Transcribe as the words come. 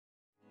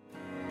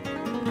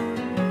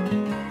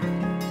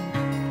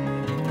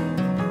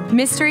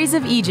Mysteries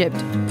of Egypt,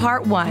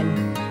 Part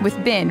 1, with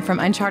Ben from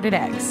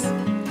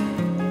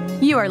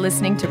UnchartedX. You are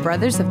listening to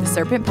Brothers of the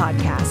Serpent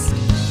podcast.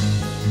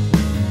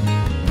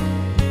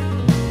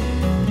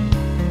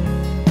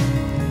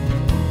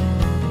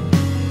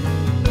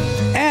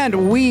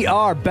 And we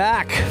are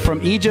back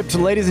from Egypt,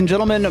 ladies and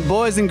gentlemen,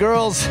 boys and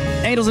girls,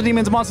 angels and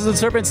demons, monsters and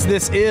serpents.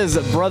 This is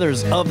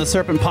Brothers of the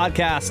Serpent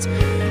podcast.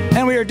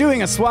 And we are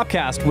doing a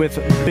swapcast with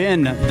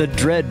Ben, the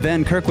Dread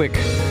Ben Kirkwick,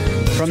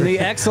 from the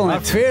excellent...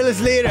 Our fearless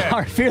leader.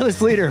 Our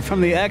fearless leader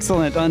from the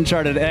excellent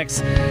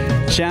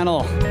UnchartedX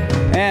channel.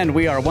 And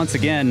we are once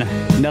again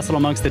nestled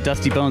amongst the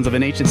dusty bones of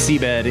an ancient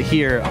seabed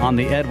here on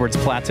the Edwards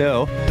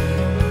Plateau.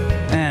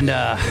 And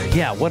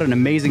yeah, what an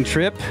amazing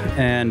trip.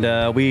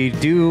 And we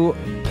do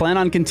plan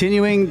on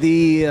continuing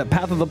the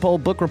Path of the Pole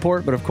book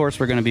report, but of course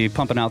we're going to be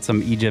pumping out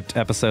some Egypt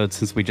episodes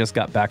since we just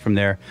got back from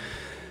there.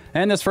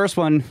 And this first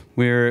one,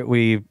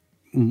 we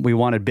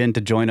wanted Ben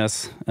to join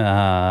us.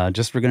 We're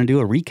going to do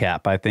a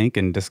recap, I think,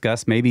 and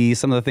discuss maybe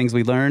some of the things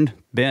we learned.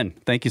 Ben,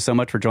 thank you so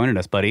much for joining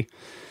us, buddy.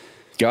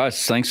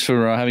 Guys, thanks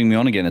for having me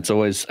on again. It's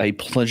always a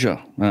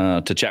pleasure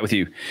to chat with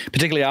you,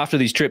 particularly after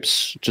these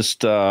trips.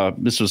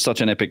 This was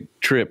such an epic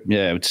trip.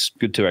 Yeah, it's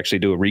good to actually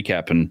do a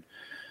recap and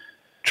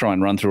try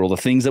and run through all the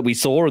things that we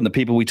saw and the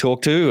people we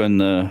talked to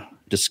and the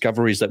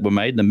discoveries that were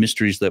made and the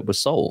mysteries that were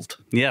solved.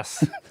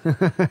 Yes.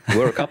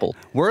 Were a couple.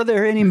 Were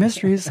there any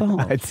mysteries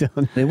solved? I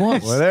don't There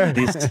was. Were there?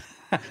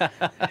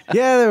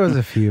 Yeah, there was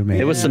a few, maybe.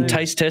 There was some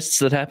taste tests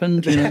that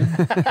happened. You know?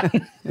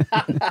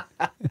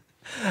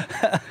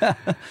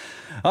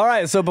 All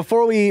right, so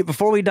before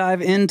we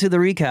dive into the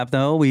recap,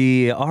 though,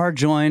 we are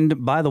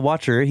joined by the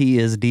Watcher. He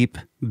is deep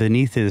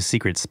beneath his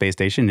secret space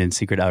station in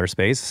secret outer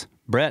space.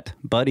 Brett,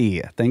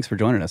 buddy, thanks for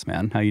joining us,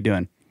 man. How you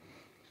doing?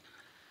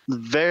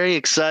 Very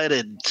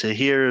excited to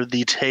hear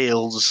the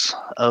tales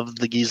of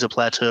the Giza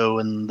Plateau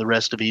and the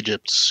rest of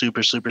Egypt.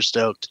 Super, super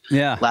stoked.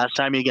 Yeah. Last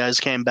time you guys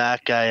came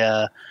back,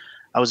 I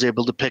was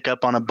able to pick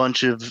up on a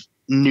bunch of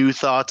new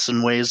thoughts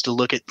and ways to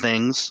look at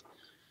things,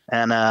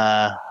 and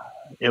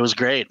it was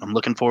great. I'm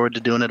looking forward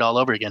to doing it all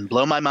over again.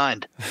 Blow my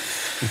mind.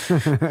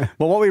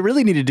 Well, what we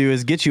really need to do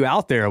is get you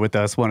out there with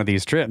us one of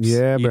these trips.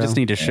 Yeah, you bro. just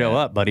need to show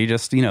up, buddy.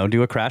 Just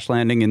do a crash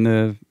landing in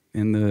the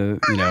in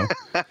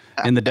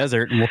the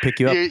desert, and we'll pick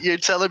you up. You're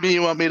telling me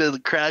you want me to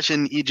crash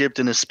in Egypt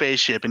in a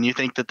spaceship, and you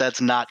think that that's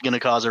not going to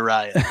cause a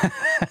riot?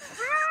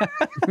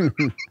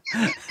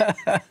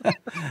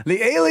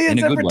 The aliens In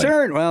a have good way.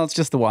 returned. Well, it's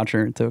just the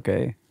Watcher. It's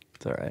okay.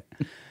 It's all right.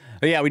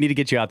 But yeah, we need to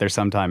get you out there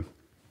sometime.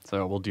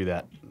 So we'll do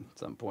that at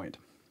some point.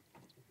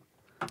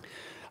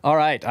 All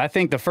right. I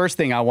think the first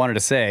thing I wanted to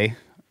say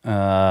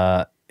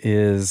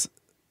is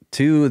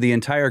to the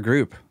entire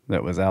group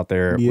that was out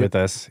there with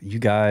us, you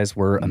guys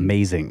were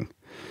amazing.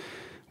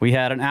 We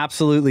had an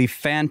absolutely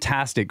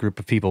fantastic group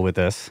of people with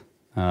us.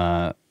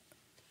 And,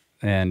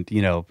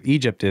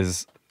 Egypt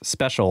is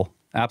special.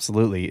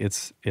 Absolutely.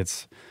 It's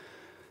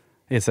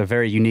a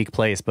very unique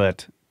place,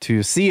 but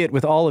to see it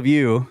with all of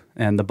you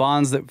and the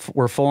bonds that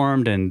were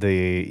formed and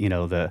the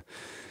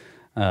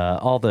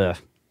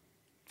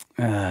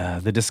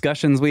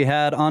discussions we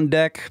had on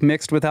deck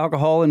mixed with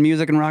alcohol and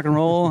music and rock and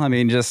roll. I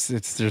mean, there's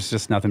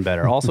just nothing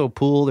better. Also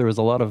pool. There was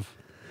a lot of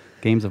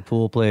games of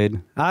pool played.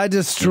 I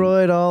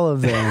destroyed all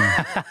of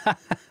them.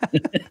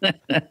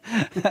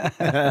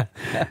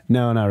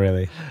 No, not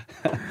really.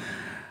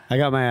 I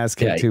got my ass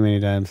kicked too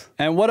many times.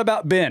 And what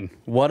about Ben?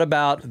 What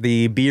about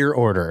the beer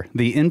order?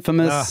 The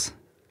infamous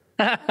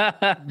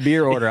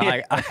beer order.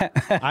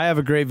 I have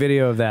a great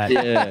video of that.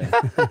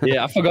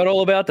 Yeah, I forgot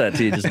all about that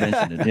till you just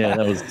mentioned it. Yeah,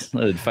 that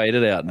had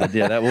faded out. But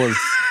yeah, that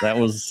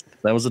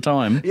was a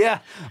time. Yeah,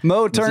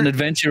 Mo It's turned an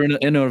adventure in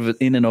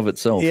and of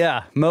itself.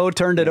 Yeah, Mo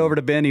turned it over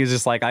to Ben. He was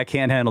just like, "I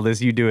can't handle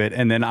this. You do it."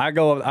 And then I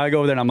go over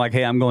there and I'm like,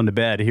 "Hey, I'm going to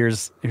bed.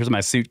 Here's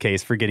my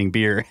suitcase for getting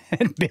beer."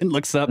 And Ben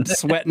looks up,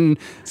 sweating.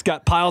 He's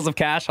got piles of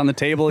cash on the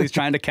table. He's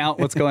trying to count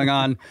what's going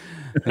on.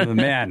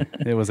 Man,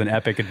 it was an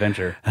epic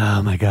adventure.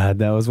 Oh my God,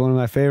 that was one of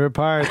my favorite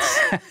parts.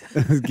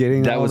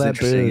 Getting all that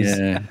interesting. booze.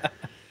 Yeah.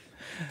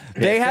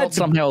 They had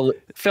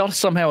felt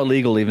somehow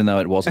illegal, even though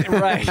it wasn't.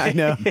 Right. I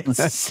know.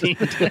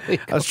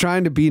 I was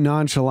trying to be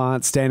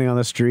nonchalant, standing on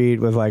the street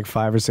with like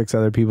 5 or 6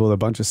 other people with a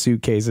bunch of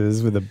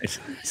suitcases with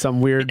some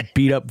weird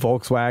beat up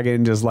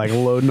Volkswagen, just like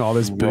loading all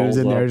this booze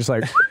in there, just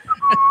like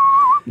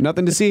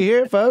nothing to see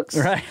here, folks.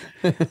 Right.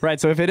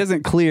 Right. So if it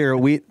isn't clear,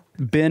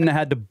 Ben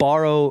had to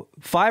borrow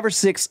 5 or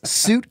 6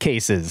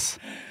 suitcases.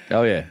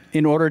 Oh yeah.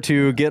 In order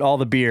to get all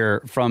the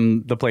beer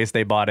from the place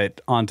they bought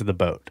it onto the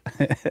boat.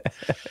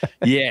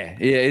 Yeah.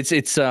 It's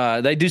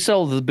they do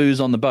sell the booze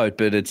on the boat,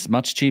 but it's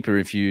much cheaper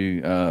if you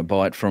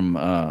buy it from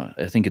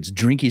I think it's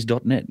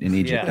drinkies.net in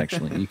Egypt. Yeah.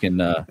 Actually, you can.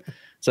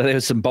 So there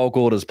was some bulk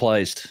orders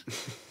placed,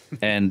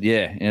 and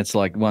yeah, it's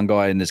like one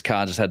guy in this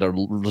car just had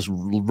to just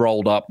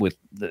rolled up with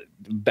the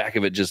back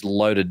of it just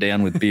loaded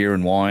down with beer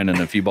and wine and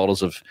a few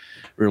bottles of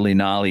really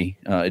gnarly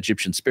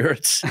Egyptian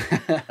spirits.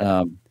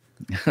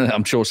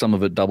 I'm sure some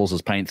of it doubles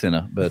as paint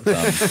thinner, but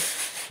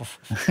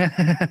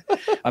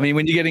I mean,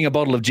 when you're getting a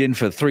bottle of gin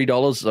for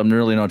 $3, I'm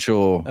really not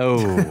sure. Oh,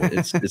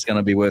 it's going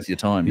to be worth your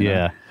time. You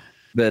know?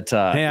 But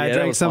Hey, I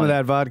drank some of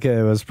that vodka.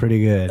 It was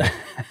pretty good.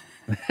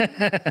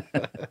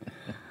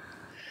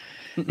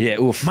 Yeah,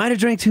 oof. Might have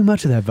drank too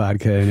much of that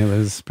vodka, and it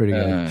was pretty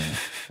good.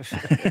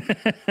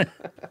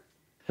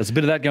 There's a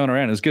bit of that going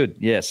around. It was good,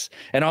 yes.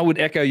 And I would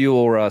echo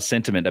your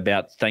sentiment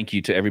about thank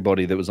you to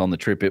everybody that was on the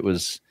trip. It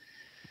was,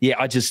 yeah,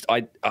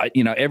 I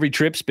every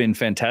trip's been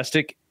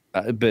fantastic,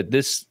 but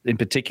this in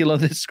particular,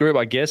 this group,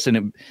 I guess, and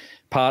it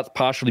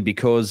partially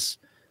because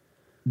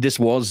this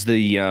was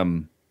the,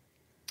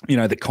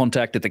 the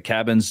contact at the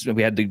cabins.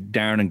 We had the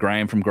Darren and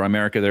Graham from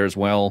Grimerica there as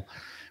well.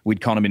 We'd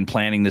kind of been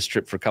planning this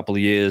trip for a couple of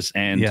years,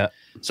 and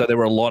so there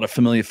were a lot of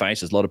familiar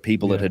faces, a lot of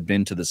people that had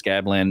been to the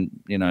Scabland,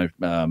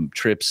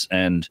 trips,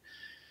 and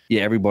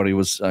everybody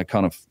was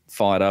kind of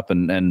fired up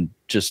and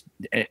just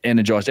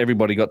energized.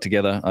 Everybody got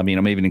together. I mean,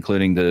 I'm even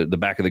including the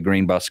back of the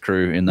green bus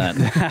crew in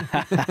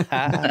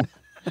that.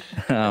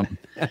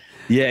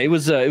 It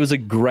was a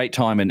great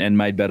time and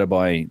made better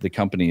by the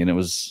company. And it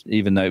was,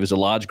 even though it was a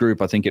large group,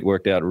 I think it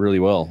worked out really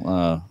well.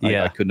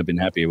 I couldn't have been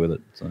happier with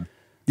it. So.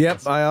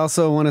 Yep. I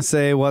also want to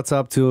say what's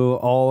up to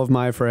all of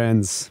my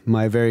friends,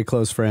 my very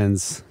close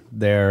friends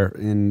there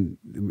in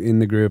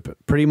the group.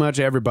 Pretty much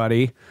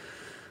everybody.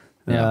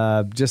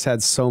 Yeah. Just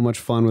had so much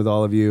fun with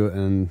all of you,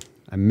 and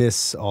I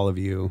miss all of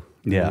you.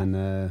 Yeah.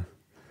 And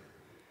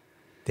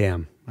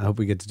damn, I hope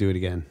we get to do it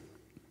again.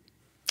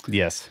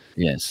 Yes.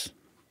 Yes.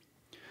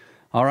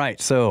 All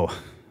right. So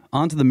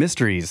on to the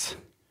mysteries.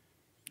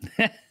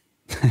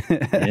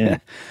 Yeah.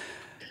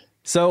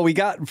 So we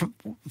got,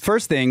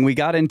 first thing, we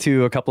got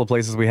into a couple of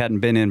places we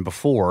hadn't been in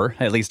before.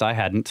 At least I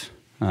hadn't.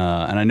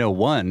 And I know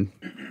one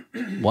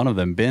of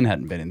them, Ben,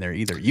 hadn't been in there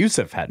either.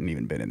 Yusuf hadn't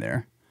even been in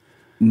there.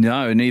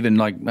 No, and even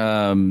like,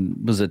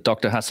 was it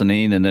Dr.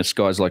 Hassanin and this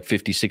guy's like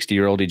 50,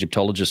 60-year-old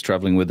Egyptologist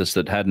traveling with us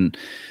that hadn't,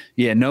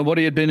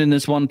 nobody had been in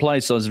this one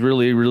place. So I was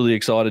really, really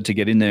excited to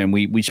get in there, and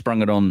we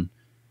sprung it on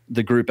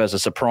the group as a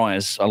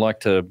surprise. I like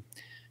to,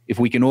 if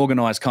we can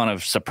organize kind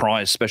of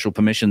surprise special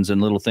permissions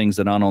and little things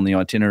that aren't on the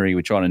itinerary,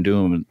 we try and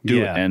do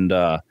it. And,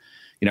 a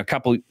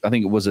couple, I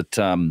think it was at,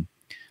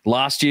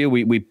 last year,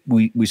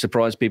 we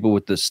surprised people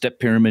with the step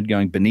pyramid,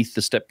 going beneath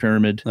the step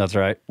pyramid. That's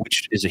right.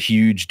 Which is a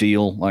huge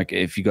deal. Like,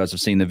 if you guys have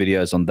seen the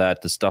videos on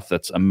that, the stuff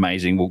that's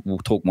amazing. We'll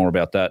talk more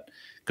about that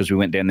because we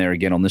went down there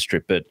again on this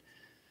trip. But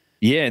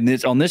yeah,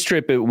 and on this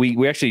trip,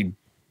 we actually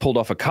pulled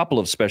off a couple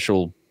of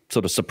special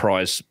sort of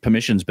surprise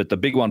permissions. But the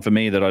big one for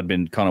me that I'd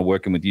been kind of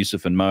working with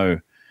Yusuf and Mo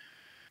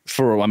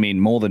for,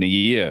 more than a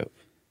year.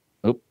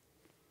 Oh,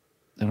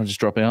 did I just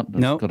drop out?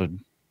 No.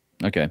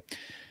 Okay.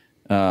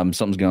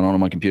 Something's going on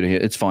my computer here.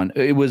 It's fine.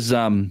 It was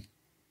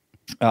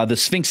the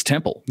Sphinx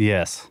Temple.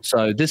 Yes.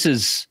 So this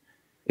is,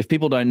 if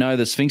people don't know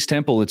the Sphinx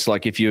Temple, it's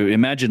like if you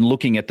imagine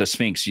looking at the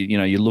Sphinx,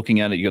 you're looking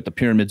at it, you got the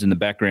pyramids in the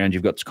background,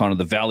 you've got kind of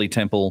the Valley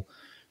Temple.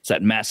 It's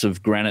that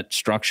massive granite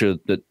structure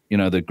that,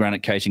 the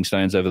granite casing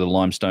stones over the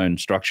limestone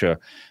structure.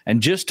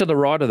 And just to the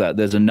right of that,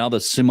 there's another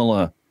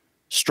similar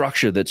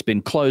structure that's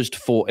been closed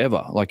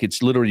forever. Like,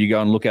 it's literally, you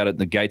go and look at it and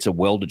the gates are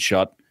welded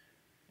shut.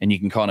 And you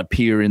can kind of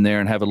peer in there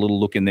and have a little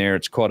look in there.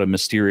 It's quite a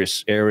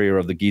mysterious area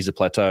of the Giza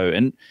Plateau.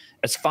 And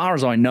as far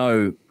as I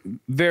know,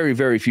 very,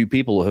 very few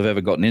people have ever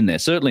gotten in there.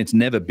 Certainly, it's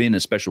never been a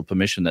special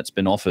permission that's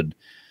been offered.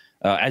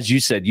 As you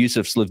said,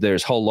 Yusuf's lived there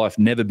his whole life,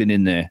 never been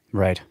in there.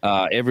 Right.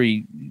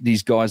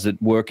 These guys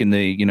that work in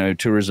the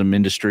tourism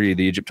industry,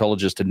 the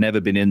Egyptologist, had never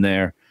been in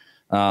there.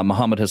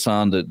 Muhammad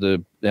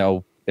Hassan,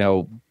 our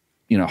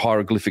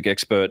hieroglyphic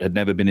expert, had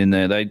never been in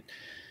there.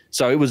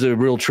 So it was a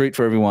real treat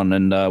for everyone,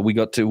 and we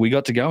got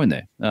to go in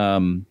there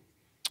and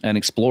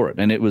explore it,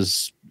 and it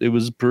was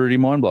pretty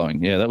mind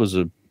blowing. Yeah, that was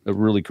a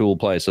really cool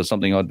place. That's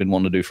something I'd been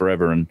wanting to do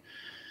forever, and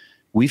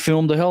we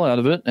filmed the hell out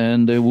of it,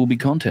 and there will be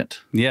content.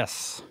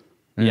 Yes.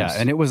 Yes.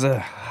 Yeah, and it was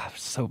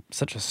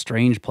such a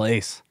strange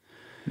place.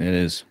 It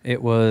is.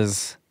 It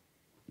was,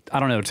 I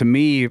don't know. To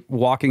me,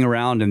 walking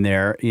around in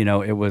there,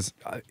 it was,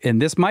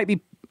 and this might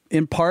be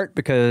in part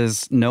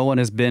because no one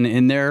has been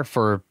in there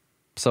for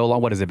so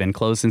long. What has it been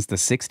closed since the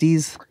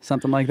 60s?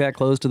 Something like that,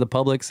 closed to the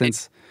public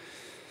since?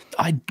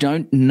 I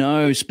don't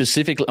know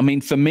specifically. I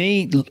mean, for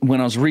me, when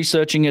I was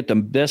researching it, the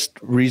best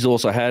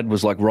resource I had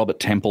was like Robert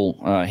Temple.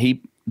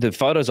 The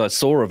photos I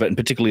saw of it, and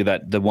particularly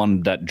the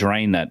one that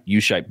drain, that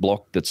U-shaped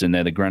block that's in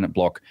there, the granite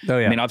block. Oh,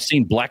 yeah. I mean, I've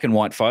seen black and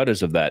white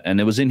photos of that, and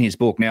it was in his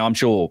book. Now, I'm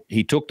sure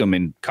he took them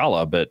in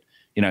color, but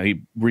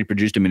he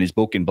reproduced them in his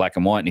book in black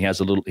and white, and he has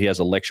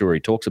a lecture where he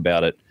talks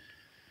about it.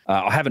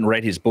 I haven't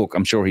read his book.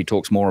 I'm sure he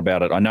talks more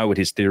about it. I know what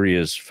his theory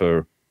is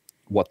for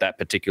what that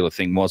particular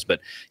thing was.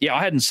 But yeah,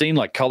 I hadn't seen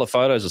like color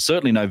photos, or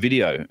certainly no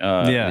video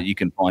that you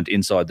can find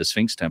inside the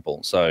Sphinx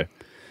Temple. So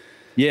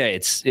yeah,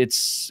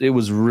 it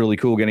was really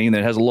cool getting in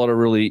there. It has a lot of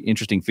really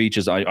interesting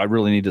features. I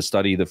really need to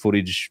study the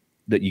footage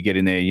that you get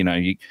in there.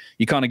 You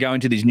kind of go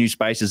into these new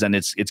spaces, and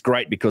it's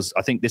great because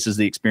I think this is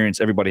the experience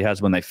everybody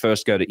has when they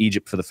first go to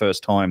Egypt for the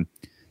first time.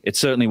 It's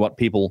certainly what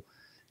people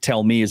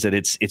tell me, is that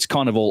it's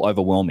kind of all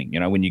overwhelming.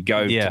 When you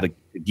go to the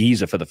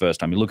Giza for the first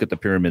time, you look at the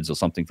pyramids or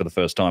something for the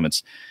first time,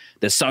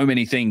 there's so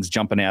many things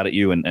jumping out at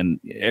you, and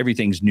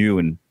everything's new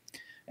and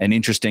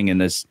interesting,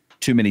 and there's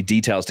too many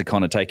details to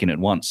kind of take in at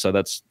once. So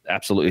that's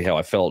absolutely how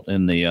I felt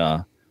in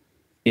the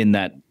in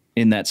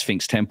that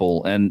Sphinx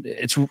temple. And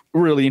it's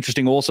really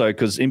interesting also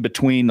because in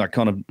between, like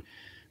kind of,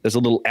 there's a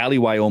little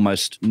alleyway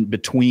almost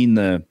between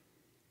the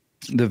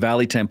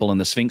Valley Temple and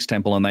the Sphinx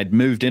Temple, and they'd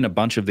moved in a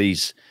bunch of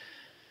these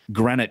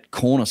granite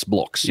cornice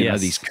blocks, you know,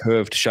 these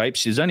curved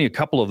shapes. There's only a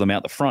couple of them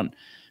out the front,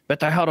 but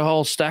they had a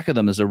whole stack of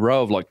them. There's a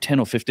row of like 10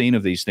 or 15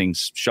 of these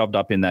things shoved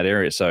up in that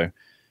area. So,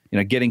 you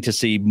know, getting to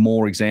see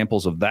more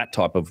examples of that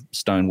type of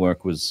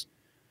stonework was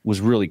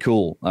really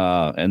cool.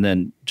 And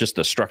then just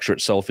the structure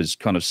itself is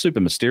kind of super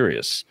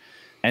mysterious,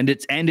 and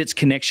its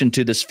connection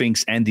to the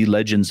Sphinx and the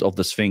legends of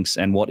the Sphinx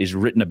and what is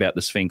written about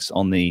the Sphinx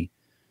on the,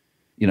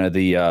 you know,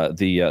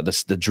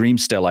 the dream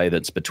stelae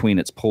that's between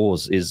its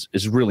paws is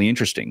really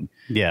interesting.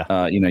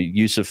 Yeah. You know,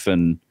 Yusuf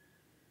and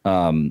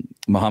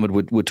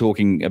Muhammad were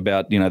talking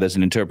about, you know, there's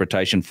an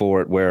interpretation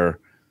for it where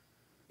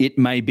it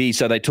may be,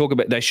 so they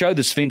show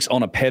the Sphinx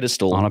on a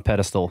pedestal. On a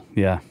pedestal,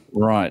 yeah.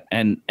 Right.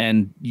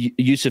 And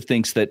Yusuf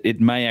thinks that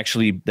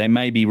they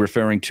may be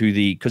referring to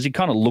because you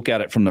kind of look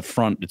at it from the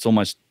front, it's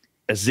almost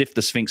as if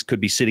the Sphinx could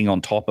be sitting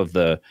on top of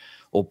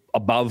or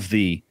above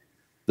the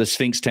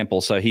Sphinx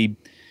temple. So he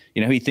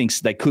thinks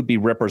they could be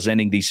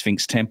representing the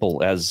Sphinx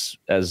temple as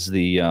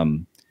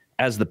the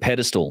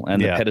pedestal,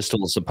 and the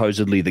pedestal is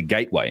supposedly the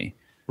gateway,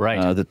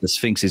 right? That the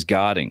Sphinx is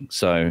guarding.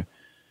 So,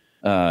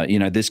 you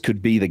know, this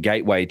could be the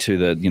gateway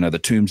to the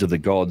tombs of the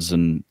gods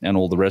and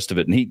all the rest of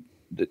it. And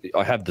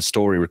I have the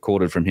story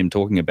recorded from him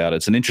talking about it.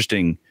 It's an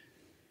interesting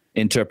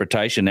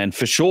interpretation, and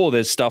for sure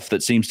there's stuff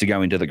that seems to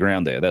go into the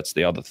ground there. That's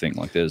the other thing.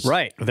 Like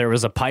there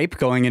was a pipe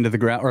going into the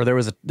ground, or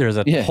there's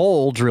a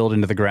hole drilled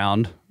into the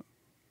ground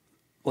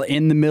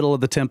in the middle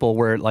of the temple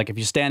where, like, if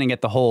you're standing at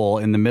the hole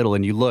in the middle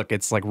and you look,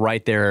 it's like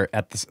right there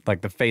at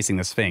the facing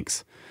the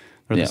Sphinx.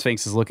 Or the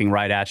Sphinx is looking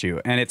right at you.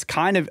 And it's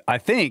kind of, I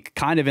think,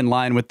 in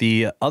line with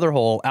the other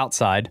hole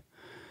outside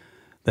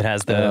that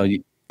has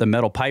the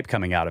metal pipe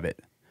coming out of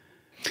it.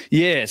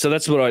 Yeah, so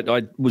that's what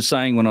I was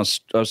saying when I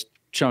was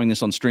showing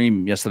this on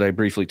stream yesterday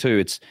briefly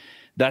too.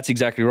 That's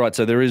exactly right.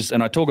 So there is,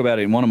 and I talk about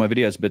it in one of my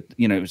videos, but,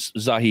 you know,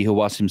 Zahi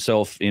Hawass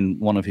himself in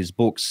one of his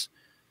books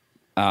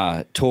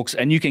talks,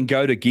 and you can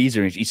go to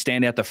Giza and you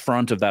stand out the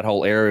front of that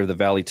whole area of the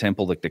Valley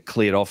Temple, like the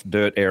cleared off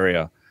dirt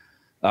area,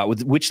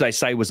 which they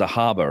say was a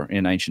harbor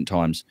in ancient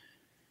times.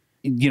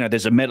 You know,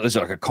 there's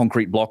like a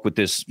concrete block with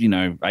this, you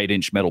know,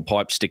 8-inch metal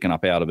pipe sticking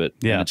up out of it.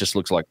 Yeah. And it just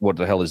looks like, what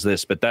the hell is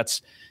this? But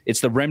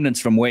it's the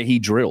remnants from where he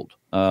drilled.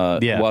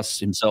 Was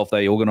himself,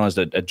 they organized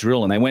a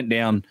drill, and they went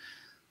down,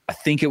 I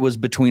think it was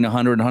between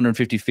 100 and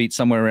 150 feet,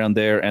 somewhere around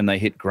there, and they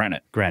hit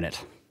granite.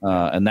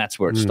 And that's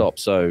where it stopped.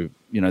 So,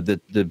 you know,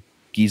 the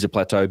Giza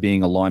Plateau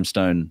being a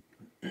limestone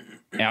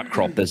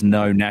outcrop, there's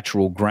no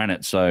natural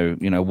granite. So,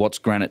 you know, what's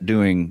granite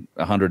doing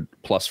 100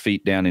 plus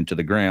feet down into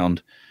the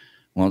ground?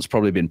 Well, it's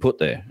probably been put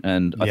there.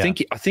 And I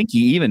think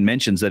he even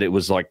mentions that it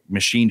was like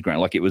machined granite,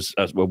 like it was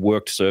a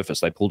worked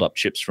surface. They pulled up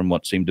chips from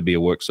what seemed to be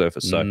a work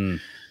surface. So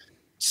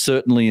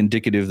certainly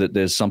indicative that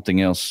there's something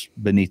else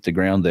beneath the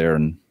ground there.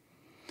 And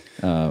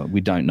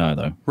we don't know,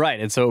 though. Right.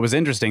 And so it was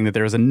interesting that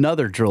there was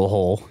another drill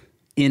hole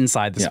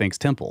inside the Sphinx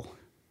temple.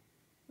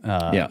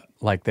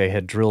 Like they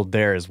had drilled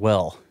there as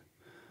well.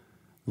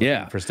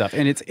 For stuff.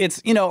 And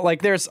it's you know,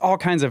 like there's all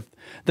kinds of,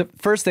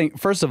 first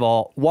of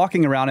all,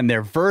 walking around in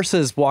there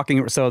versus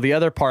walking. So the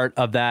other part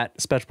of that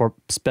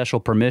special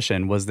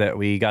permission was that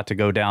we got to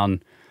go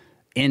down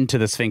into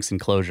the Sphinx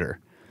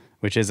enclosure,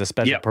 which is a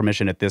special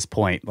permission at this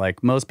point.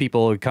 Like most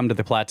people who come to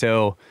the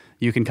plateau,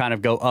 you can kind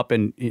of go up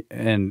and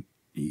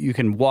you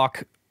can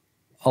walk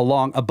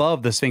along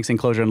above the Sphinx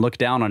enclosure and look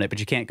down on it, but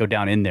you can't go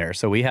down in there.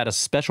 So we had a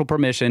special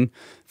permission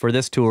for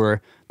this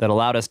tour that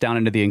allowed us down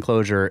into the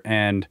enclosure,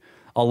 and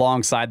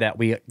alongside that,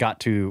 we got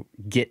to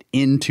get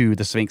into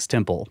the Sphinx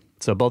temple.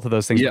 So both of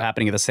those things were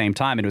happening at the same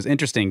time. And it was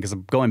interesting because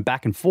going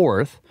back and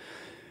forth,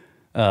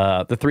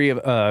 the three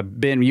of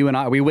Ben, you and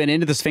I, we went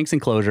into the Sphinx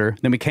enclosure,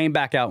 then we came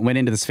back out and went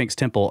into the Sphinx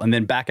temple, and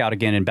then back out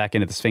again and back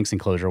into the Sphinx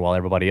enclosure while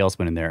everybody else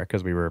went in there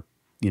because we were,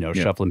 you know,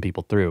 shuffling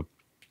people through.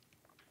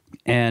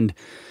 And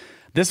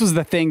this was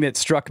the thing that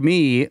struck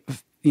me,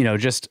 you know,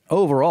 just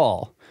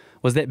overall,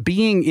 was that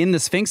being in the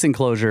Sphinx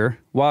enclosure,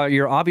 while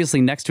you're obviously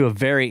next to a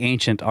very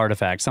ancient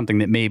artifact, something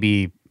that may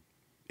be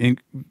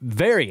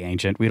very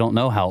ancient, we don't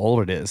know how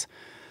old it is,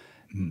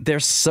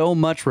 there's so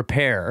much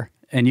repair,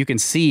 and you can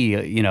see,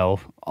 you know,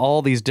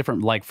 all these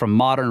different, like from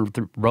modern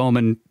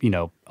Roman, you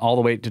know, all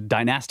the way to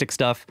dynastic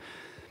stuff,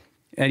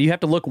 and you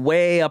have to look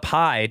way up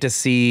high to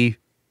see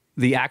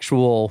the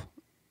actual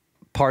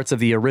parts of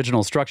the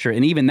original structure.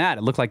 And even that,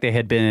 it looked like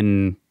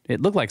it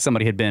looked like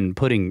somebody had been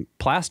putting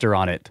plaster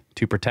on it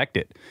to protect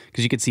it,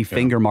 because you could see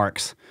finger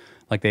marks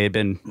like they had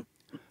been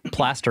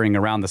plastering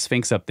around the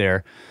Sphinx up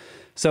there.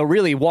 So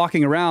really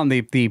walking around,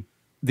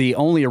 the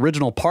only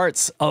original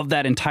parts of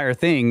that entire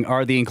thing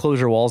are the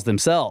enclosure walls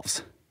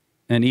themselves.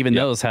 And even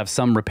those have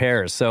some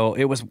repairs. So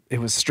it was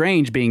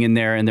strange being in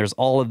there, and there's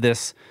all of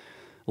this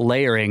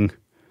layering,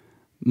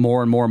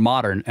 more and more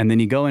modern. And then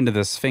you go into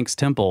the Sphinx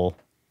temple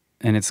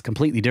and it's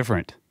completely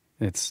different.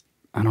 It's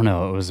I don't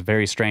know, it was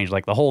very strange.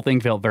 Like the whole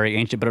thing felt very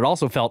ancient, but it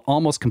also felt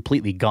almost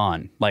completely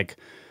gone. Like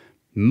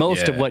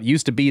most of what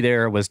used to be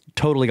there was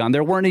totally gone.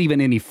 There weren't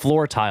even any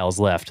floor tiles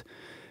left.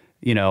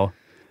 You know,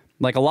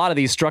 like a lot of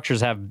these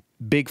structures have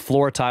big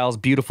floor tiles,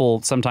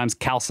 beautiful, sometimes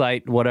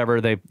calcite,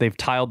 whatever. They've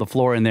tiled the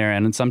floor in there,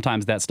 and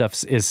sometimes that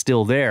stuff is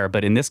still there.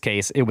 But in this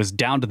case, it was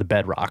down to the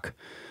bedrock.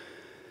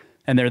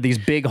 And there are these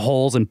big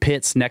holes and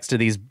pits next to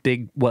these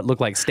big, what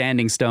looked like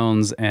standing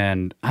stones.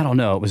 And I don't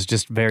know, it was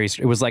just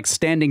it was like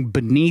standing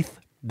beneath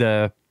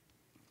the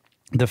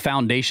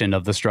foundation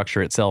of the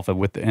structure itself.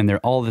 And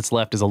all that's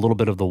left is a little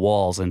bit of the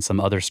walls and some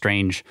other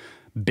strange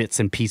bits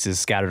and pieces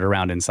scattered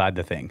around inside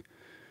the thing.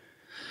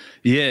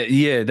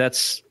 Yeah,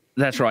 that's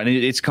right. And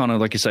it's kind of,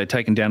 like you say,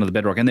 taken down to the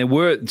bedrock.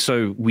 And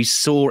so we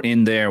saw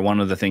in there, one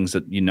of the things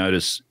that you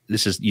notice,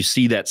 you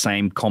see that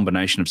same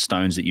combination of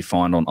stones that you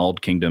find on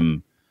Old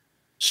Kingdom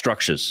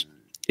structures.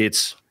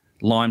 It's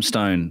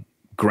limestone,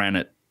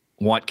 granite,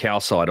 white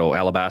calcite or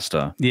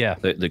alabaster. Yeah.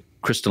 The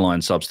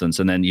crystalline substance.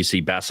 And then you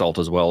see basalt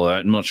as well.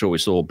 I'm not sure we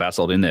saw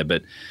basalt in there,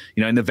 but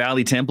in the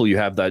Valley Temple, you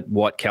have that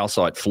white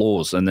calcite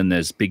floors, and then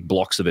there's big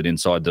blocks of it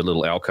inside the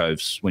little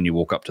alcoves when you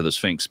walk up to the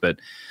Sphinx. But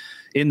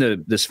in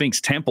the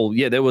Sphinx Temple,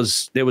 there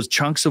was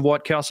chunks of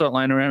white calcite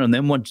laying around, and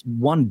then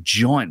one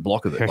giant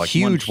block of it, like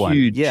huge one.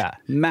 Yeah,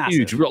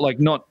 massive. Huge, like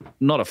not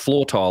a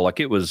floor tile, like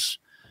it was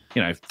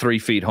 3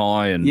 feet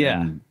high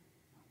and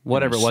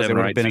whatever it was, it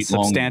would have been a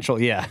substantial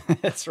long. Yeah,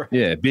 that's right.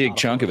 Yeah, big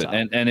chunk of it,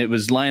 and it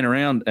was laying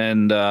around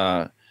and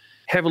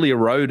heavily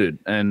eroded.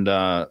 And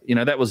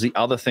that was the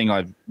other thing.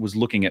 I was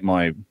looking at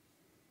my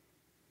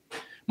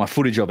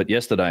footage of it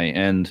yesterday,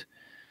 and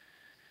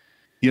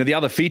the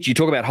other feature, you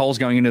talk about holes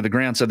going into the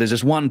ground. So there's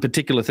this one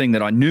particular thing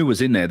that I knew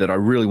was in there that I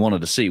really wanted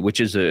to see, which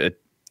is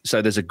so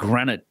there's a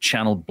granite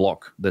channeled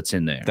block that's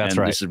in there. That's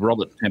right. This is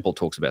Robert Temple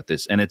talks about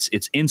this, and it's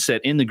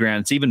inset in the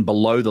ground. It's even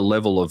below the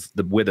level of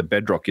where the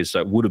bedrock is,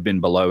 so it would have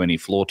been below any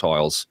floor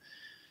tiles,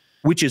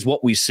 which is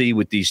what we see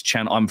with these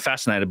channel. I'm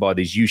fascinated by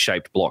these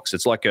U-shaped blocks.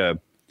 It's like a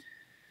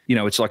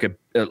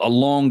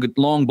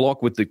long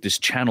block with this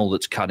channel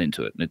that's cut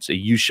into it, and it's a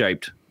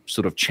U-shaped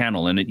sort of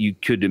channel, and you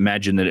could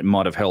imagine that it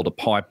might have held a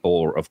pipe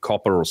or of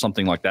copper or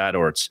something like that,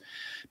 or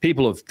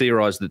people have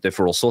theorized that they're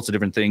for all sorts of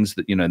different things.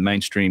 That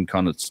mainstream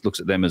kind of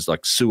looks at them as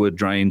like sewer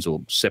drains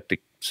or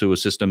septic sewer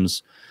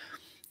systems.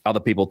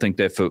 Other people think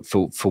they're for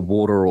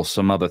water or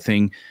some other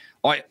thing.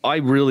 I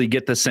really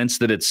get the sense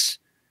that it's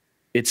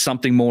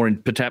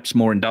something perhaps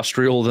more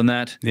industrial than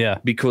that. Yeah,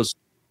 because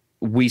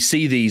we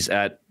see these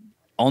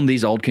on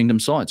these Old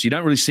Kingdom sites. You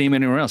don't really see them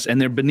anywhere else, and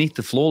they're beneath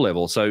the floor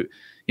level. So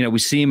we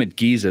see them at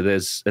Giza.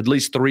 There's at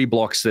least 3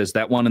 blocks. There's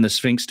that one in the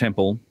Sphinx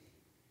Temple.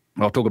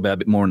 I'll talk about a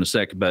bit more in a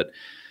sec, but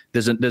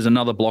there's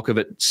another block of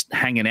it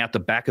hanging out the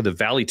back of the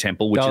Valley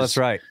Temple, which is that's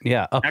right.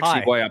 Yeah,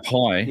 actually way up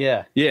high.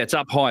 Yeah, it's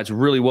up high. It's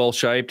really well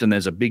shaped, and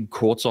there's a big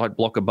quartzite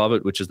block above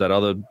it, which is that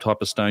other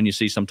type of stone you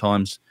see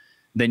sometimes.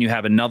 Then you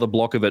have another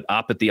block of it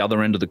up at the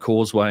other end of the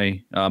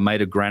causeway,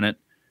 made of granite,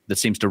 that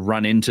seems to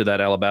run into that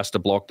alabaster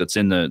block that's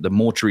in the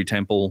mortuary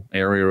temple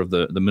area of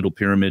the middle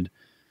pyramid.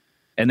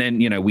 And then,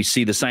 we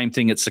see the same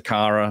thing at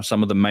Saqqara,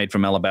 some of them made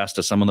from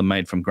alabaster, some of them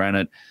made from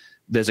granite.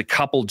 There's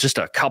just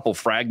a couple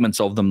fragments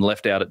of them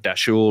left out at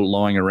Dashur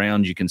lying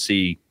around. You can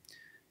see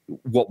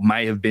what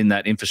may have been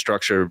that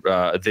infrastructure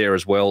there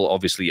as well,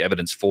 obviously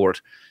evidence for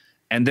it.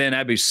 And then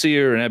Abu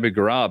Sir and Abu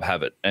Ghurab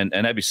have it. And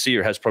Abu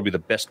Sir has probably the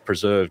best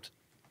preserved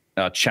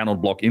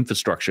channeled block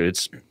infrastructure.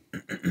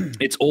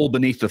 It's all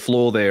beneath the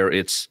floor there.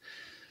 It's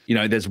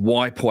there's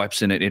Y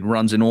pipes in it. It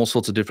runs in all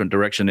sorts of different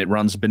directions. It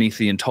runs beneath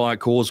the entire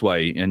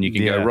causeway, and you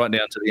can go right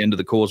down to the end of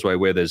the causeway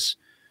where there's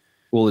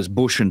all this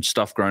bush and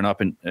stuff grown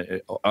up and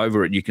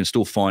over it. You can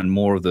still find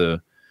more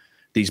of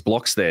these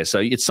blocks there. So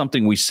it's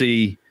something we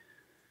see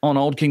on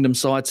Old Kingdom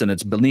sites, and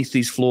it's beneath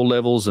these floor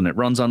levels, and it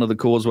runs under the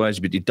causeways,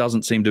 but it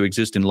doesn't seem to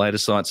exist in later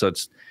sites. So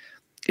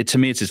to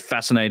me, it's this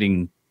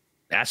fascinating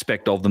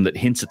aspect of them that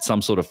hints at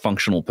some sort of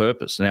functional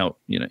purpose. Now,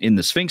 in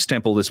the Sphinx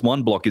Temple, this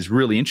one block is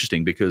really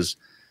interesting because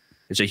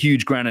it's a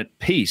huge granite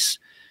piece,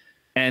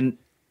 and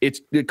it's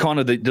kind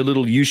of the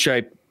little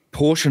U-shaped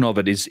portion of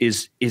it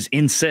is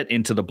inset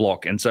into the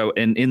block. And so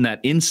in that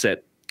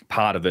inset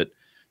part of it,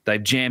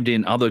 they've jammed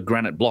in other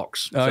granite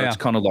blocks. It's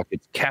kind of like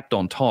it's capped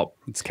on top.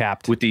 It's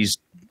capped with these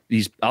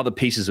other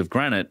pieces of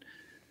granite.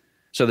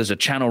 So there's a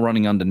channel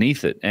running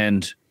underneath it.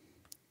 And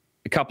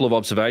a couple of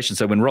observations.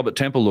 So when Robert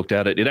Temple looked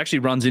at it, it actually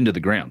runs into the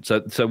ground.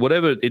 So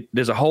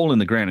there's a hole in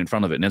the ground in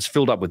front of it, and it's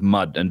filled up with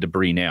mud and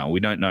debris now.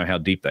 We don't know how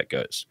deep that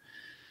goes.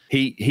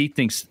 He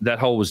thinks that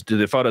hole was,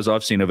 the photos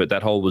I've seen of it,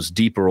 that hole was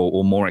deeper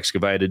or more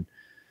excavated.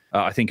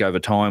 I think over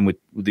time with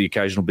the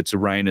occasional bits of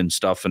rain and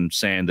stuff and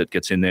sand that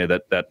gets in there,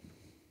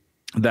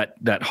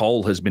 that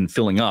hole has been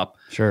filling up.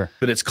 Sure.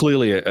 But it's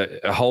clearly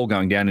a hole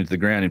going down into the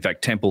ground. In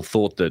fact, Temple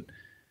thought that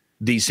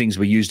these things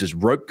were used as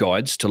rope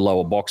guides to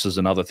lower boxes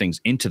and other things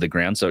into the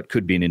ground. So it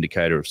could be an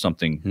indicator of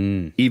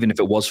something, even if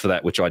it was for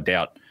that, which I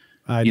doubt.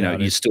 I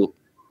doubt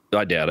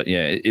it.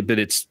 Yeah. But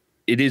it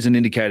is an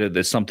indicator that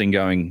there's something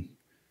going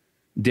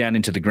down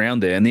into the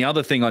ground there. And the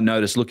other thing I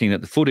noticed looking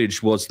at the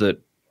footage was that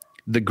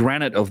the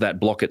granite of that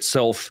block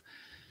itself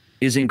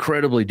is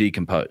incredibly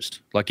decomposed.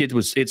 Like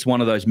it's one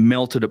of those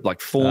melted,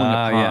 like falling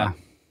apart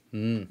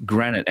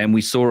granite. And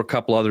we saw a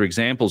couple other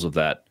examples of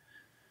that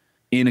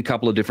in a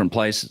couple of different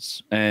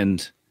places.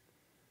 And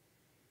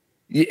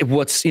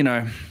what's,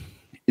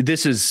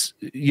 this is,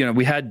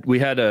 we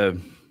had a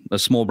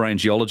small brain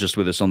geologist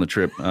with us on the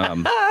trip.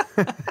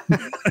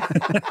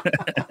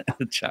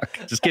 Chuck,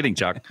 just kidding,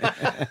 Chuck.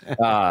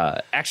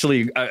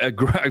 Actually, a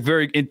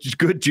very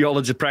good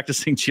geologist,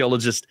 practicing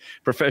geologist,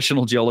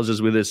 professional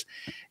geologist with us.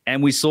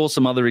 And we saw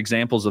some other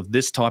examples of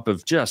this type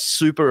of just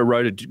super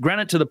eroded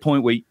granite to the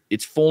point where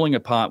it's falling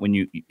apart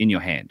when in your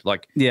hand,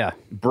 like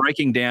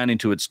breaking down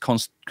into its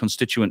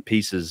constituent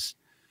pieces,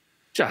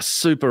 just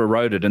super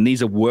eroded. And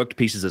these are worked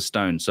pieces of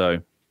stone.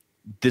 So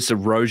this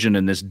erosion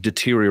and this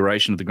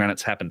deterioration of the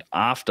granites happened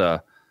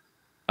after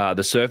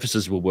the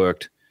surfaces were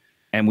worked.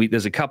 And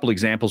there's a couple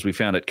examples we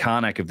found at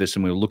Karnak of this,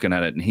 and we were looking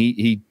at it, and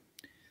he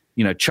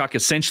Chuck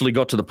essentially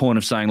got to the point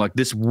of saying, like,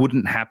 this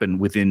wouldn't happen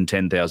within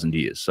 10,000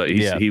 years. So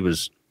he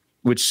was,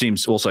 which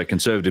seems also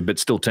conservative, but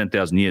still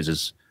 10,000 years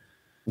is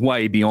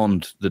way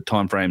beyond the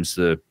timeframes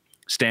the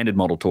standard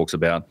model talks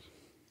about.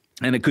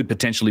 And it could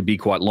potentially be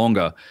quite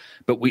longer.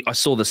 But I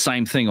saw the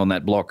same thing on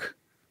that block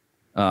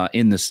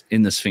in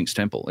the Sphinx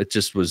Temple. It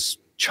just was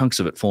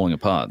chunks of it falling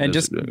apart. And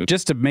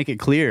just to make it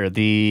clear,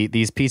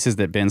 these pieces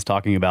that Ben's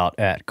talking about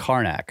at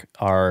Karnak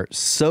are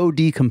so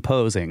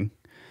decomposing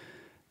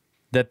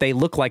that they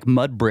look like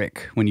mud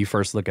brick when you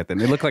first look at them.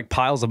 They look like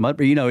piles of mud.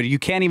 You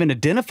can't even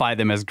identify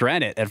them as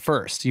granite at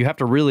first. You have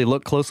to really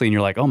look closely, and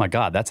you're like, oh my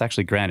God, that's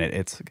actually granite.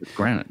 It's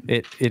granite.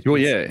 It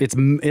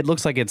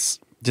looks like it's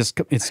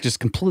just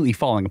completely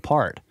falling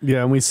apart.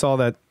 Yeah, and we saw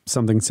that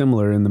something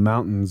similar in the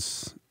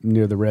mountains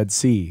near the Red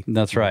Sea.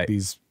 That's right.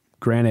 These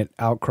granite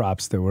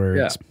outcrops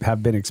that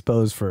have been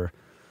exposed for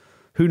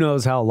who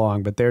knows how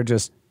long, but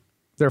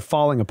they're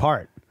falling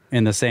apart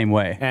in the same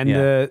way. And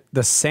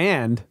the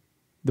sand,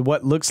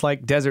 what looks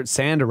like desert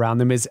sand around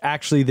them, is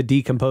actually the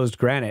decomposed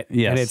granite.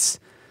 Yes.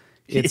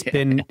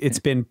 And it's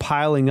been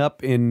piling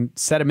up in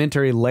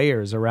sedimentary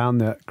layers around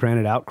the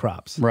granite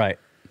outcrops. Right.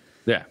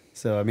 Yeah.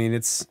 So I mean,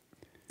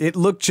 it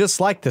looked just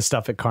like the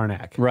stuff at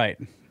Karnak. Right.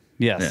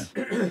 Yes.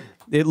 Yeah.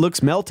 It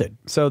looks melted.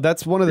 So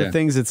that's one of the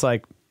things. It's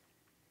like,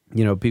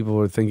 people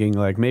were thinking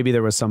like maybe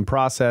there was some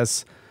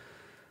process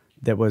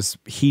that was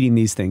heating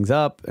these things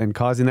up and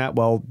causing that.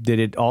 Well, did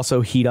it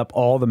also heat up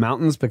all the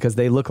mountains because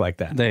they look like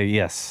that?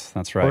 Yes,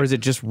 that's right. Or is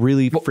it just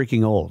really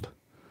freaking old?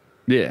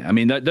 Yeah, I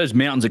mean, those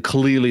mountains are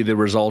clearly the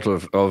result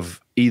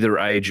of either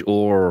age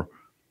or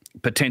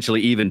potentially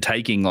even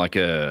taking like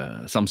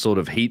some sort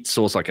of heat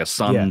source, like a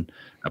sun,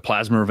 a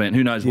plasma event,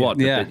 who knows what.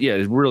 Yeah. But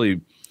it's really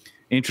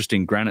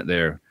interesting granite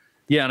there.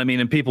 Yeah, and I mean,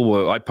 and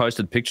I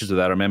posted pictures of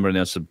that. I remember, and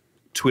there's some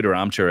Twitter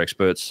armchair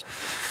experts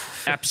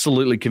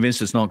absolutely convinced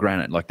it's not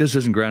granite. Like, this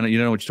isn't granite. You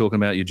don't know what you're talking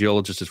about. Your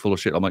geologist is full of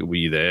shit. I'm like, were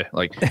you there?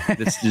 Like,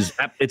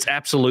 it's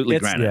absolutely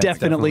granite. It's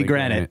definitely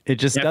granite. It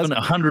just doesn't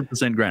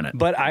 100% granite.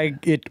 But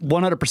it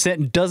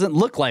 100% doesn't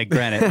look like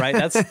granite,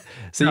 right? So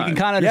you can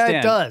kind of understand. Yeah,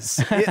 it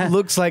does. It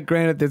looks like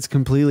granite that's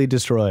completely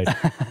destroyed.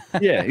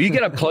 Yeah, you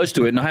get up close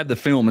to it, and I have the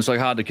film. It's like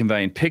hard to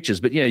convey in pictures,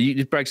 but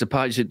it breaks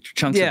apart. You see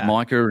chunks of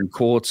mica and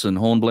quartz and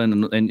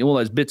hornblende and all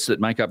those bits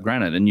that make up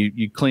granite, and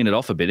you clean it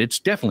off a bit. It's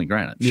definitely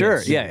granite.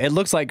 Sure, it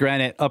looks like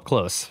granite up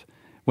close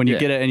when you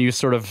get it and you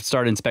sort of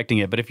start inspecting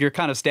it. But if you're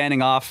kind of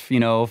standing off,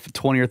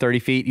 20 or 30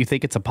 feet, you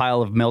think it's a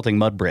pile of melting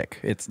mud brick.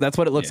 That's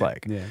what it looks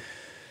like. Yeah.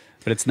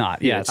 But it's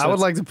not. Yeah. I would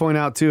like to point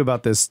out too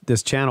about this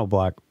channel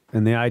block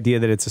and the idea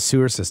that it's a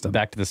sewer system.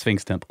 Back to the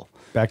Sphinx Temple.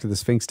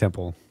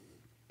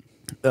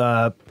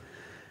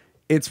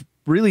 It's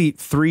really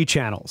 3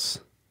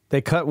 channels.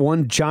 They cut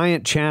one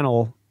giant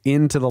channel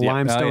into the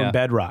limestone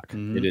bedrock.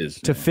 Mm-hmm. It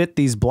is to fit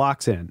these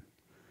blocks in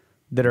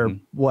that are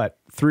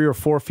 3 or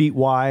 4 feet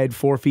wide,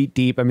 4 feet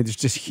deep. I mean, it's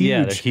just huge.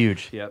 Yeah, they're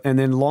huge. Yep. And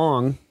then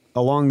long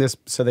along this.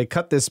 So they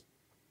cut this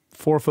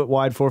 4 foot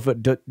wide, 4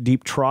 foot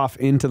deep trough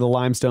into the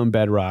limestone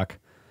bedrock.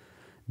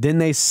 Then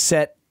they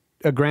set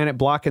a granite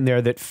block in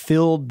there that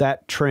filled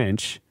that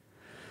trench.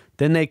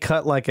 Then they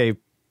cut like a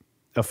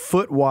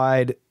foot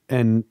wide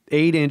and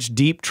 8-inch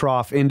deep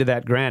trough into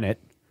that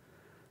granite.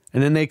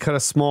 And then they cut a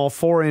small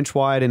 4-inch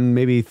wide and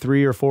maybe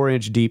 3 or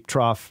 4-inch deep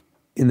trough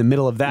in the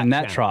middle of that. In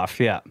that trough,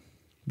 yeah.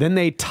 Then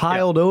they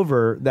tiled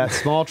over that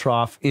small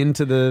trough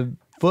into the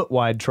foot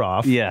wide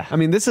trough. Yeah. I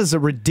mean, this is a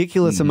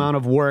ridiculous amount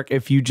of work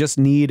if you just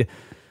need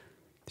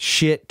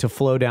shit to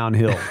flow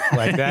downhill.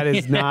 Like, that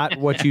is not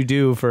what you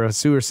do for a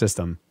sewer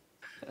system.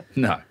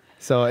 No.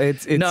 So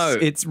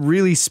it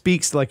really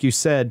speaks, like you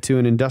said, to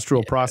an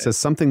industrial process,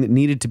 something that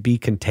needed to be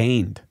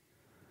contained.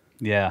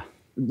 Yeah.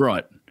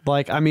 Right.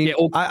 Like, I mean,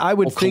 I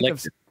would think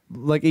of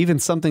like even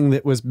something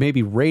that was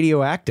maybe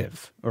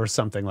radioactive or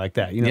something like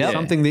that.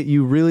 Something that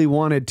you really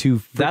wanted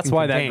to. That's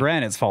why contain. that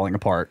granite's falling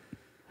apart.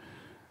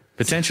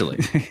 Potentially.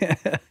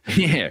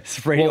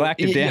 It's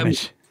radioactive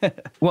damage.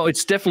 Well,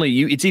 it's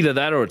definitely it's either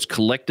that or it's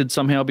collected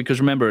somehow,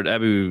 because remember at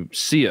Abu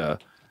Sia,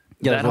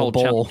 Yeah, that the whole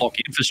bowl. channel block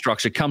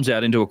infrastructure comes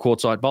out into a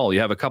quartzite bowl. You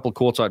have a couple of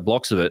quartzite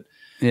blocks of it.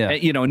 Yeah.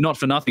 And, you know, not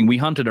for nothing. We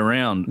hunted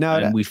around No,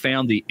 and we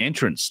found the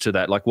entrance to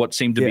that, like what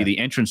seemed to be the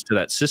entrance to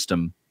that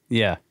system.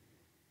 Yeah.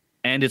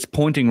 And it's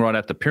pointing right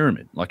at the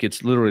pyramid. Like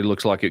it's literally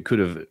looks like it could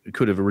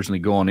have originally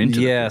gone into.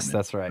 Yes, the pyramid.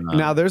 that's right.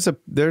 Now there's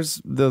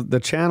the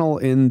channel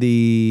in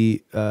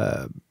the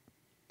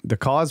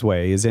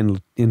causeway is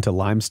into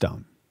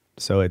limestone,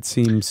 so it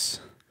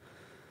seems,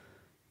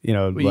 you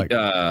know, like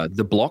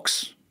the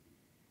blocks.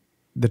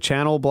 the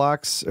channel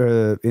blocks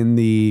in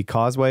the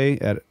causeway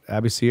at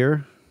Abu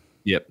Sir.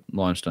 Yep,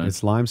 limestone.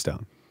 It's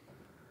limestone.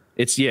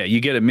 It's you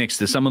get it mixed.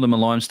 There's some of them are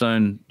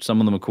limestone, some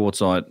of them are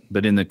quartzite,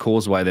 but in the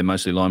causeway they're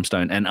mostly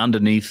limestone. And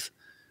underneath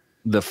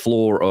the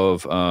floor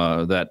of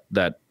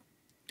that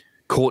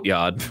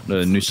courtyard,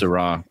 the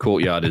Nusra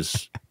courtyard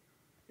is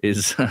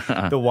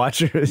The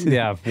Watchers.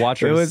 Yeah,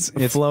 Watchers. It was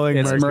it's flowing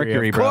It's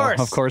mercury, bro.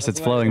 of Of course, it's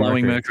flowing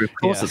mercury. Of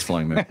course, it's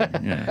flowing mercury.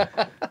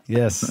 Yeah,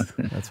 Yes,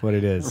 that's what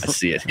it is. I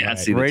see it. Yeah, I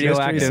see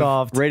Mystery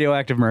solved.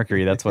 Radioactive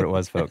mercury. That's what it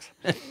was, folks.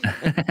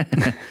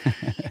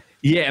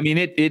 Yeah, I mean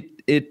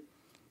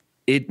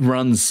it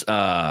runs.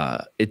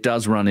 It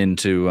does run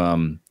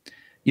into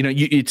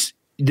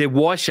they're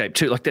Y shaped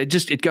too. Like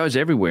it goes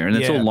everywhere, and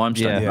it's all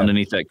limestone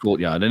underneath that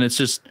courtyard, and it's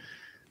just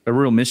a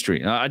real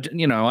mystery. I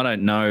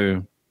don't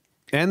know.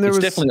 And there It's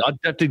was definitely. I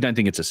definitely don't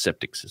think it's a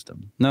septic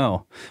system.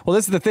 No. Well,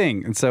 this is the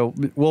thing. And so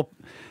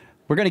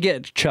we're going to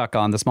get Chuck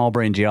on, the small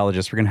brain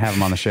geologist. We're going to have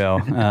him on the show,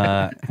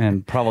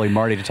 and probably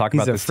Marty to talk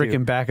he's about a this freaking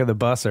too. back of the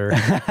busser.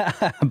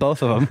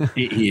 Both of them.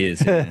 He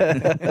is.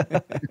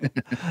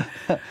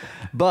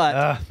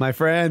 But My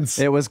friends.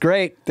 it was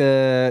great.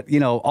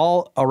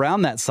 All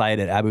around that site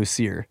at Abu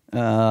Sir,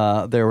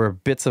 there were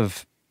bits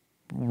of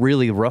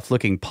really rough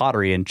looking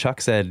pottery, and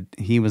Chuck said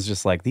he was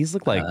just like, these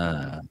look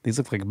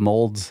like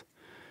molds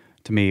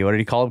to me. What did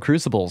he call them?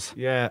 Crucibles.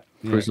 Yeah.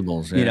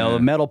 Crucibles. You know, the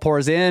metal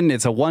pours in.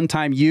 It's a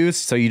one-time use,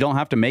 so you don't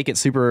have to make it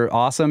super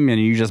awesome, and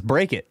you just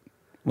break it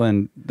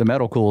when the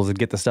metal cools and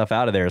get the stuff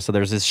out of there. So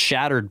there's this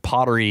shattered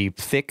pottery,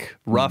 thick,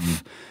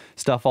 rough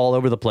stuff all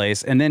over the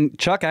place. And then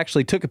Chuck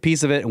actually took a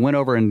piece of it and went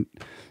over and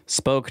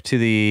spoke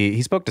to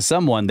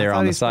someone there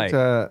on the site.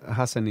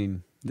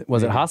 Hassanin.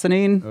 Was it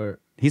Hassanin? Or-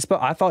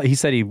 I thought he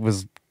said he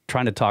was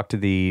trying to talk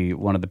to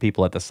one of the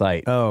people at the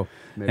site. Oh.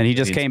 And he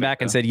just came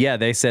back and said, yeah,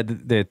 they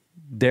said that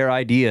their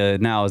idea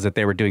now is that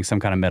they were doing some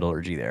kind of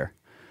metallurgy there.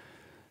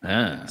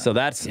 So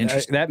that's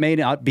that may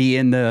not be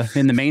in the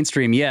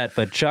mainstream yet,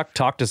 but Chuck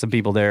talked to some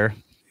people there,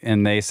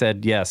 and they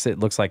said yes, it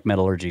looks like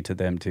metallurgy to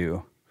them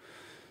too.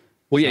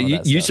 Well,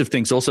 yeah, Yusuf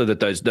thinks also that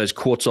those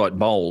quartzite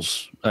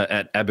bowls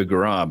at Abu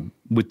Ghraib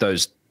with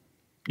those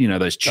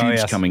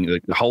tubes coming,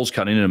 the holes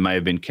cut in them may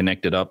have been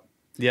connected up.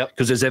 Yep.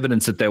 Because there's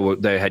evidence that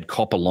they had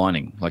copper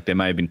lining, like there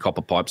may have been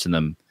copper pipes in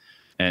them,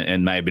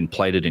 and may have been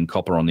plated in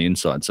copper on the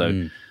inside.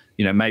 So.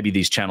 Maybe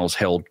these channels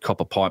held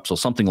copper pipes or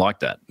something like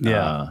that.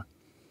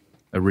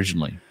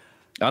 Originally,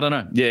 I don't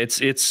know. Yeah,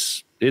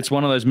 it's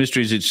one of those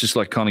mysteries. It's just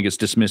like kind of gets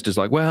dismissed as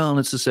like, well,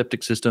 it's a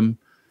septic system,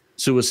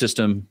 sewer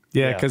system.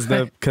 Yeah, because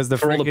the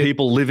for all the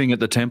people living at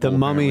the temple, the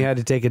mummy had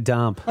to take a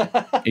dump.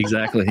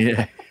 Exactly.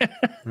 Yeah.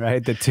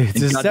 Right. It's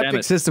a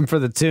septic system for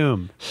the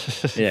tomb.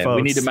 Yeah, folks.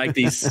 we need to make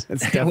these.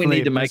 We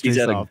need to make these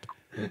out of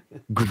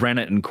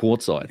granite and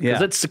quartzite,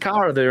 because at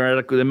Saqqara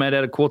they're made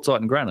out of quartzite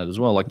and granite as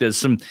well. Like there's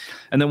some,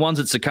 and the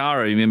ones at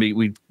Saqqara, remember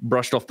we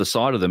brushed off the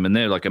side of them, and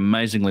they're like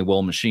amazingly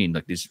well machined,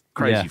 like these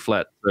crazy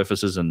flat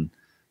surfaces and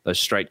those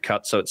straight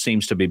cuts. So it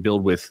seems to be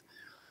built with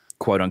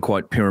quote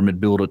unquote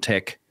pyramid builder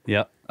tech.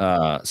 Yep.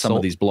 Some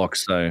of these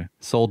blocks. So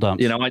soul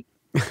dumps.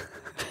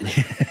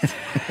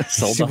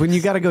 Soul See, when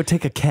you got to go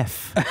take a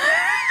kef.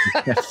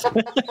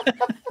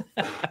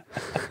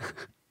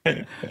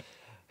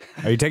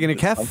 Are you taking a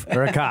kef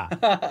or a ka?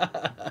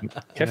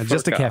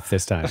 Just a kef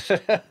this time.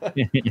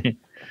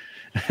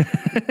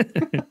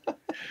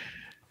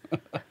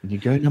 When you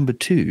go number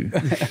 2,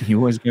 you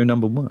always go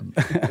number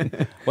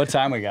 1. What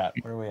time we got?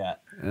 Where are we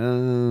at? I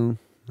don't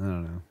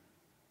know.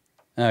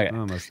 Okay,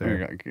 Almost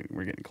there.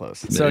 We're getting close.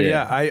 So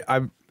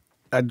I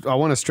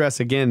want to stress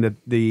again that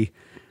the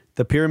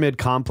pyramid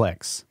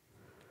complex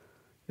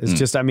is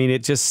just. I mean,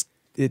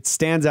 it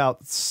stands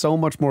out so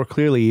much more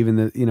clearly.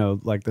 Even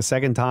like the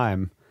second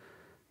time.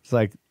 It's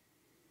like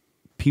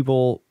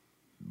people,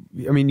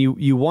 I mean,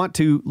 you want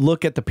to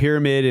look at the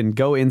pyramid and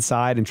go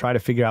inside and try to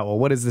figure out, well,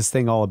 what is this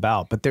thing all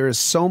about? But there is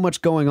so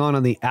much going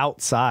on the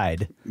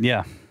outside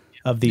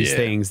of these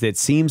things that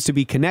seems to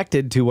be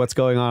connected to what's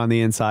going on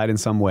the inside in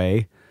some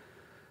way.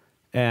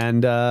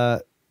 And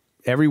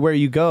everywhere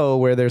you go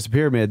where there's a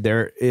pyramid,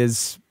 there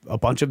is a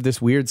bunch of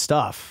this weird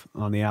stuff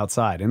on the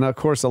outside. And of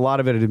course, a lot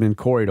of it had been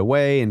quarried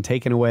away and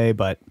taken away,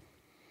 but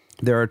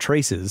there are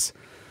traces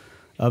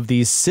of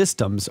these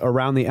systems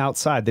around the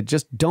outside that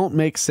just don't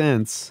make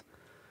sense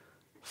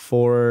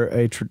for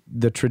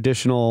the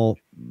traditional,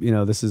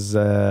 this is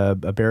a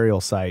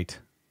burial site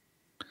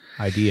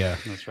idea.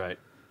 That's right.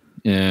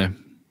 Yeah.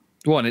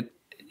 Well, and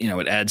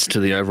it adds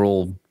to the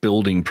overall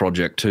building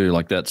project too.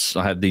 Like I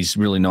have these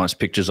really nice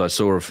pictures I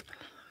saw of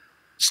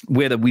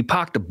where we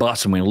parked a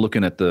bus and we were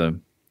looking at the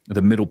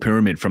middle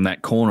pyramid from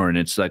that corner, and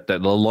it's like the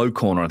low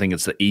corner. I think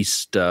it's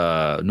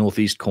the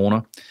northeast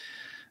corner,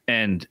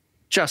 and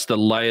just the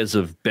layers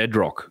of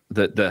bedrock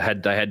that they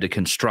had to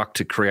construct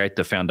to create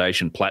the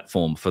foundation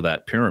platform for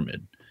that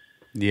pyramid.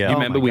 Yeah, you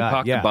remember we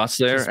parked the bus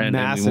there, and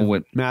massive, we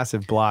went,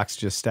 massive blocks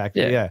just stacked.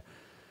 Yeah,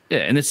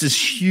 and it's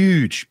this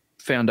huge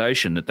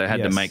foundation that they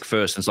had to make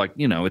first. It's like,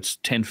 it's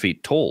 10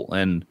 feet tall,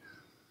 and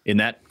in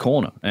that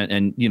corner,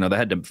 and they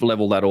had to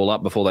level that all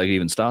up before they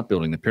even start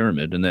building the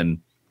pyramid. And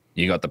then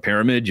you got the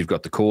pyramid, you've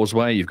got the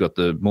causeway, you've got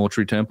the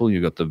mortuary temple,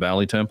 you've got the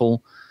valley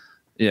temple.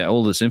 Yeah,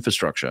 all this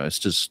infrastructure. It's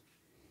just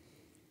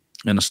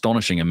an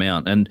astonishing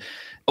amount. And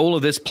all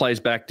of this plays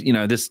back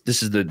to, this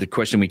is the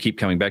question we keep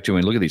coming back to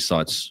when we look at these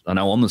sites. I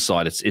know on the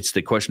site, it's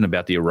the question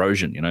about the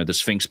erosion. The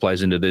Sphinx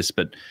plays into this,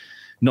 but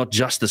not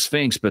just the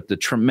Sphinx, but the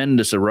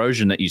tremendous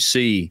erosion that you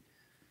see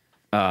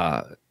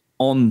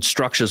on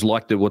structures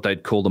like what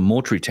they'd call the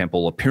mortuary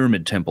temple or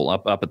pyramid temple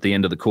up at the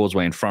end of the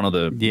causeway in front of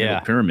the middle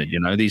pyramid.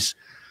 These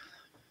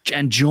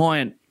and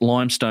giant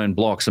limestone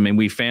blocks. I mean,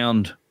 we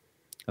found,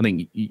 I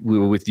think we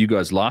were with you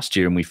guys last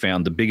year, and we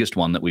found the biggest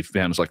one that we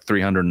found was like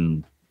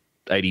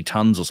 380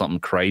 tons or something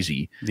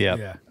crazy.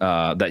 Yeah.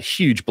 That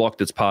huge block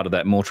that's part of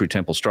that mortuary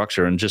temple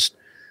structure, and just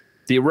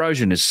the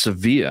erosion is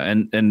severe.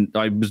 And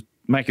I was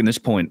making this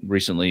point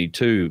recently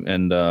too,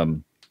 and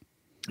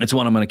it's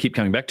one I'm going to keep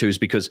coming back to, is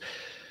because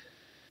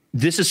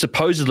this is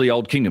supposedly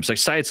Old Kingdom. So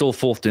say it's all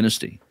Fourth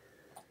Dynasty.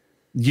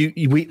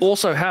 We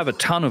also have a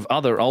ton of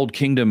other Old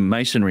Kingdom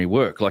masonry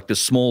work, like the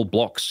small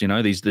blocks.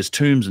 There's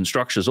tombs and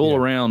structures all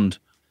around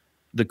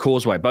the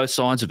causeway, both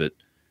sides of it.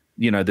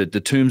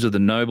 The tombs of the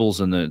nobles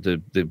and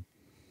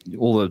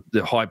all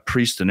the high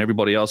priests and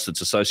everybody else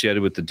that's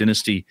associated with the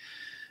dynasty,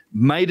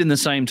 made in the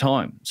same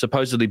time,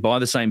 supposedly by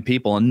the same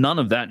people, and none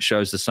of that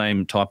shows the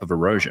same type of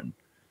erosion.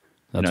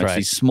 That's It's right.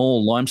 these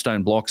small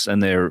limestone blocks,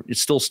 and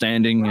it's still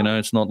standing.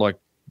 It's not like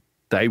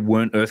they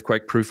weren't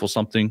earthquake proof or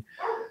something,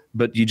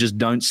 but you just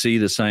don't see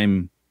the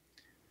same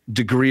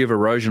degree of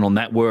erosion on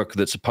that work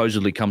that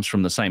supposedly comes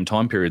from the same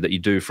time period that you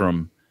do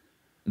from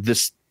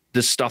this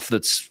stuff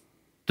that's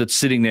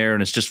sitting there,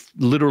 and it's just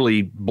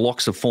literally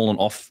blocks have fallen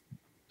off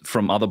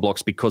from other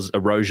blocks because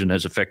erosion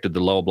has affected the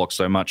lower blocks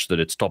so much that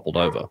it's toppled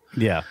over.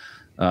 Yeah.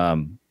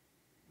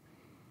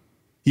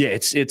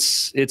 It's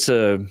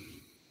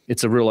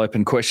a real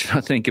open question,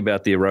 I think,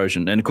 about the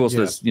erosion. And of course,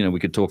 there's, we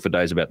could talk for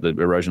days about the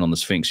erosion on the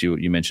Sphinx.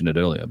 You mentioned it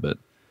earlier, but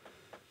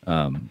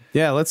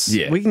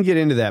we can get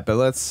into that, but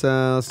let's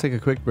take a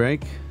quick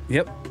break.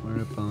 Yep.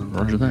 We're up on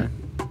Roger that.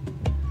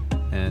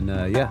 And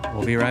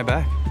We'll be right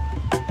back.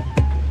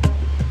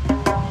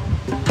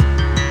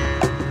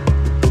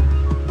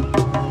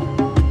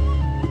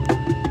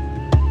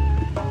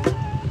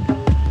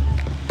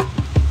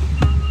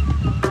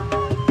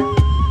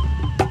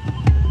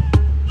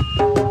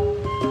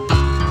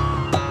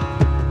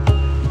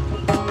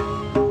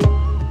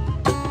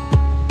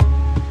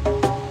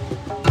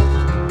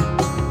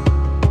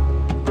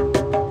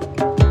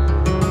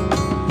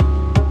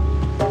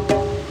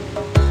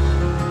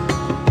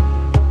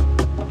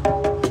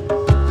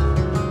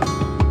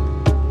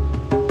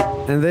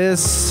 And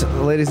this,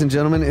 ladies and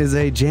gentlemen, is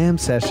a jam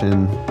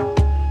session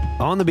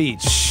on the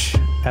beach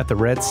at the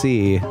Red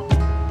Sea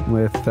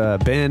with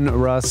Ben,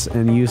 Russ,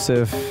 and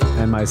Yusuf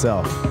and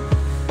myself.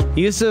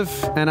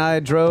 Yusuf and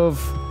I drove,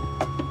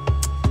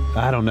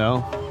 I don't know,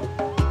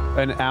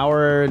 an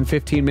hour and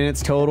 15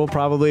 minutes total,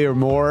 probably, or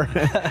more,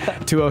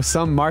 to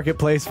some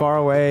marketplace far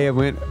away, and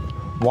went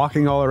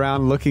walking all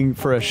around looking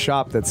for a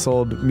shop that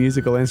sold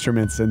musical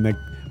instruments, and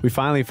we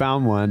finally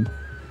found one.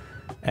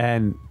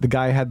 And the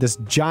guy had this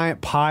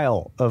giant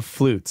pile of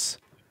flutes,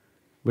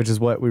 which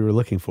is what we were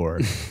looking for.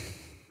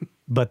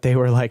 But they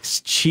were like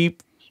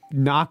cheap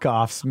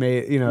knockoffs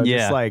made,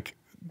 just like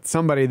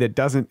somebody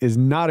that is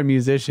not a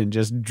musician,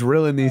 just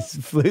drilling these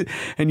flutes.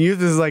 And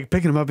Youth is like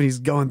picking them up, and he's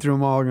going through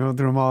them all.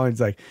 And he's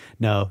like,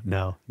 no.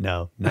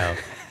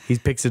 He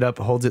picks it up,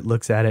 holds it,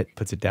 looks at it,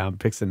 puts it down,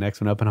 picks the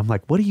next one up. And I'm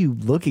like, what are you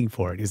looking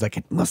for? And he's like,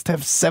 it must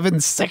have 7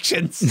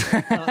 sections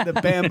on the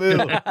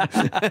bamboo.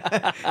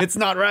 It's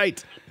not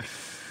right.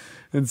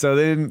 And so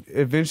then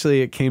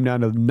eventually it came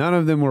down to none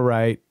of them were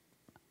right.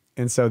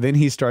 And so then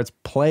he starts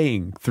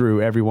playing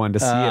through everyone to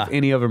see if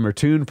any of them are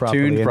tuned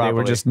properly. They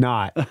were just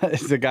not.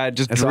 The guy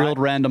just drilled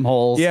random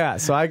holes. Yeah.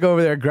 So I go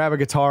over there, grab a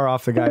guitar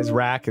off the guy's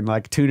rack, and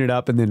like tune it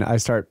up. And then I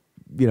start,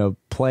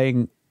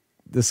 playing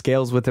the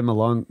scales with him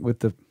along with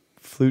the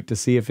flute to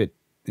see if it,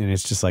 and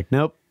it's just like,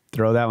 nope,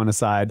 throw that one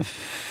aside.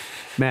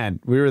 Man,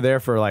 we were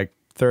there for like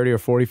 30 or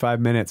 45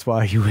 minutes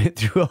while he went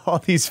through all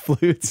these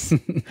flutes.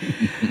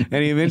 And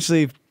he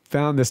eventually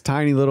found this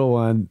tiny little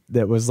one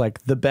that was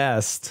like the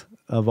best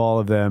of all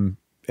of them,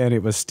 and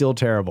it was still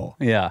terrible.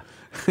 Yeah.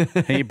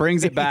 And he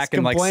brings it back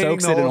and like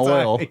soaks it in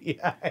oil.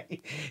 Yeah.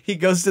 He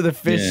goes to the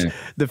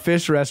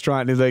fish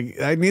restaurant, and he's like,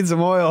 I need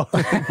some oil.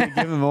 They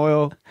give him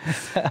oil,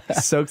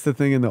 soaks the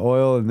thing in the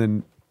oil,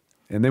 and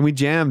then we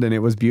jammed, and it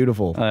was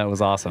beautiful. That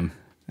was awesome.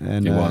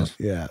 And it was.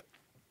 Yeah.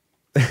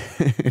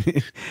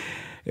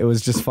 It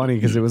was just funny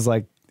because it was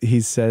like he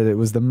said it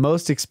was the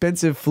most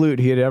expensive flute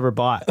he had ever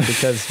bought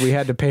because we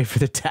had to pay for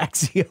the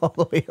taxi all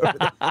the way over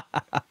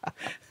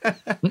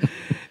there.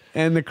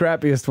 And the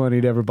crappiest one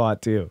he'd ever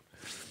bought too.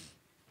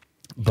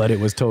 But it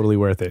was totally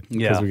worth it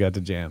because we got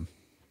to jam.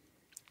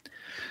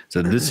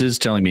 So this is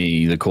telling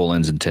me the call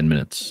ends in 10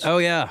 minutes. Oh,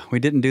 yeah. We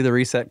didn't do the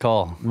reset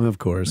call. Well, of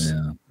course.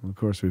 Yeah. Of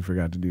course we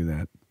forgot to do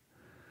that.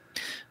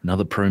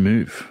 Another pro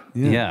move.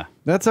 Yeah.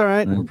 That's all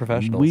right. We're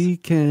professionals. We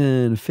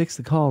can fix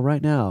the call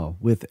right now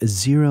with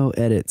 0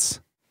 edits.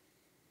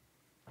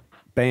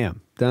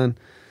 Bam. Done.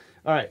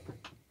 All right.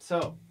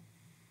 So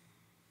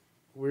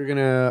are we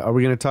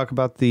gonna talk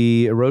about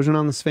the erosion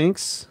on the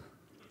Sphinx?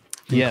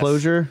 Yes.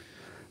 Enclosure?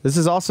 This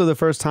is also the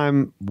first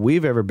time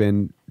we've ever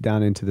been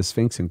down into the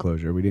Sphinx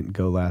enclosure. We didn't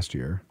go last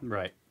year.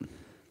 Right.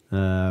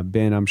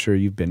 Ben, I'm sure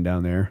you've been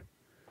down there.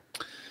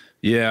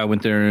 Yeah, I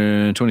went there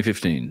in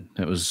 2015.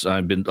 I was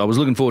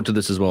looking forward to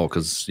this as well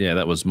because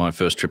that was my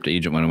first trip to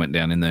Egypt when I went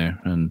down in there,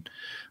 and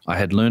I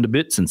had learned a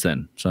bit since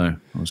then, so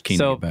I was keen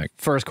to get back.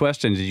 First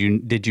question: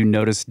 did you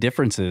notice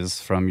differences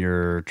from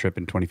your trip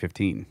in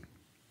 2015?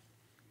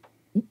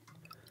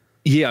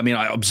 Yeah, I mean,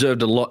 I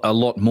observed a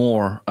lot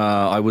more.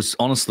 I was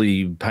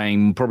honestly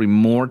paying probably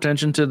more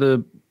attention to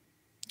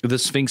the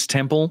Sphinx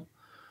temple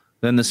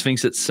than the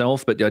Sphinx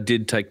itself, but I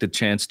did take the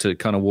chance to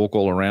kind of walk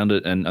all around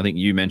it, and I think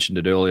you mentioned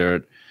it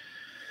earlier.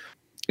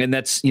 And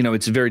that's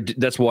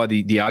that's why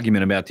the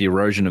argument about the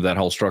erosion of that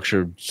whole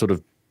structure sort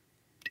of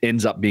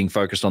ends up being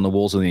focused on the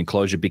walls of the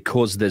enclosure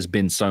because there's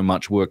been so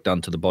much work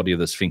done to the body of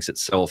the Sphinx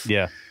itself.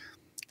 Yeah.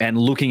 And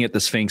looking at the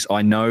Sphinx,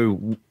 I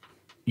know,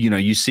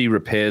 you see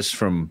repairs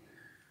from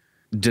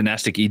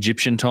dynastic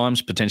Egyptian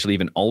times, potentially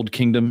even Old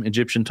Kingdom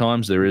Egyptian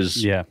times. There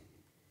is,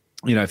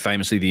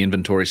 famously the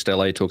inventory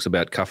stele talks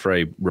about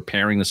Khafre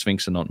repairing the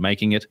Sphinx and not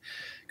making it.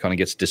 Kind of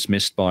gets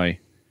dismissed by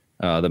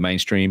the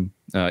mainstream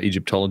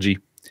Egyptology.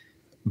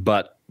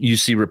 But you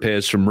see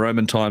repairs from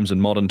Roman times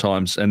and modern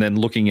times. And then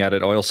looking at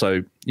it, I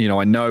also,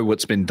 I know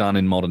what's been done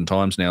in modern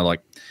times now.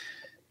 Like,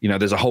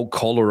 there's a whole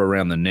collar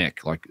around the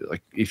neck. Like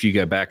if you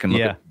go back and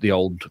look at the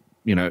old,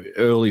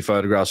 early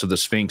photographs of the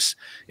Sphinx,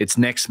 its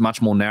neck's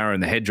much more narrow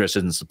and the headdress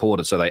isn't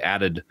supported. So they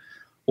added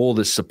all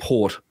this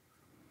support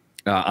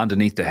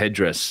underneath the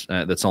headdress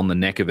that's on the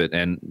neck of it.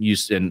 And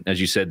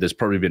as you said, there's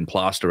probably been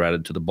plaster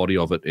added to the body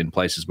of it in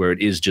places where it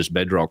is just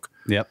bedrock.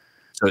 Yep.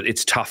 So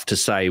it's tough to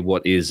say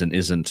what is and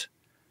isn't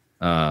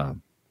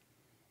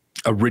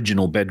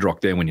original bedrock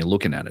there when you're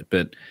looking at it.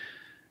 But,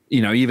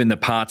 even the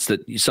parts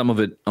that some of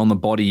it on the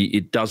body,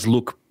 it does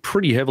look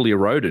pretty heavily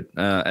eroded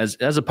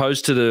as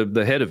opposed to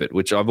the head of it,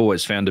 which I've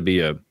always found to be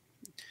a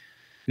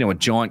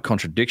giant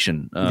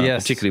contradiction,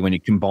 particularly when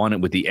you combine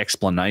it with the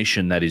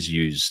explanation that is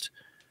used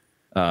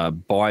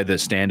by the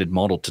standard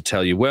model to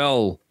tell you,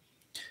 well,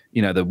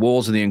 the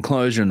walls of the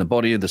enclosure and the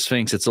body of the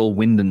Sphinx, it's all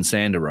wind and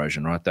sand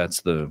erosion, right?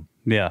 That's the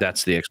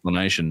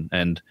explanation.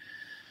 And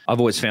I've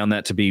always found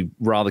that to be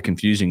rather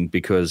confusing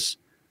because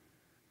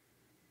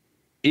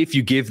if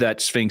you give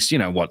that Sphinx,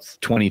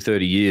 20,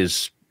 30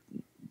 years,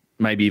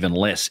 maybe even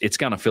less, it's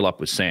going to fill up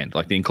with sand.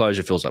 Like the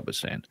enclosure fills up with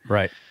sand.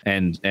 Right.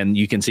 And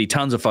you can see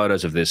tons of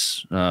photos of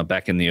this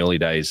back in the early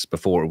days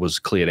before it was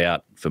cleared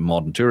out for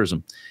modern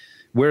tourism,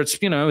 where it's,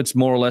 it's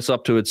more or less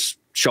up to its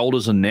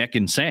shoulders and neck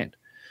in sand.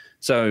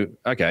 So,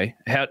 okay,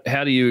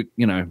 how do you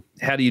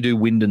do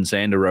wind and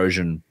sand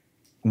erosion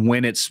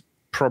when it's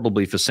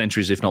probably for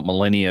centuries, if not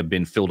millennia,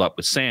 been filled up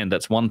with sand?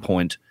 That's one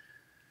point.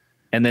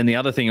 And then the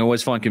other thing I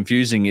always find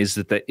confusing is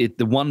that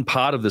the one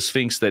part of the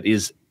Sphinx that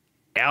is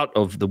out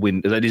of the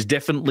wind, that is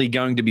definitely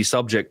going to be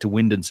subject to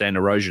wind and sand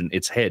erosion,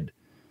 its head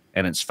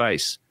and its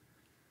face,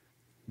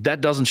 that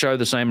doesn't show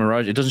the same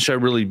erosion. It doesn't show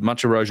really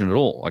much erosion at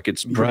all. Like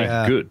it's pretty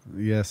good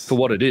for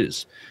what it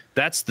is.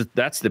 That's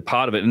the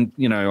part of it. And,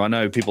 I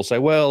know people say,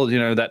 well,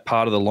 that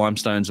part of the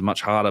limestone's a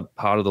much harder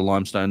part of the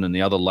limestone than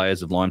the other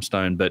layers of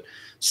limestone, but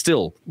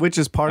still. Which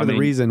is part of the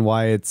reason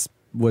why it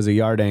was a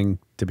Yardang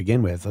to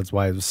begin with. That's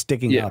why it was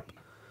sticking up.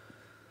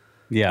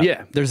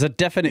 Yeah. There's a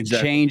definite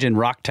change in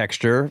rock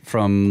texture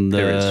from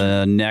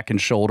the neck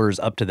and shoulders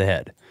up to the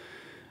head.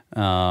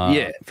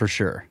 For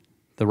sure.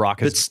 The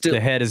rock is still, the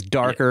head is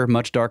darker,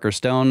 much darker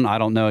stone. I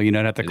don't know. You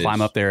don't have to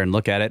climb up there and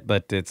look at it,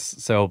 but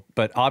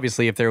but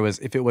obviously if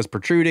it was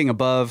protruding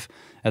above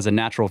as a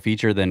natural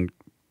feature, then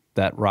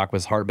that rock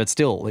was hard. But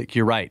still, like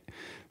you're right.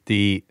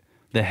 The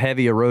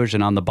heavy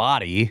erosion on the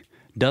body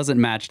doesn't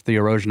match the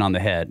erosion on the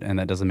head, and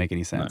that doesn't make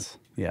any sense.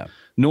 No. Yeah.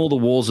 Nor the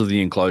walls of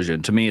the enclosure.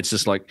 And to me, it's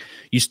just like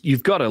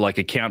you've got to like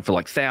account for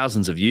like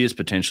thousands of years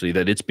potentially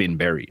that it's been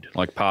buried,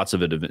 like parts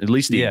of it, at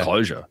least the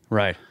enclosure.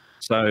 Right.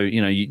 So,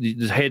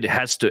 the head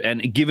has to,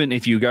 and given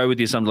if you go with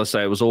your assumption, let's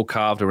say it was all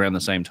carved around the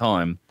same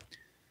time,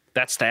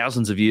 that's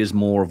thousands of years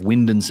more of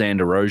wind and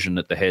sand erosion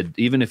that the head,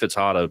 even if it's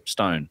harder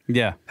stone,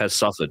 has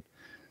suffered.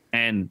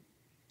 And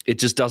it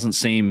just doesn't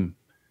seem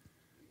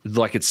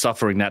like it's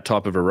suffering that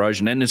type of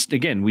erosion. And it's,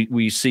 again,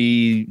 we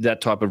see that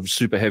type of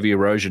super heavy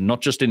erosion,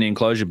 not just in the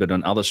enclosure, but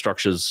on other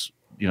structures,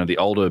 the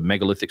older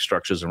megalithic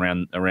structures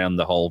around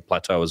the whole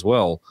plateau as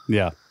well.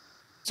 Yeah.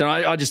 So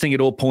I just think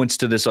it all points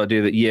to this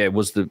idea that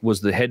was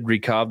the head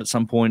recarved at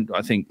some point?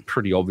 I think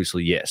pretty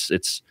obviously yes.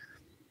 It's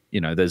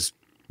there's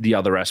the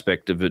other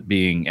aspect of it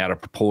being out of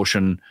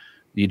proportion.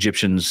 The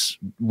Egyptians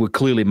were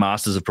clearly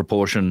masters of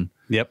proportion.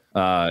 Yep.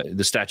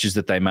 The statues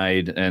that they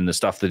made and the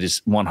stuff that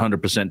is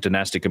 100%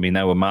 dynastic. I mean,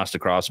 they were master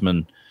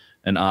craftsmen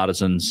and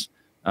artisans.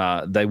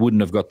 They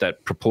wouldn't have got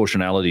that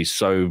proportionality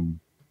so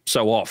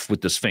off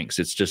with the Sphinx.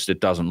 It's just it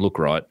doesn't look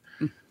right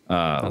with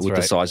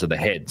the size of the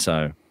head.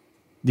 So.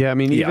 Yeah, I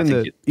mean,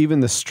 even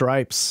the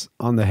stripes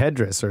on the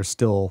headdress are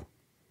still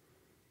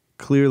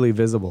clearly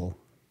visible.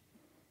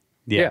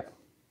 Yeah.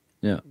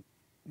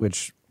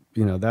 Which,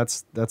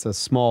 that's a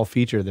small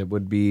feature that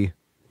would be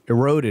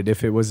eroded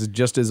if it was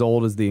just as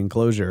old as the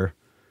enclosure.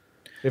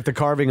 If the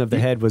carving of the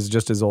head was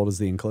just as old as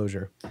the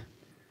enclosure.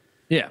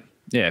 Yeah.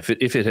 If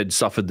it had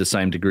suffered the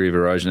same degree of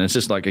erosion, it's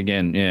just like,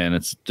 again, and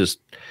it's just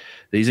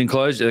these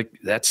enclosures,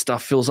 that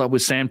stuff fills up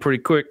with sand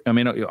pretty quick. I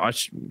mean,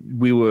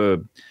 we were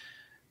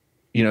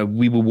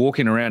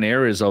walking around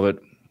areas of it.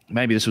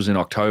 Maybe this was in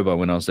October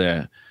when I was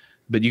there,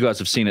 but you guys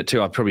have seen it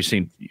too. I've probably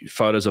seen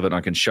photos of it and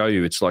I can show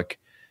you. It's like,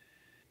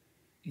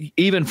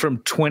 even from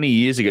 20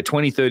 years ago,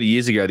 20, 30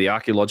 years ago, the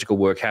archaeological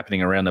work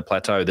happening around the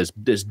plateau,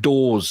 there's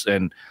doors,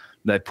 and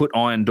they put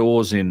iron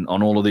doors in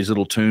on all of these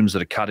little tombs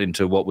that are cut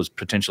into what was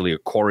potentially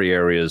quarry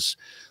areas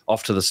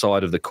off to the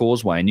side of the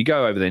causeway. And you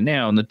go over there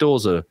now and the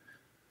doors are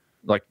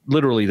like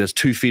literally there's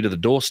 2 feet of the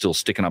door still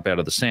sticking up out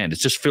of the sand.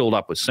 It's just filled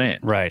up with sand.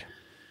 Right.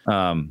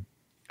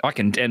 I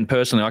can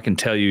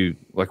tell you,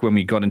 like when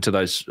we got into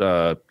those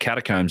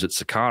catacombs at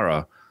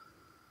Saqqara,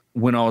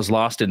 when I was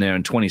last in there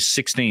in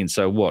 2016,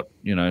 so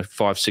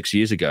 5-6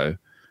 years ago,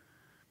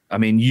 I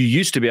mean, you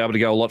used to be able to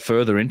go a lot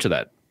further into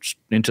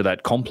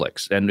that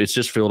complex, and it's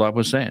just filled up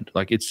with sand.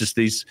 Like it's just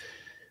these,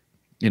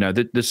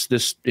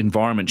 this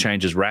environment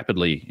changes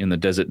rapidly in the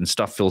desert, and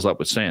stuff fills up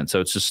with sand. So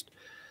it's just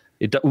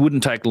it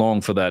wouldn't take long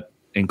for that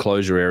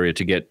enclosure area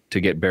to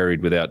get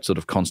buried without sort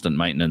of constant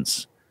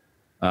maintenance,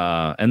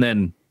 and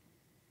then.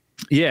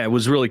 Yeah, it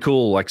was really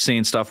cool, like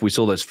seeing stuff. We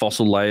saw those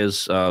fossil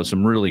layers,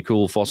 some really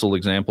cool fossil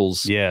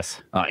examples.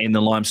 Yes. In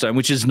the limestone,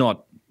 which is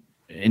not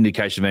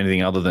indication of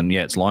anything other than,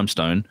 it's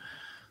limestone.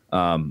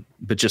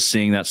 But just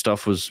seeing that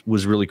stuff was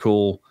really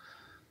cool.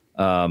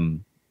 I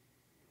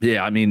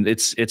mean,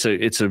 it's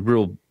a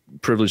real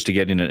privilege to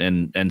get in it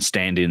and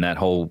stand in that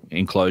whole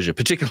enclosure,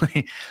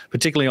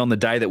 particularly on the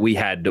day that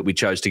we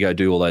chose to go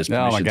do all those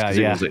permissions. Oh my God,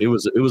 yeah. It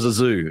was a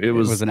zoo. It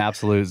was an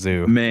absolute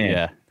zoo.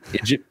 Man.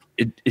 Yeah.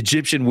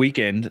 Egyptian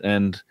weekend,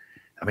 and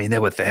I mean there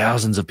were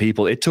thousands of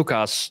people. It took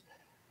us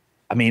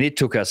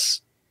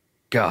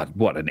God,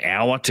 what, an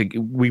hour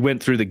we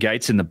went through the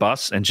gates in the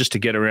bus, and just to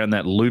get around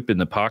that loop in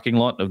the parking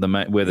lot of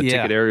where the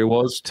ticket area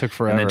was, took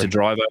forever. And then to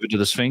drive over to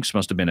the Sphinx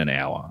must have been an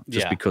hour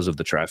just because of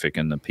the traffic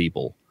and the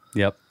people.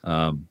 Yep.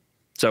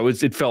 So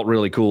it felt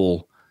really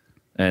cool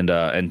and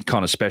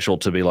kind of special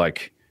to be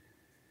like,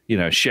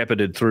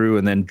 shepherded through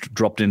and then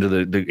dropped into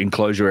the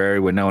enclosure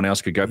area where no one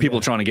else could go. People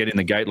trying to get in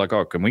the gate, like,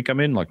 oh, can we come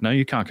in? Like, no,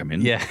 you can't come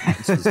in. Yeah.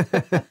 This is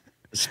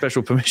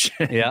special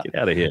permission. Yeah. Get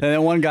out of here. And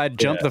then one guy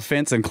jumped the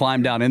fence and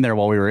climbed down in there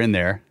while we were in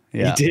there.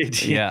 Yeah. He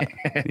did. Yeah.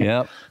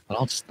 Yep.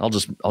 I'll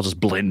just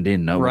blend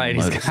in. No right.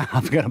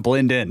 I'm going to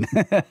blend in.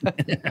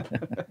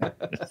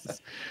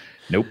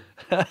 Nope.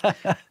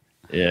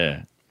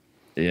 Yeah.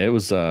 Yeah. It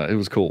was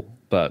cool.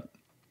 But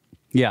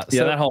yeah.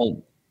 So that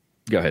whole,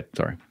 go ahead.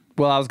 Sorry.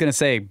 Well, I was going to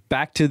say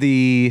back to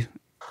the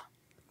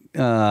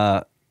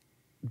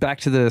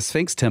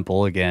Sphinx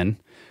temple again,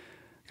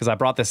 because I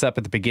brought this up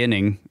at the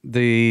beginning.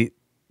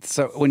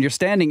 So when you're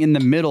standing in the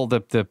middle,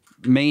 the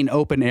main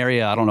open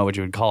area, I don't know what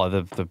you would call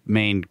it, the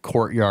main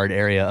courtyard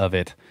area of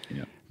it.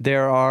 Yeah.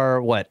 There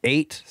are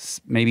 8,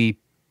 maybe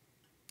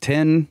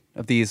 10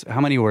 of these. How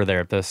many were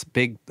there?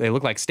 They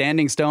look like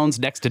standing stones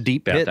next to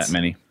deep pits. About that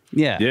many.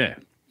 Yeah. Yeah.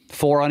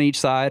 4 on each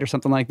side or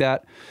something like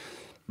that.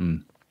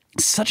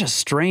 Such a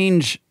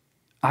strange.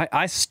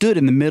 I stood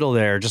in the middle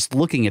there just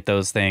looking at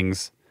those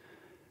things,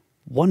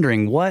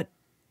 wondering what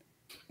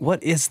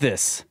is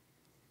this?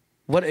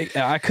 What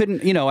I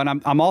couldn't,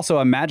 and I'm also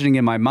imagining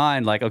in my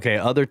mind, like, okay,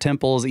 other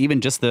temples,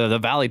 even just the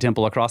Valley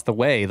Temple across the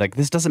way, like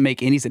this doesn't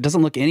make any sense. It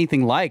doesn't look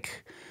anything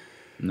like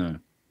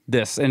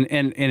this. And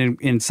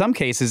in some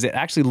cases it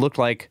actually looked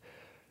like,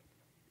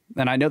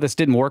 and I know this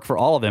didn't work for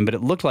all of them, but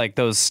it looked like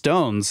those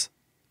stones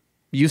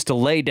used to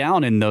lay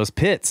down in those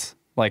pits.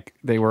 Like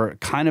they were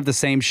kind of the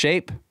same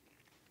shape.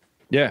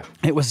 Yeah.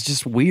 It was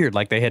just weird.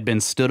 Like they had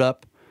been stood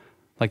up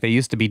like they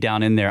used to be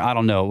down in there. I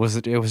don't know.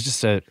 It was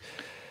just a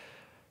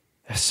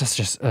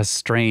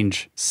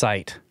strange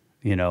sight,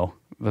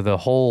 the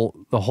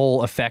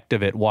whole effect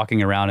of it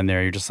walking around in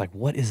there. You're just like,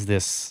 what is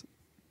this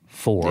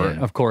for? Yeah.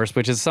 Of course,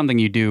 which is something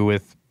you do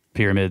with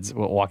pyramids,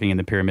 walking in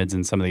the pyramids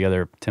and some of the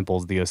other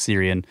temples, the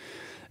Osirian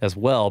as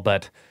well.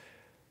 But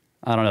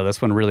I don't know.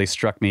 This one really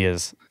struck me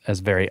as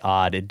very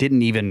odd. It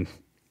didn't even,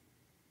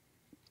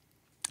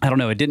 I don't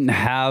know, it didn't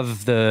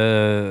have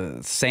the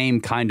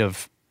same kind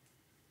of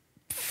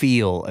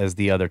feel as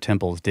the other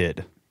temples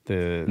did,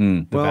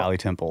 the Valley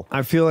Temple.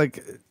 I feel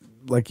like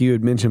like you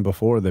had mentioned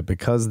before, that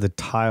because the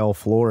tile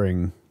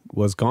flooring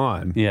was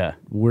gone,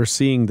 we're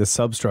seeing the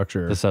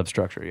substructure. The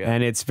substructure, yeah.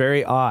 And it's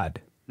very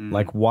odd.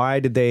 Like, why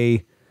did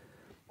they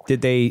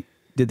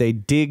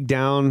dig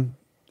down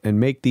and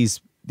make these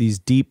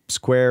deep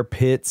square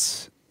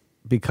pits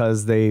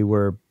because they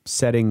were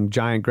setting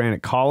giant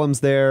granite columns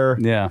there?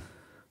 Yeah.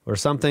 Or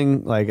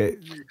something like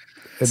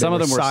some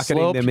of them were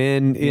socketing sloped. them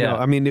in. You know,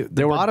 I mean,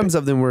 the bottoms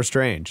of them were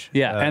strange.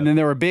 Yeah, and then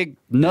there were big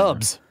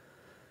nubs.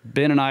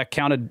 Ben and I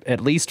counted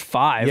at least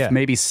 5,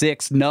 maybe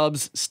 6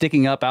 nubs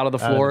sticking up out of the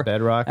floor, of the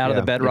bedrock, out of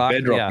the bedrock.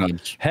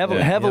 Nubs.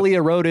 Heavily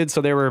eroded, so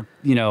they were,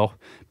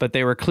 but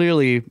they were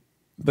clearly.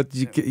 But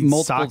you could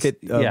socket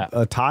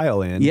a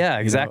tile in. Yeah,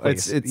 exactly.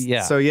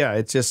 So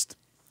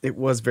it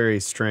was very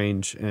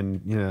strange,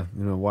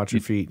 and watch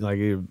your feet, like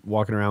you're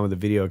walking around with a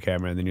video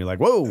camera, and then you're like,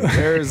 whoa,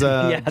 there's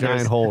a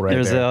giant hole right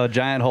there. There's a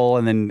giant hole,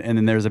 and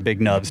then there's a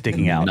big nub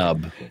sticking out.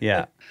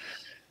 Yeah.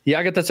 Yeah,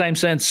 I get the same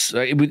sense.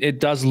 It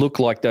does look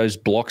like those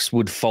blocks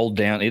would fold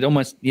down. It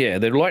almost,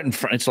 they're right in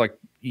front. It's like,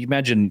 you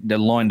imagine they're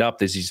lined up.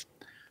 There's these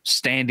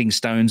standing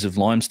stones of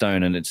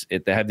limestone, and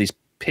they have these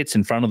pits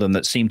in front of them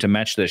that seem to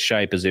match their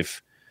shape as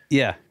if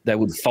they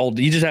would fold.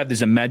 You just have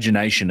this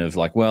imagination of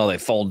like, well, they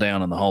fold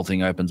down and the whole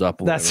thing opens up.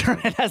 That's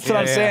right. That's what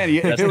I'm saying.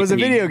 If it was a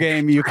video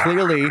game, you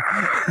clearly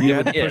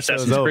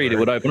Assassin's Creed, it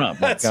would open up.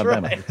 That's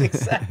right.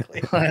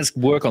 Exactly. Let's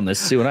work on this,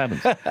 see what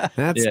happens.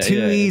 That's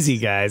too easy,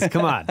 guys.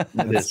 Come on.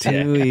 That's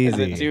too easy. Is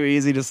it too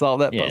easy to solve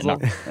that puzzle?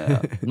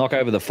 Knock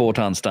over the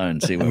 4-ton stone.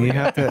 See what you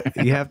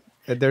have.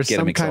 There's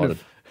some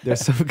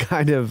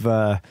kind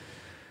of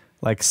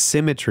like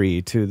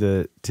symmetry to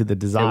the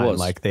design.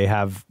 Like they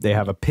have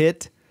a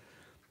pit.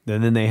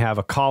 And then they have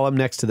a column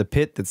next to the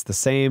pit that's the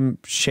same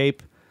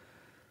shape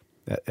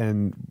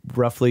and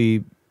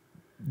roughly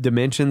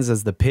dimensions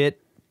as the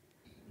pit.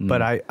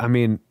 But I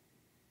mean,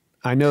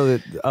 I know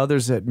that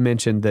others had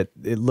mentioned that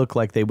it looked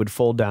like they would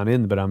fold down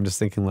in, but I'm just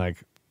thinking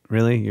like,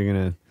 really?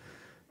 You're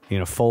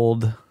gonna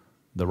fold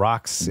the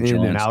rocks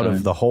in and out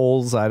of the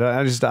holes? I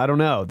don't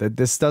know. That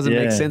this doesn't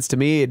make sense to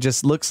me. It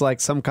just looks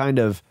like some kind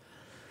of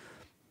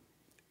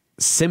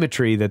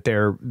symmetry that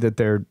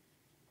they're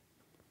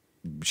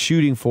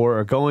shooting for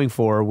or going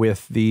for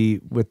with the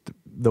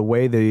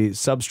way the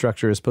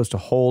substructure is supposed to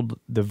hold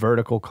the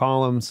vertical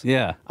columns.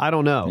 Yeah, I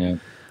don't know.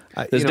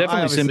 Yeah. There's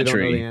definitely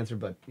symmetry. Don't know the answer,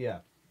 but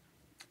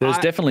there's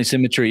definitely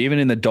symmetry. Even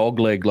in the dog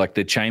leg, like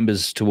the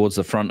chambers towards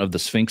the front of the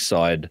Sphinx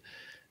side,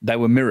 they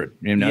were mirrored.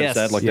 You notice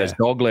that, like those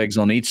dog legs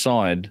on each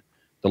side,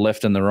 the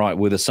left and the right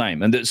were the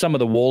same. And some of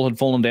the wall had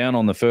fallen down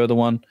on the further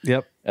one.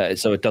 Yep.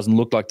 So it doesn't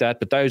look like that.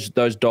 But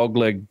those dog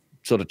leg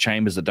sort of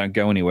chambers that don't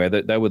go anywhere,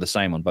 they were the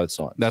same on both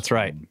sides. That's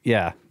right.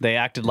 Yeah. They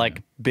acted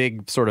like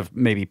big sort of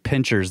maybe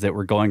pinchers that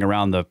were going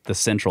around the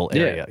central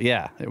area.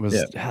 Yeah. It was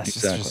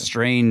just a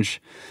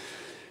strange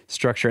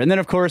structure. And then,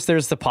 of course,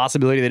 there's the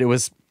possibility that it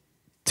was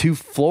 2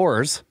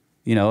 floors.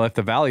 If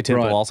the Valley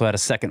Temple also had a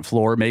second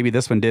floor, maybe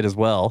this one did as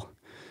well.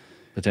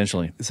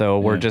 Potentially. So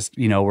we're just,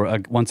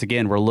 we're once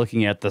again, we're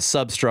looking at the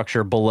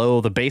substructure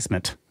below the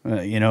basement,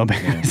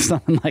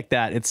 something like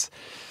that.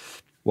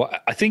 Well,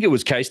 I think it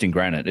was cased in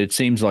granite. It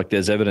seems like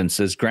there's evidence.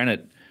 There's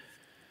granite,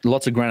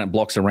 lots of granite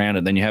blocks around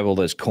it. Then you have all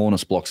those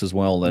cornice blocks as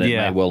well that it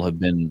may well have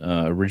been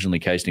originally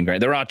cased in granite.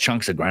 There are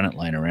chunks of granite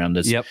laying around.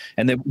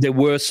 And there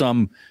were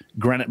some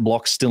granite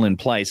blocks still in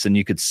place, and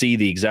you could see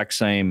the exact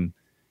same,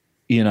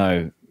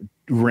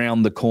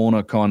 round the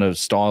corner kind of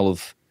style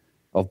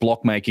of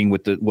block making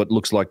with what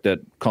looks like that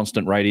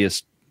constant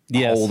radius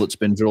hole that's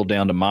been drilled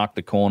down to mark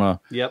the corner.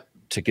 Yep.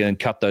 To get and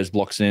cut those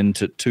blocks in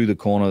to the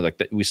corner. Like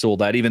that, we saw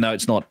that, even though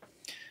it's not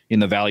in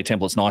the Valley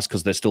Temple, it's nice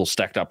because they're still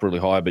stacked up really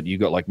high, but you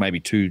got like maybe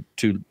two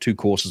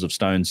courses of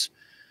stones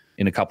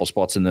in a couple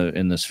spots in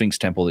the Sphinx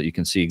Temple that you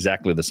can see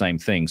exactly the same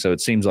thing. So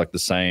it seems like the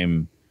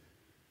same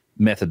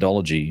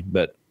methodology,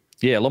 but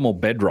a lot more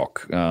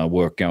bedrock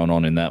work going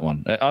on in that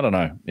one. I don't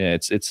know. Yeah,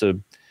 it's a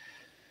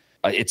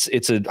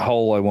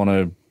hole I want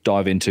to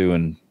dive into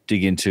and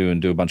dig into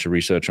and do a bunch of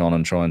research on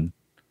and try and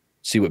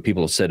see what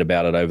people have said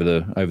about it over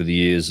the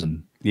years.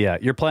 And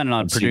you're planning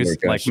on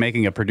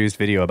making a produced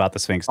video about the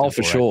Sphinx Temple,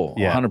 for sure.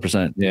 Right? Yeah.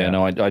 100%.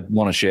 No, I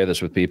want to share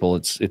this with people.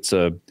 It's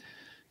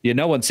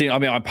no one's seen. I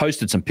mean, I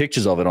posted some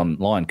pictures of it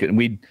online,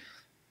 and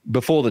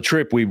before the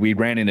trip we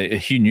ran into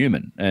Hugh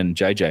Newman and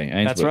JJ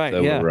Ainsworth.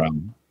 That's right.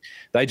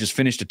 They just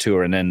finished a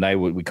tour, and then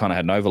we kind of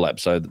had an overlap.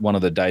 So one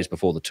of the days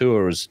before the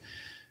tour was,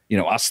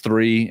 us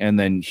 3, and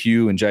then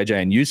Hugh and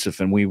JJ and Yusuf,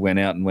 and we went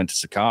out and went to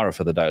Saqqara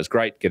for the day. It was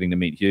great getting to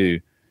meet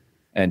Hugh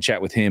and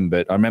chat with him.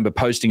 But I remember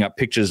posting up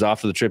pictures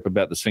after the trip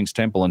about the Sphinx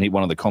Temple, and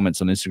one of the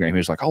comments on Instagram, he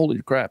was like,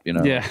 "Holy crap,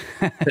 Yeah.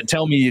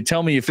 tell me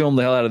you filmed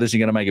the hell out of this. You're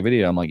going to make a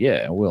video." I'm like,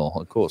 "Yeah, I will,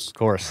 of course."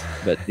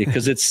 But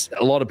because it's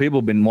a lot of people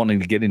have been wanting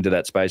to get into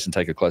that space and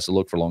take a closer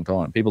look for a long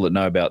time. People that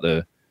know about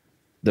the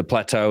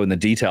plateau and the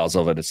details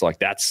of it, it's like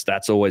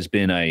that's always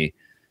been a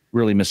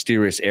really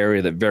mysterious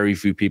area that very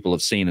few people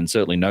have seen, and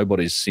certainly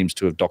nobody seems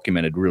to have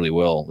documented really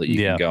well that you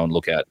can go and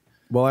look at.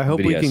 Well, I hope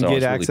we can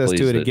get access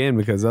to it again,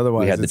 because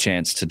otherwise we had the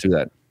chance to do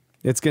that.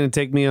 It's going to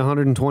take me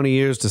 120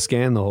 years to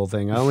scan the whole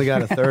thing. I only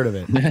got a third of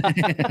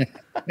it.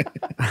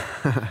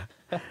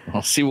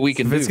 I'll see what we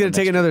can do. If it's going to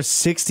take another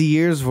 60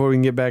 years before we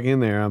can get back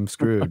in there, I'm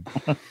screwed,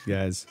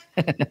 guys.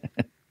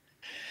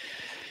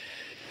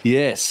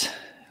 Yes.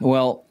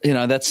 Well,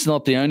 that's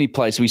not the only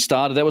place we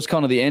started. That was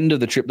kind of the end of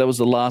the trip. That was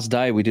the last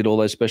day. We did all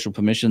those special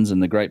permissions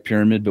and the Great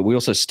Pyramid, but we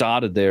also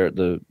started there at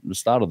the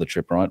start of the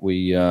trip, right?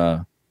 We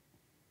were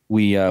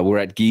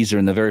at Giza,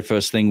 and the very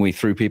first thing we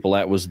threw people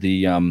at was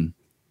the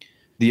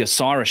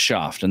Osiris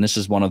shaft, and this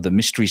is one of the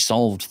mystery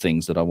solved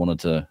things that I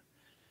wanted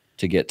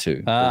to get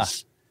to.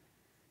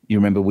 You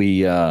remember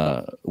we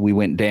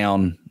went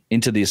down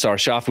into the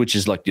Osiris shaft, which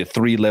is like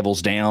 3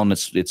 levels down.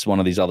 It's one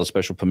of these other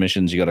special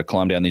permissions. You got to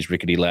climb down these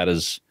rickety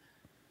ladders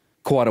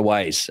quite a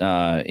ways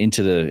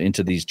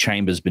into these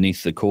chambers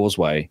beneath the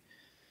causeway.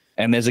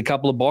 And there's a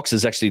couple of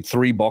boxes, actually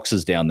 3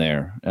 boxes down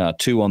there,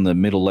 2 on the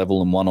middle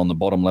level and 1 on the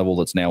bottom level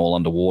that's now all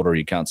underwater.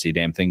 You can't see a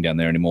damn thing down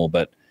there anymore.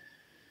 But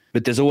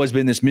there's always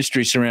been this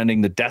mystery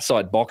surrounding the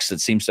dacite box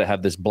that seems to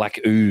have this black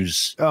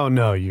ooze. Oh,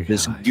 no.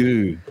 This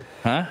goo.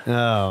 Huh?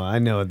 Oh, I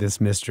know this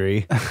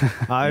mystery.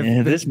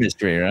 This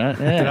mystery, right?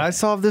 Yeah. Did I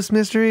solve this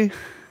mystery?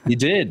 You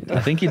did.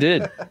 I think you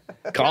did.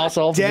 Carl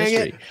solved the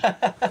mystery.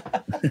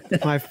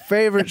 It. My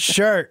favorite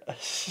shirt.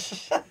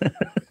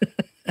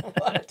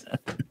 What?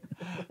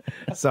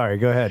 Sorry,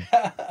 go ahead.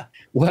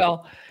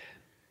 Well,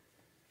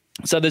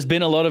 so there's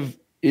been a lot of,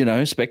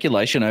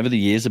 speculation over the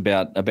years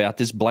about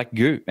this black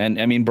goo.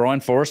 And I mean, Brian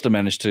Forrester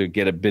managed to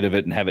get a bit of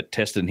it and have it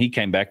tested, and he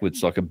came back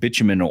with like a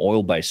bitumen or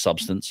oil-based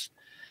substance.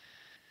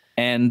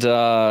 And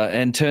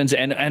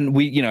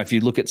we, if you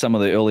look at some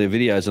of the earlier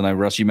videos, and I know,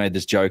 Russ, you made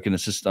this joke, and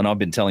it's just, and I've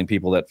been telling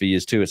people that for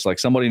years too. It's like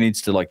somebody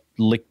needs to like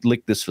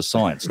lick this for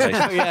science.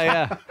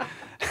 Yeah.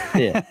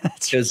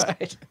 Because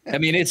right. I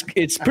mean, it's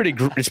pretty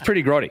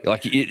grotty.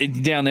 Like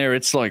down there,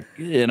 it's like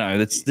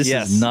this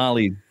is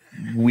gnarly,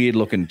 weird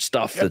looking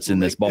stuff that's in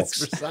this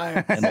box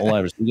and all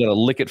over. So you got to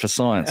lick it for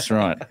science,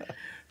 right?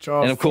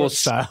 Charles and of course,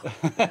 style.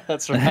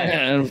 That's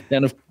right.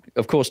 And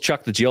of course,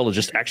 Chuck the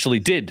geologist actually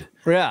did.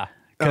 Yeah.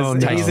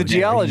 Because he's a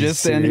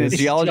geologist, and the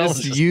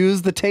geologists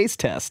use the taste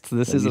test.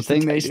 This is a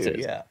thing they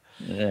do.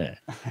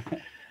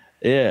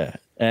 Yeah.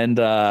 And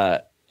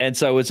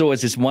so it's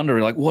always this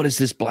wondering, like, what is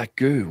this black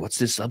goo? What's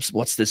this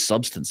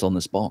substance on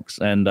this box?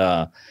 And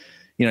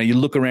you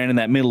look around in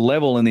that middle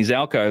level in these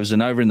alcoves,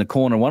 and over in the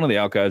corner, one of the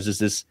alcoves is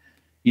this,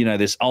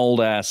 this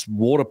old ass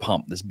water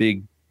pump, this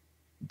big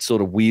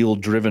sort of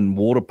wheel-driven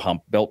water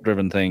pump,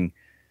 belt-driven thing.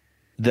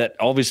 That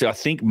obviously I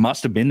think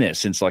must have been there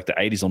since like the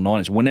 80s or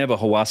 90s, whenever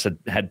Hawass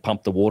had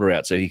pumped the water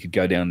out so he could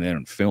go down there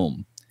and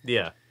film.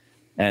 Yeah.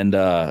 And,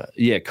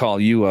 Kyle,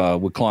 you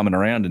were climbing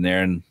around in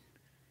there, and,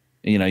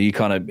 you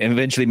kind of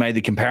eventually made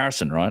the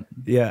comparison, right?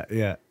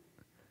 Yeah.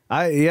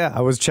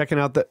 I was checking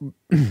out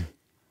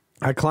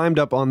I climbed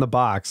up on the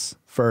box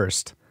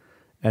first,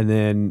 and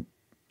then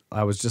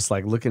I was just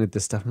like looking at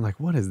this stuff. I'm like,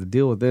 what is the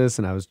deal with this?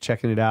 And I was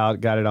checking it out,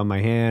 got it on my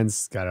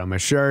hands, got it on my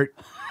shirt.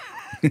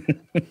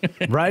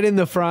 Right in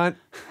the front.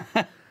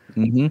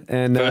 Mm-hmm.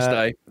 And first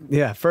day.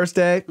 Yeah, first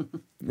day.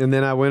 And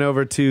then I went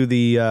over to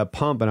the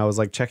pump, and I was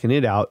like checking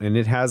it out, and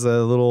it has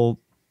a little,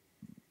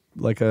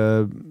 like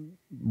a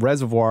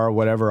reservoir or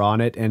whatever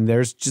on it, and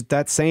there's just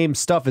that same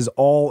stuff is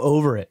all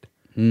over it.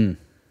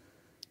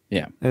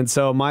 Yeah. And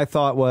so my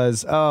thought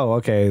was, oh,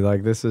 okay,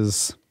 like this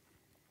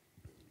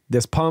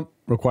pump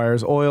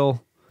requires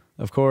oil,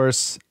 of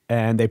course,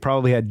 and they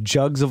probably had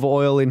jugs of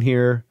oil in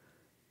here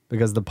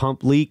because the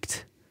pump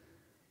leaked.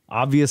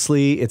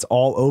 Obviously, it's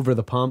all over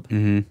the pump,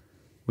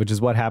 which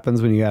is what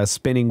happens when you got a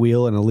spinning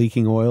wheel and a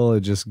leaking oil.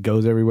 It just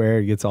goes everywhere.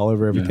 It gets all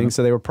over everything. Yeah.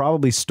 So they were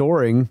probably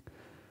storing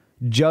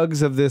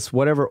jugs of this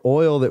whatever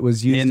oil that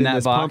was used in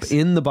this pump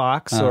in the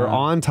box or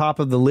on top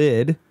of the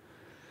lid.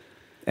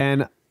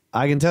 And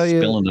I can tell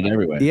you... Spilling it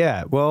everywhere.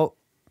 Yeah, well,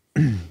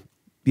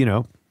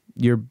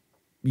 you're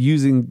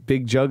using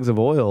big jugs of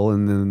oil,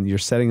 and then you're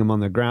setting them on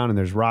the ground, and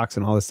there's rocks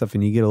and all this stuff,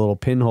 and you get a little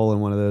pinhole in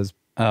one of those.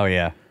 Oh,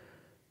 yeah.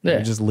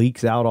 It just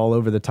leaks out all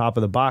over the top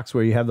of the box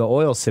where you have the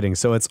oil sitting.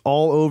 So it's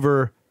all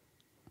over.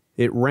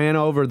 It ran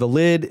over the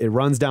lid. It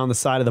runs down the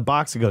side of the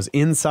box. It goes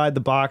inside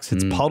the box.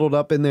 It's puddled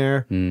up in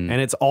there, and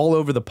it's all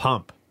over the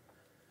pump.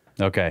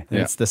 Okay. And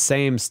it's the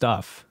same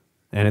stuff,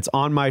 and it's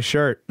on my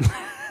shirt,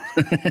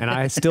 and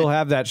I still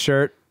have that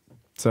shirt,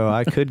 so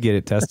I could get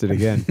it tested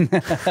again.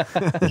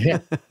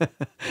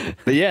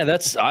 But yeah,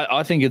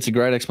 I think it's a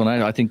great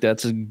explanation. I think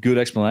that's a good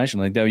explanation.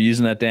 Like they were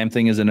using that damn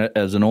thing as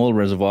an oil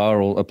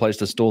reservoir or a place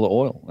to store the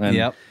oil.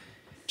 And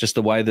just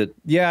the way that...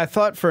 Yeah, I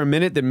thought for a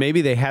minute that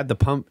maybe they had the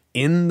pump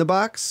in the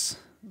box,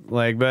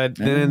 but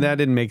then that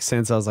didn't make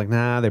sense. I was like,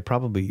 nah, they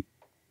probably...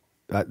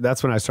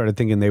 That's when I started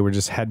thinking they were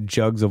just had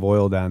jugs of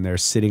oil down there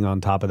sitting on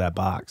top of that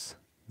box.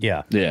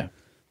 Yeah. Yeah.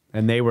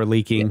 And they were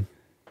leaking. Yeah.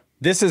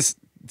 This is...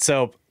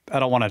 So I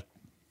don't want to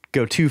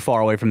go too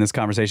far away from this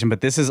conversation,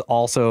 but this is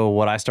also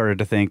what I started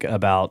to think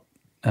about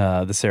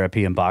the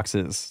Serapeum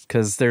boxes,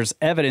 because there's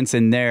evidence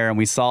in there, and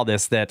we saw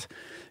this, that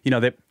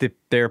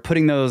they're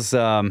putting those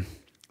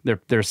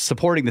they're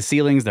supporting the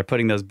ceilings. They're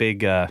putting those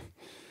big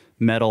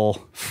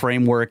metal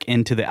framework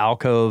into the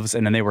alcoves,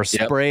 and then they were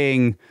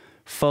spraying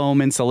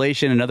foam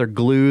insulation and other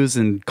glues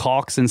and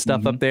caulks and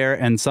stuff up there,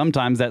 and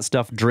sometimes that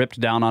stuff dripped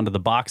down onto the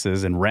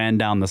boxes and ran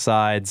down the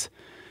sides.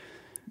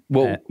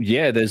 Well,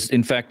 there's,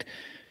 in fact,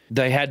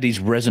 they had these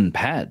resin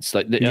pads.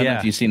 Like, I don't know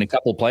if you've seen a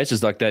couple of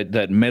places like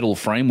that metal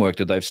framework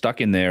that they've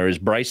stuck in there is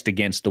braced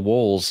against the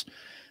walls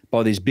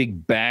by these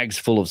big bags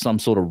full of some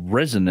sort of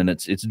resin, and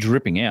it's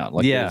dripping out.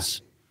 Like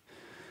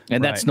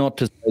and that's not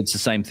to, it's the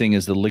same thing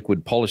as the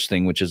liquid polish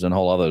thing, which is a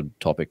whole other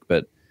topic,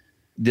 but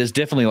there's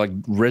definitely like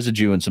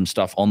residue and some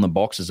stuff on the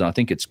boxes, and I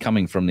think it's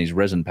coming from these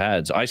resin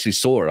pads. I actually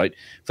saw it.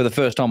 For the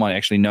first time, I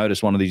actually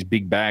noticed one of these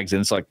big bags,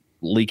 and it's like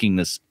leaking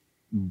this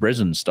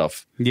resin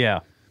stuff. Yeah.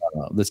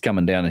 That's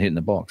coming down and hitting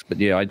the box. But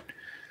yeah,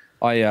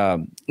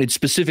 it's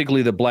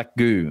specifically the black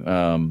goo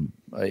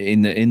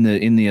in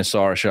the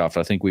Asara shaft.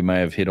 I think we may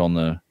have hit on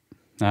the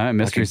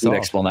mystery solved.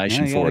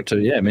 Explanation for it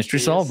too. Yeah, mystery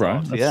solved,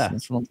 bro.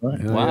 That's what I'm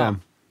saying. Wow. Yeah.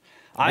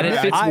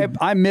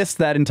 I missed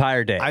that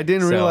entire day. I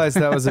didn't realize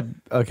that was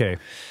okay.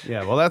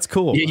 Yeah, well, that's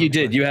cool. You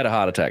did. You had a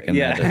heart attack.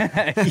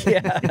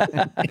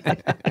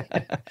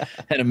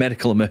 Had a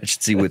medical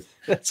emergency with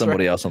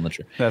somebody else on the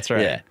trip. That's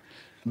right. Yeah,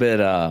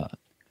 but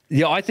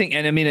I think,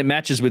 and I mean, it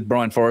matches with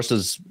Brian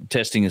Forrester's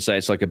testing and say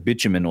it's like a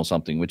bitumen or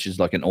something, which is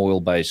like an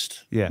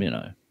oil-based. Yeah.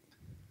 I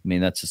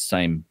mean, that's the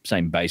same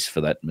base for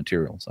that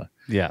material. So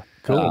yeah,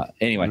 cool.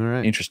 Anyway,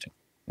 interesting.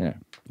 Yeah,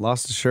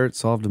 lost a shirt,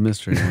 solved a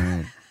mystery.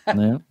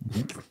 Yeah.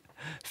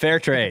 Fair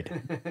trade.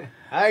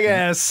 I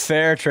guess.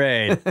 Fair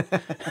trade.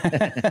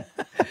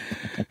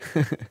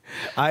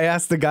 I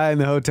asked the guy in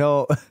the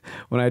hotel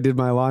when I did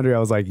my laundry, I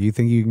was like, you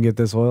think you can get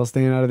this oil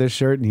stain out of this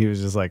shirt? And he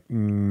was just like,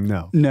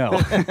 no.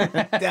 No.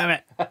 Damn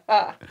it.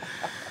 All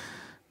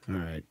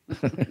right.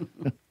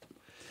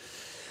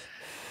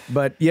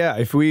 But yeah,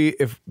 if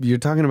you're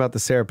talking about the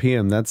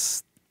Serapeum,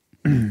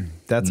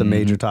 that's a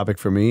major topic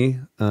for me.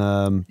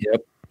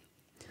 Yep.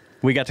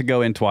 We got to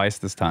go in twice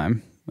this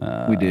time.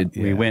 We did.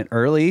 We went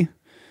early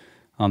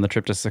on the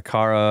trip to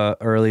Saqqara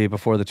early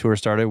before the tour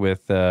started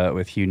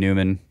with Hugh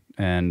Newman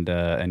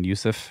and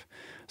Yusuf.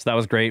 So that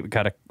was great.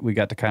 We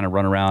got to kind of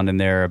run around in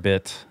there a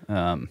bit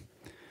and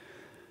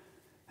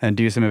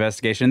do some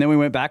investigation. And then we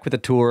went back with the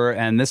tour,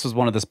 and this was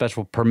one of the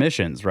special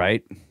permissions,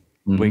 right?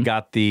 Mm-hmm.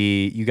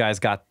 You guys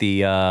got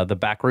the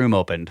back room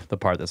opened, the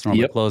part that's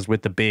normally closed,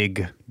 with the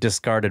big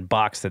discarded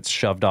box that's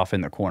shoved off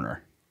in the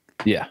corner.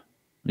 Yeah.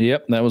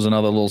 Yep. That was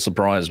another little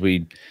surprise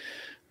we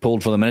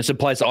pulled for them. And it's a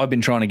place I've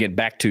been trying to get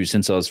back to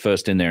since I was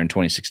first in there in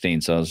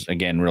 2016. So I was,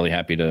 again, really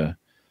happy to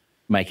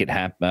make it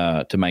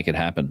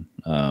happen.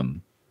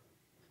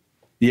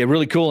 Yeah,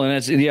 really cool. And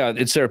it's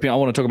Serapeum. I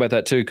want to talk about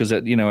that too, because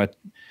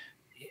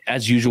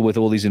as usual with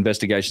all these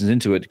investigations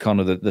into it, kind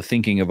of the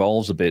thinking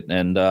evolves a bit.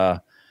 And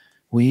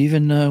we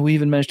even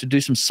managed to do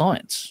some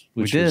science,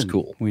 which was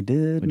cool. We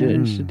did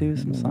manage to do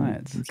some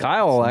science.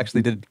 Kyle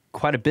actually did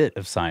quite a bit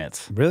of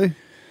science. Really?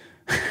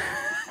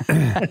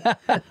 I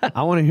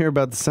want to hear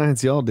about the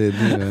science y'all did.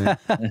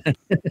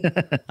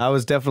 I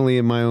was definitely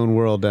in my own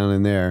world down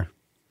in there.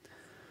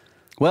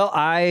 Well,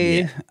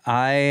 I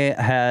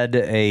had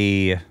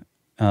a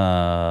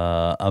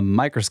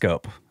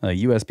microscope, a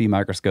USB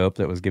microscope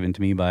that was given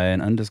to me by an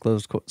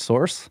undisclosed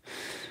source,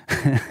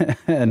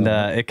 and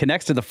it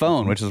connects to the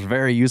phone, which is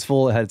very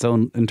useful. It had its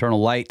own internal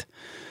light,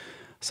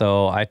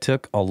 so I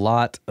took a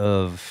lot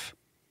of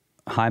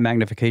high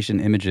magnification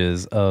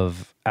images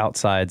of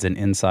outsides and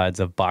insides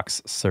of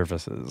box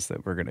surfaces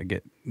that we're going to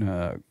get.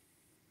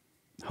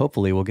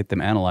 Hopefully, we'll get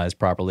them analyzed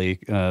properly.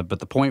 But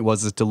the point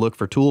is to look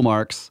for tool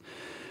marks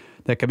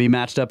that can be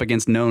matched up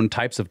against known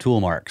types of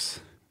tool marks,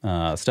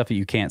 stuff that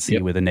you can't see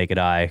with a naked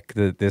eye.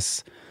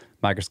 This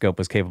microscope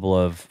was capable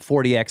of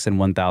 40x and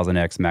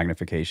 1000x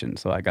magnification,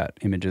 so I got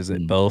images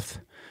at both.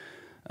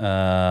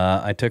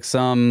 I took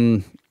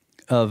some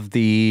of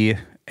the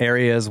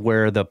areas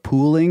where the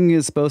pooling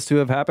is supposed to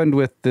have happened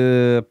with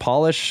the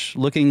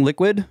polish-looking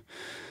liquid,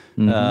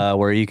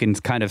 where you can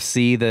kind of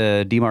see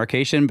the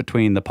demarcation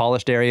between the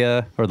polished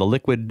area or the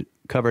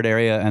liquid-covered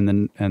area and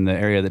the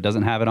area that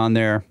doesn't have it on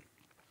there.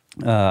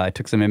 I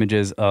took some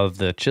images of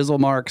the chisel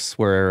marks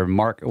where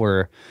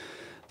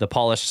the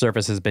polished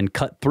surface has been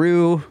cut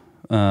through,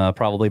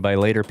 probably by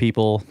later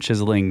people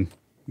chiseling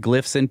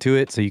glyphs into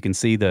it, so you can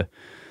see the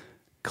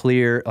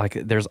clear, like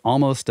there's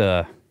almost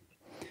a...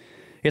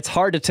 It's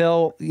hard to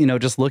tell,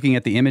 just looking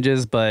at the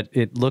images, but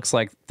it looks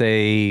like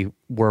they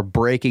were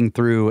breaking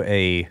through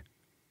a...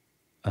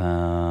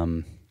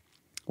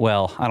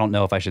 well, I don't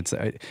know if I should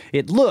say...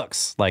 It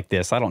looks like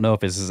this. I don't know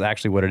if this is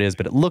actually what it is,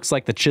 but it looks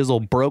like the chisel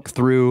broke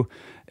through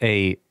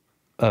a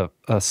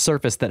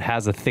surface that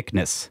has a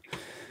thickness.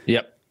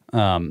 Yep.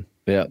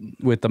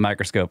 With the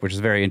microscope, which is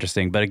very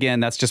interesting. But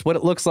again, that's just what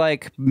it looks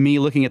like. Me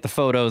looking at the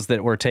photos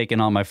that were taken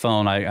on my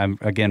phone,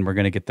 we're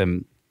going to get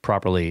them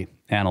properly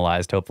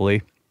analyzed,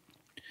 hopefully.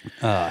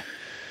 Then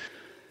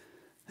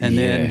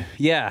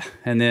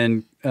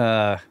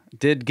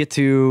did get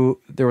to,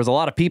 there was a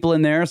lot of people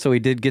in there, so we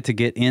did get to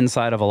get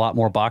inside of a lot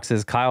more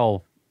boxes.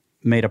 Kyle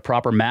made a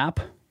proper map,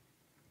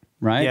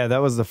 right? Yeah,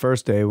 that was the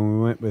first day when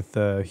we went with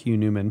Hugh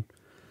Newman.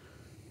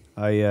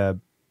 I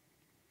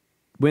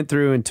went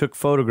through and took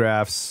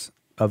photographs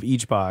of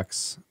each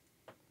box,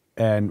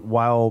 and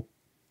while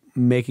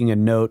making a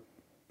note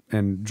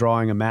and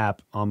drawing a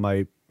map on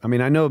my, I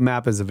mean, I know a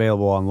map is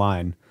available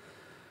online,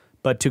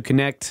 but to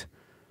connect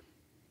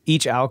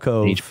each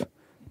alcove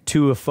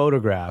to a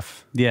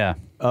photograph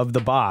of the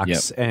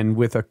box, and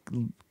with a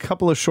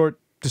couple of short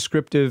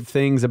descriptive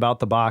things about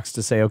the box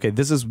to say, okay,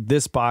 this is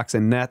this box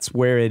and that's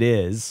where it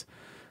is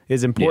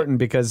important,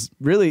 because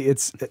really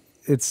it's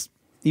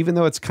even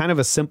though it's kind of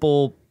a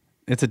simple,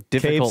 it's a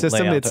difficult cave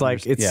system. It's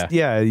like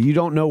you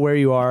don't know where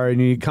you are, and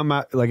you come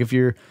out, like if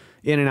you're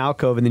in an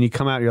alcove and then you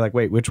come out, you're like,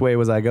 wait, which way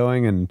was I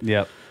going? And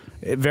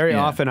very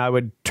often I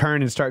would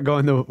turn and start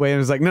going the way, and it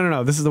was like,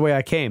 no, this is the way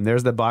I came.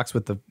 There's the box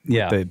with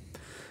the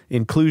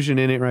inclusion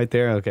in it right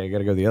there. Okay, I got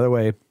to go the other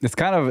way.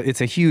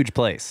 It's a huge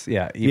place.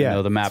 Even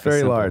though the map is very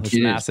simple, large. it's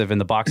massive, and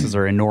the boxes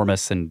are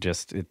enormous, and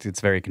just it's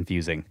very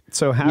confusing.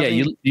 So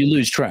you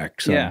lose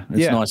track. So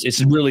it's nice.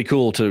 It's really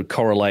cool to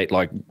correlate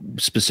like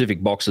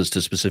specific boxes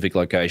to specific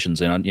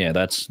locations, and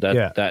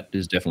that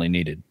is definitely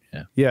needed.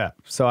 Yeah.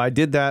 So I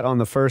did that on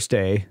the first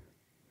day,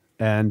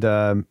 and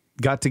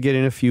got to get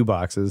in a few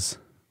boxes,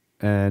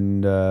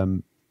 and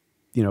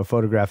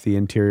photograph the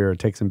interior,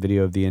 take some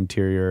video of the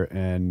interior,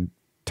 and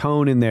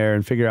tone in there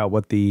and figure out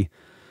what the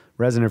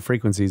resonant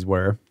frequencies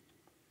were.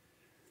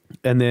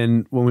 And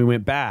then when we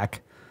went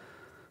back,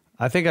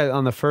 I think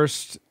on the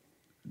first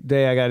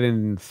day I got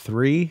in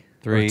two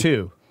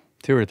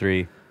or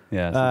three.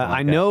 Yeah.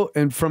 I know.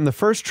 And from the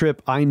first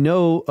trip, I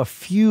know a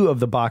few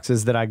of the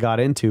boxes that I got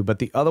into, but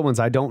the other ones,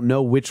 I don't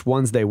know which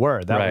ones they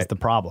were. That was the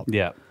problem.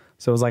 Yeah.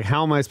 So it was like,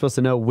 how am I supposed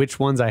to know which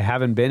ones I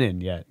haven't been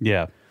in yet?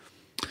 Yeah.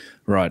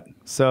 Right.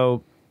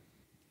 So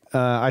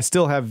I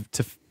still have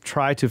to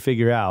try to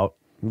figure out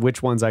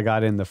which ones I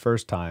got in the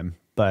first time,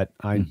 but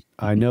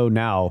I know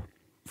now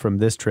from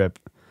this trip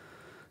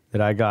that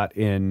I got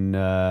in.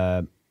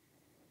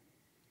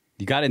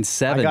 You got in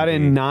 7. I got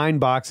in 9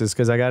 boxes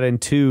because I got in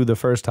 2 the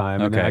first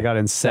time, and then I got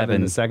in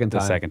 7 the second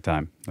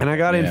time. And I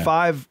got in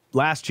 5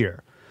 last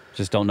year.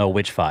 Just don't know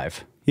which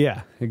 5.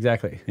 Yeah,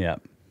 exactly. Yeah.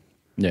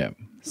 Yeah.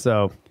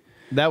 So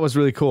that was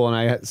really cool,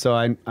 and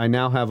I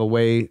now have a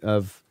way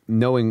of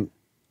knowing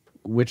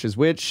which is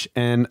which,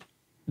 and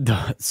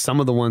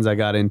some of the ones I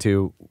got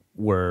into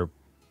were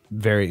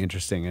very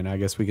interesting, and I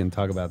guess we can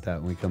talk about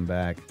that when we come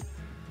back.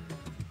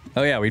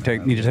 Oh yeah, we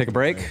need to take a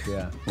break.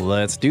 Yeah.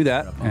 Let's do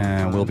that,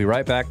 and we'll be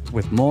right back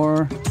with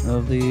more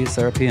of the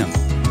Sarah PM.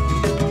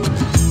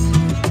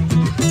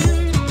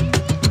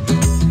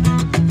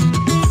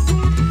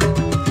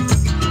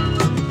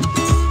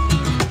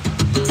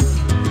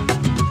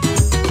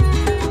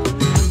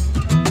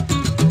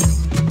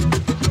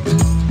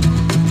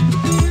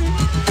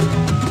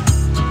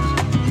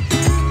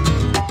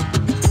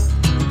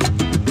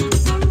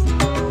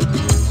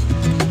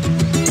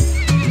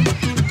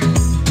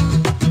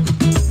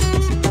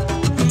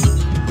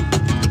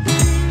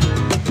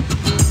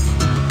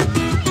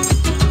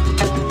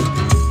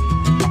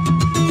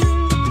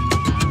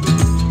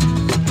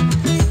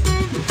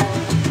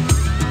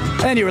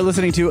 And you were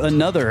listening to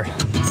another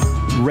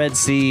Red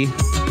Sea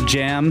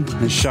jam,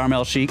 Sharm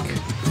El Sheikh.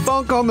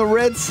 Funk on the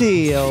Red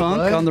Sea.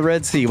 Funk on the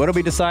Red Sea. What did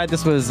we decide?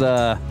 This was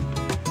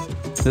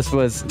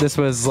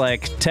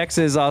like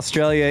Texas,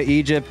 Australia,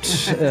 Egypt,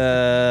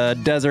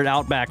 desert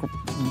outback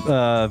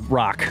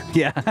rock.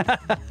 Yeah.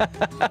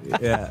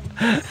 Yeah.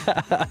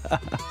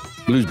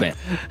 Blues band.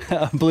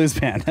 Blues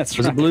band. That's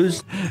Was right. it blues?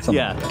 Something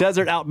Yeah. like that.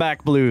 Desert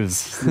outback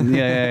blues.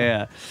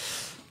 Yeah.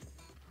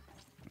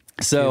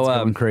 So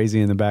going crazy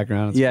in the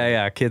background.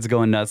 Kids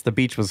going nuts. The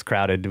beach was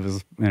crowded.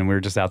 And we were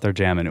just out there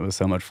jamming. It was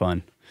so much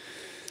fun.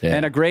 Yeah.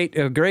 And a great,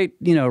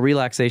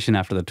 relaxation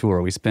after the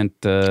tour. We spent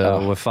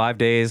 5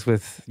 days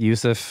with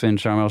Yusuf in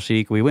Sharm El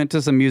Sheikh. We went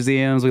to some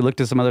museums. We looked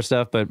at some other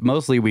stuff, but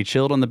mostly we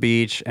chilled on the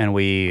beach, and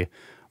we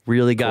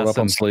really got Caught up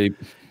some on sleep.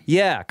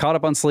 Yeah, caught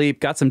up on sleep.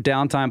 Got some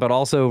downtime, but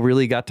also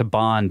really got to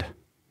bond.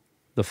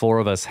 The 4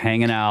 of us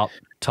hanging out,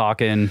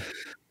 talking,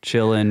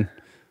 chilling.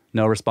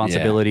 No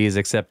responsibilities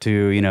except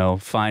to,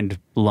 find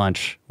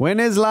lunch. When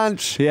is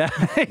lunch? Yeah.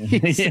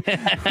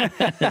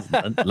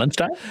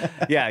 Lunchtime?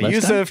 Yeah,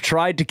 Yusuf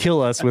tried to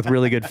kill us with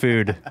really good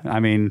food. I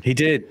mean, He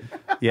did.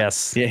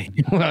 yes. Yeah.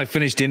 When I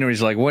finished dinner,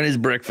 he's like, "When is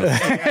breakfast?"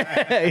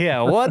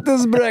 Yeah, what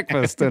is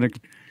breakfast? And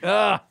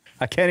I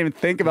can't even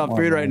think about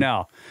food right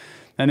now.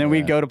 And then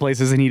we'd go to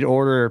places and he'd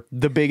order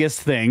the biggest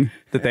thing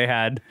that they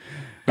had.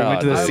 We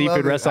went to the I love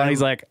seafood it. restaurant.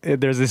 He's like,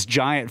 there's this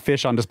giant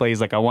fish on display.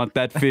 He's like, I want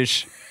that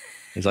fish.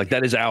 He's like,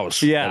 "That is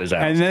ours." Yeah. That is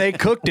ours. And then they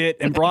cooked it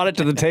and brought it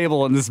to the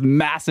table, and this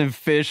massive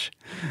fish.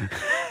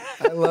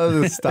 I love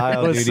the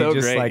style, It was dude. so He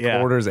just great,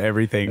 yeah. orders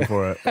everything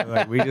for it.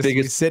 Like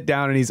we sit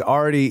down and he's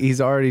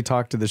already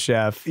talked to the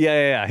chef.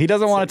 Yeah. He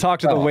doesn't want to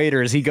talk to the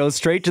waiters. He goes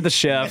straight to the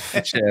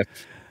chef. Chef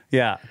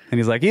Yeah. And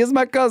he's like, he is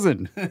my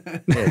cousin.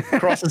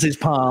 crosses his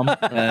palm,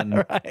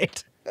 and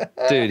Right.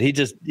 dude, he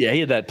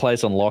had that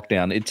place on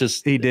lockdown.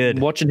 He did.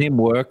 Watching him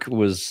work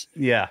was.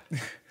 Yeah.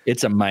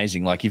 It's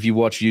amazing. Like if you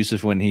watch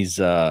Yusuf when he's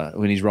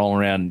rolling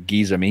around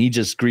Giza, I mean, he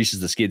just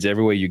greases the skids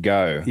everywhere you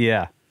go.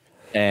 Yeah.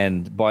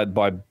 And by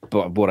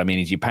what I mean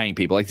is you're paying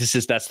people. Like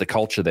that's the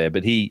culture there.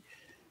 But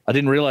I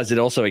didn't realize it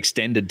also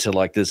extended to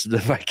like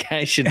the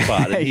vacation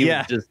part. And he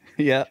was just,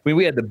 I mean,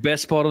 we had the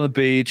best spot on the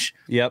beach.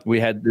 Yep. We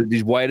had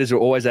these waiters were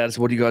always at us.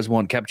 What do you guys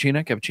want?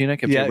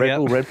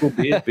 Cappuccino, Red Bull,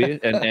 beer,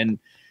 and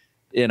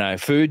you know,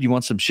 food. You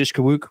want some shish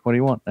kawuk? What do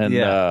you want? And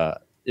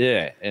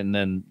and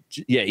then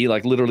he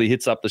like literally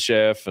hits up the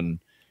chef and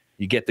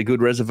you get the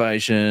good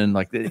reservation.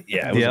 Like, it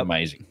was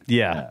amazing.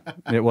 Yeah,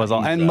 it was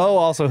all. And Mo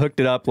also hooked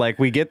it up. Like,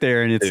 we get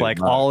there and it's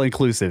like all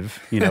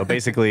inclusive. You know,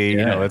 basically,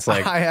 you know, it's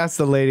like I asked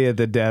the lady at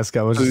the desk.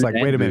 I was just like,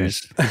 "Wait a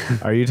minute,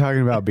 are you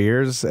talking about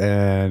beers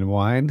and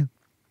wine?"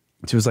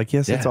 She was like,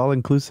 "Yes, it's all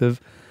inclusive."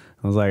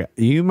 I was like,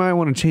 "You might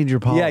want to change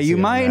your policy." Yeah, you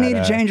might need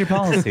to change your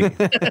policy.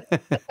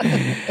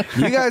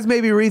 You guys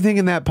may be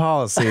rethinking that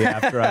policy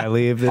after I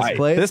leave this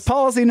place. This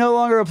policy no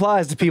longer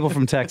applies to people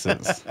from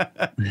Texas.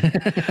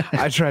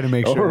 I try to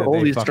make sure that all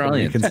they the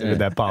Australians consider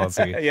that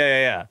policy.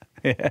 Yeah.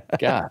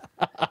 God,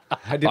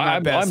 I did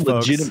my best,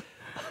 folks.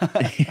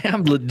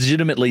 I'm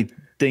legitimately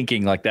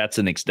thinking like that's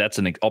an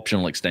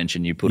optional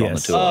extension you put on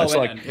the tour. Oh, it's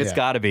like it's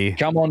got to be.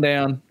 Come on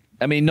down.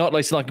 I mean, not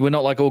like we're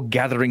not like all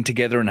gathering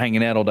together and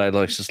hanging out all day.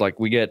 Like it's just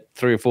like we get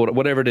 3 or 4,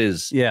 whatever it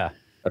is. Yeah.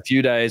 A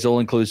few days, all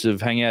inclusive.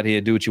 Hang out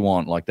here, do what you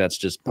want. Like that's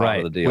just part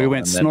of the deal. We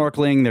went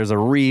snorkeling. There's a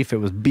reef. It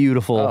was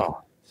beautiful.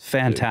 Oh,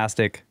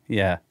 fantastic. Dude.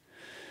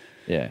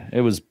 Yeah.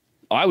 It was.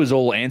 I was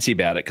all antsy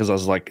about it because I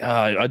was like,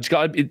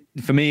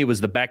 for me, it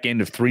was the back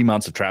end of 3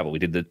 months of travel. We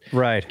did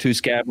the 2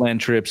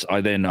 Scabland trips. I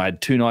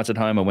had 2 nights at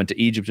home. I went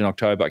to Egypt in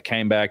October. I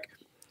came back.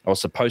 I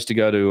was supposed to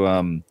go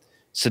to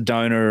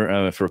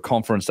Sedona for a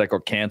conference that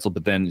got canceled,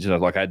 but then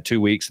I had 2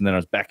 weeks and then I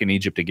was back in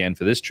Egypt again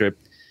for this trip.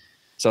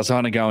 So I was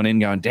kind of going,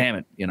 damn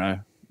it,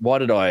 why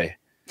did I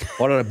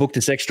book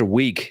this extra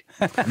week?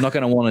 I'm not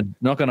going to want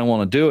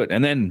to do it.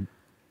 And then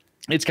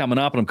it's coming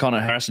up and I'm kind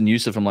of harassing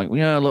Yusuf. I'm like,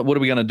 what are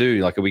we going to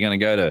do? Like, are we going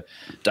to go to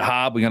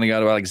Dahab? We're going to go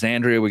to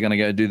Alexandria. We're going to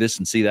go do this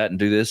and see that and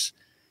do this.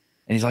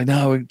 And he's like,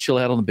 no, we chill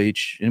out on the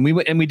beach. And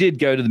we did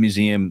go to the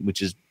museum,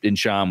 which is in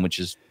Sharm, which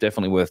is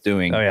definitely worth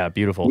doing. Oh, yeah,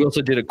 beautiful. We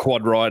also did a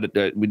quad ride.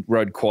 We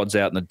rode quads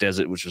out in the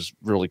desert, which was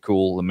really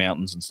cool, the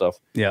mountains and stuff.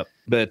 Yep.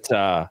 But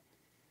I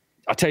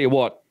tell you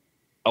what,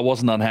 I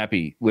wasn't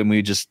unhappy when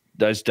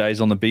those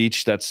days on the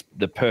beach. That's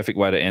the perfect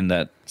way to end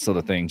that sort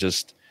of thing.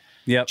 Just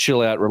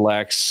chill out,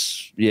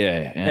 relax.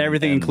 Yeah.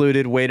 Everything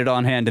included, weighted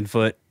on hand and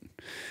foot.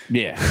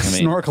 Yeah.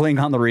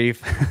 Snorkeling on the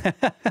reef.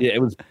 Yeah,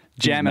 it was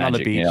jamming on the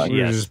beach.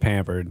 We were just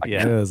pampered.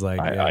 Yeah. It was like,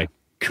 I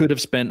could have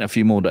spent a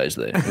few more days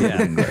there.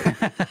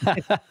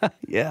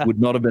 Yeah. Would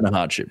not have been a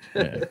hardship.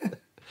 Yeah.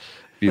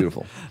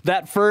 Beautiful.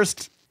 That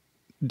first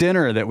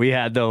dinner that we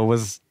had, though,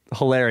 was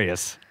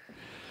hilarious.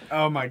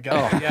 Oh my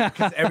God. Yeah,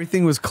 because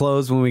everything was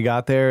closed when we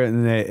got there,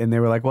 and they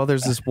were like, well,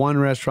 there's this one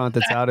restaurant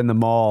that's out in the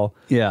mall.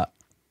 Yeah.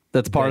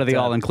 That's part of the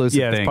all-inclusive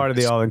thing. Yeah, it's part of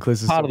the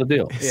all-inclusive. Part of the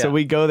deal. So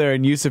we go there,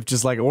 and Yusuf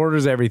just like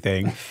orders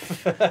everything.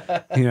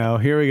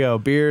 Here we go.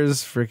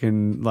 Beers,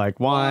 freaking like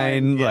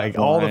wine, like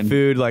all the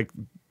food, like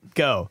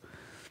go.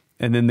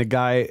 And then the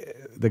guy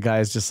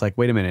is just like,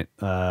 wait a minute,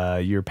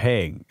 you're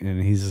paying.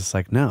 And he's just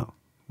like, no.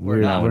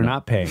 We're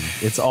not paying.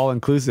 It's all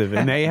inclusive,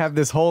 and they have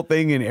this whole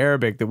thing in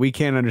Arabic that we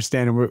can't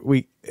understand.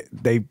 And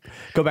they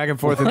go back and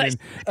forth, and then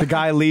the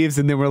guy leaves,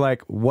 and then we're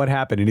like, "What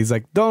happened?" And he's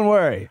like, "Don't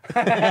worry."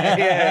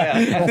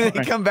 And then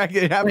they come back.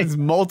 It happens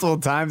multiple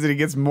times, and it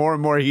gets more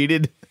and more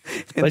heated.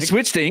 They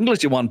switched to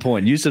English at one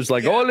point. Yusuf's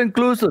like, all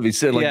inclusive. He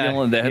said,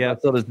 I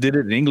sort of did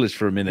it in English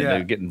for a minute. They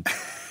were getting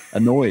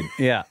annoyed.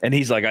 Yeah. And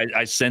he's like,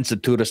 I sense a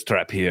tourist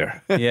trap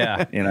here.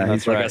 Yeah.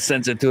 He's like, I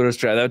sense a tourist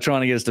trap. They were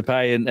trying to get us to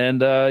pay.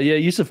 And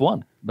Yusuf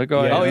won. That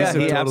guy,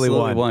 Yusuf he totally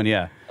absolutely won.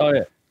 Yeah. Oh,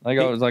 yeah. Like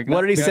I was like,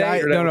 what did he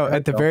say? No.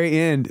 At the very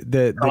end,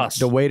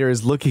 the waiter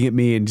is looking at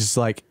me and just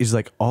like, he's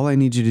like, all I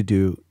need you to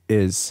do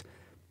is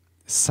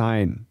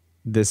sign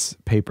this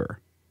paper.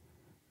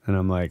 And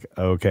I'm like,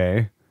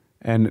 okay.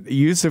 And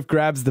Yusuf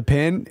grabs the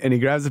pen and he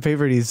grabs the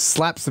paper and he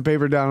slaps the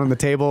paper down on the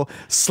table,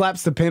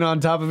 slaps the pen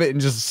on top of it,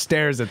 and just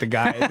stares at the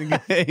guy.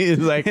 he's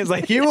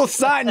like, you will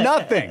sign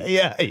nothing.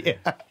 Yeah.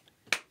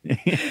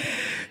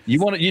 You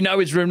want it? You know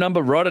his room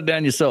number? Write it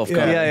down yourself.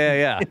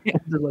 Yeah.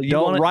 Like,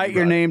 don't write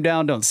your name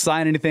down. Don't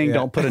sign anything. Yeah.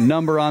 Don't put a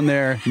number on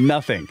there.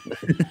 Nothing.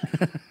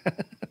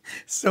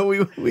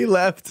 So we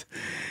left,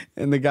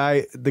 and the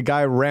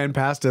guy ran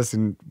past us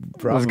and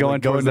was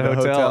going towards the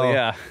hotel.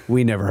 Yeah,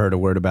 we never heard a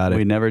word about it.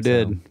 We never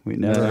did. We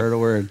never heard a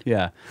word.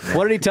 Yeah.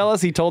 What did he tell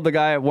us? He told the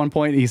guy at one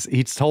point.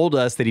 He told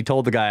us that he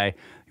told the guy,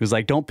 he was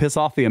like, "Don't piss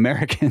off the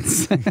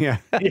Americans." Yeah,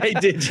 he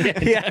did.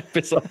 Yeah.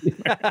 Piss off the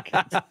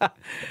Americans.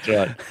 That's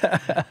right.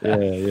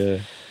 Yeah.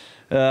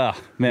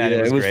 Oh man,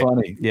 it was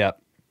funny. Yeah.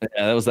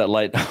 Yeah, that was that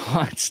late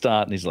night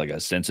start, and he's like, I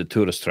sense a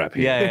tourist trap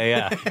here.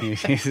 Yeah.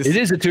 It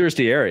is a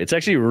touristy area. It's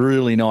actually a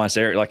really nice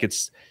area. Like,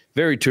 it's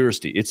very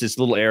touristy. It's this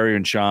little area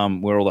in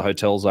Sharm where all the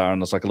hotels are,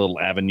 and there's like a little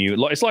avenue.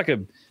 It's like a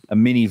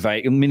mini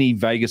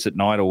Vegas at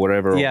night or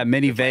whatever. Yeah,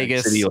 mini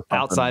Vegas,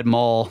 outside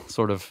mall,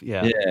 sort of.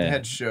 Yeah.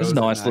 Had shows. It's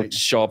nice little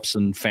shops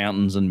and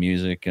fountains and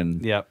music,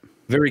 and yep.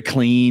 very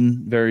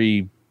clean,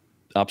 very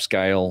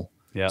upscale,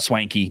 Yep.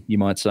 swanky, you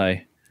might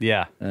say.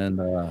 Yeah. And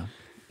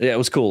yeah, it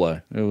was cool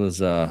though. It was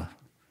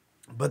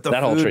But the that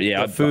food, whole trip.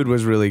 Yeah, the food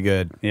was really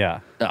good. Yeah.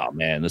 oh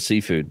man, the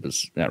seafood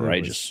was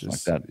outrageous It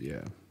was like just- that.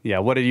 Yeah. Yeah.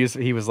 What did you?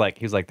 He was like,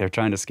 they're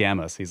trying to scam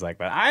us. He's like,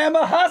 but I am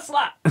a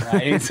hustler.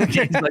 Right? He's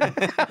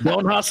like,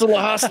 Don't hustle a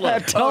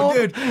hustler. Oh,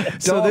 dude.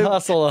 Don't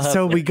hustle a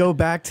So we go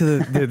back to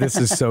this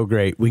is so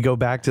great. We go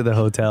back to the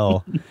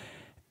hotel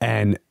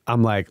and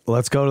I'm like,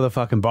 let's go to the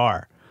fucking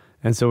bar.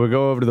 And so we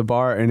go over to the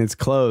bar and it's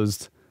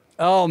closed.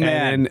 oh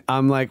man. And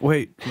I'm like,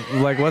 wait,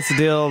 like, what's the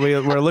deal?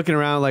 We're looking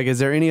around, like, is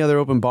there any other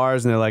open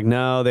bars? And they're like,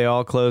 no, they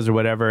all closed or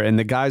whatever. And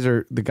the guys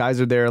are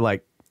there,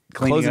 like,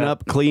 Cleaning closing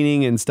up. up,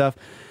 cleaning and stuff.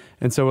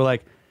 And so we're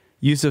like,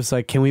 Yusuf's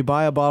like, can we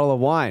buy a bottle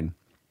of wine?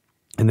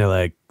 And they're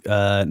like,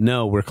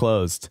 no, we're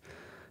closed.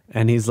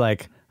 And he's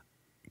like,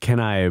 can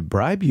I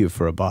bribe you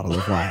for a bottle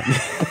of wine?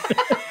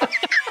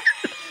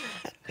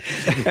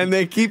 And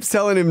they keep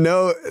telling him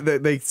no.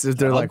 That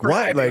they're like,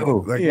 what? Like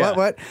Yeah.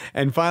 what?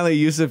 And finally,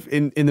 Yusuf,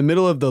 in the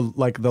middle of the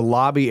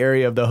lobby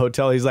area of the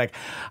hotel, he's like,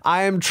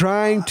 I am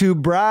trying to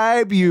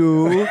bribe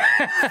you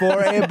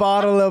for a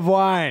bottle of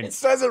wine. It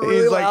says it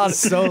really he's loud. Like,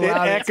 so It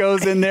loud.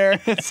 echoes in there.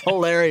 It's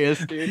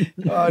hilarious, dude.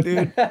 Oh,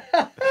 dude.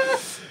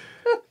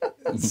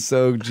 It's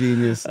so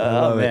genius. I Oh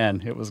love it.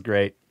 man, it was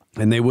great.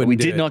 And they wouldn't We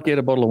do did it. not get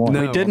a bottle of wine.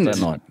 No, we didn't Didn't.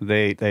 that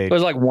night. They It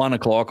was like 1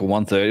 o'clock or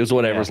 1:30. It was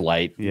whatever. Yeah. It was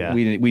late. Yeah.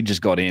 We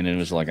just got in and it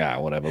was like,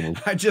 whatever. We'll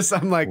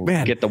I'm like,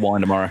 man, get the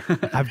wine tomorrow.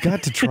 I've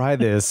got to try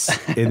this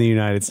in the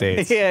United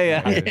States.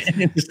 yeah.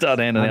 Just start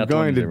handing I'm out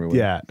going 20s to, everywhere.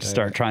 yeah.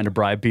 Start trying to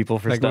bribe people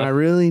for Like when I stuff.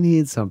 really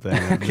need something,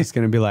 I'm just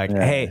going to be like,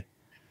 hey,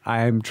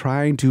 I'm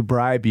trying to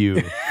bribe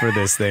you for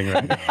this thing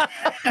right now.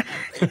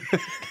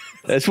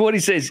 That's what he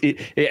says.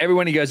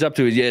 Everyone he goes up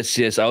to is,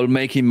 yes, I'll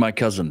make him my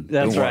cousin.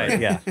 That's Don't right.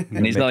 worry." Yeah.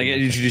 And he's not like,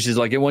 introduces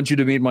like, I want you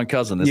to meet my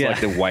cousin. It's Yeah.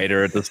 like the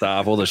waiter at the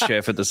staff or the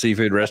chef at the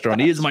seafood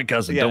restaurant. He is my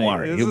cousin. Yeah, Don't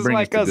worry. this He'll is bring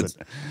my us the cousin. goods.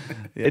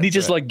 And he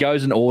just like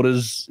goes and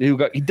orders.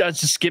 He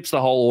just skips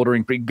the whole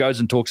ordering. He goes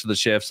and talks to the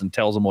chefs and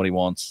tells them what he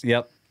wants,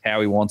 Yep.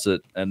 how he wants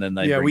it, and then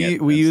they Yeah, bring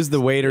it. we It's- use the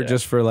waiter yeah.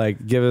 just for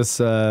like, give us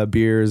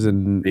beers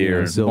and Beer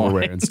and silverware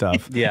wine. and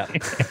stuff. Yeah.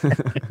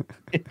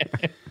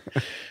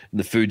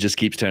 the food just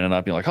keeps turning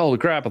up. You're like, holy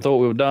crap! I thought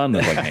we were done.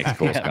 And like next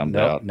course comes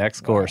Nope, out.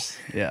 next course.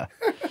 Yeah.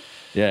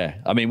 Yeah,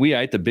 I mean, we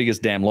ate the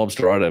biggest damn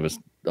lobster I'd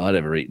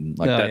ever eaten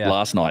like Oh, that yeah.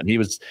 last night. He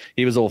was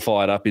all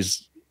fired up.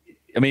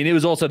 It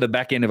was also the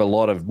back end of a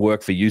lot of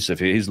work for Yusuf.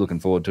 He's looking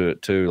forward to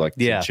it too, like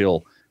Yeah. to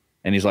chill.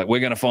 And he's like, we're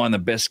going to find the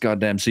best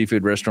goddamn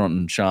seafood restaurant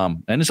in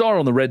Sharm, and it's all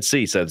on the Red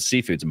Sea, so the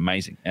seafood's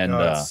amazing. And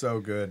so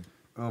good.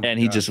 Oh my and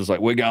he God. just was like,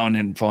 we're going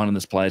and finding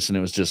this place, and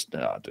it was just,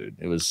 dude,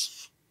 it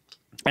was.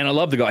 And I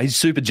love the guy. He's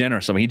super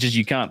generous. I mean,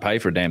 you can't pay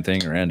for a damn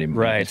thing around him.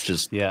 Right. It's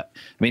just, Yeah. I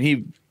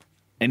mean,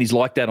 he's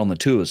like that on the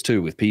tours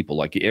too with people.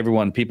 Like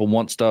people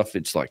want stuff.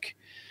 It's like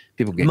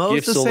people get Most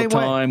gifts the all the same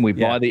way. time. We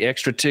Yeah. buy the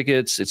extra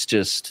tickets. It's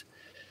just,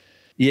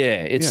 it's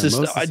Yeah, just,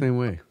 most the same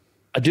way.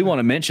 I do want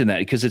to mention that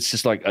because it's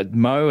just like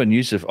Mo and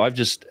Yusuf. I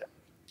think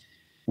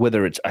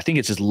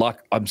it's just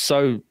luck. I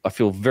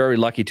feel very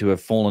lucky to have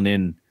fallen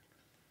in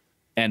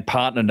and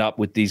partnered up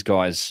with these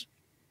guys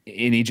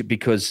in Egypt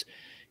because,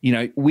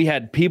 we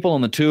had people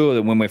on the tour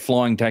that when we're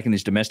flying, taking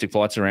these domestic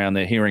flights around,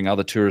 they're hearing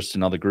other tourists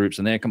and other groups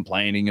and they're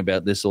complaining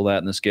about this or that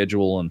in the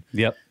schedule.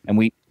 Yep. And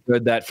we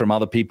heard that from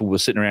other people. We're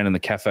sitting around in the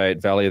cafe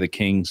at Valley of the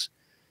Kings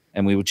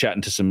and we were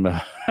chatting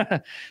to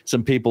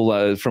some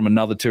people from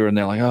another tour and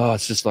they're like, oh,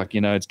 it's just like,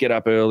 it's get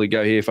up early,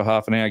 go here for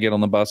half an hour, get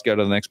on the bus, go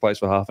to the next place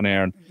for half an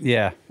hour. And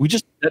Yeah.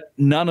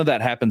 none of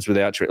that happens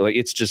without trip. Like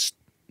it's just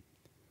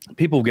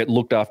people get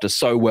looked after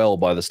so well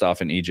by the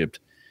staff in Egypt.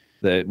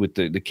 With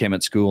the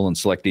Kemet School and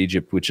Select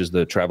Egypt, which is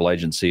the travel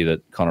agency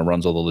that kind of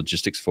runs all the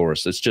logistics for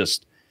us. It's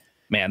just,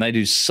 man, they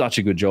do such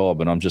a good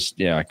job. And I'm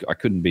just, I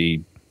couldn't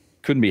be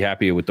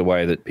happier with the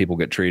way that people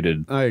get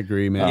treated. I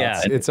agree, man. Yeah.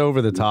 It's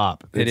over the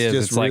top. It is.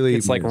 Just It's like really,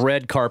 it's like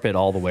red carpet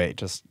all the way.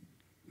 Just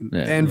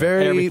Yeah. and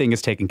very everything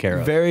is taken care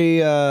of.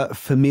 very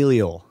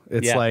familial.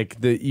 It's Yeah. like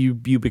you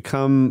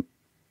become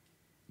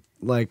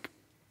like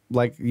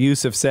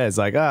Yusuf says,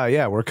 like,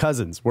 yeah, we're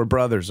cousins, we're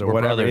brothers or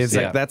whatever. brothers, It's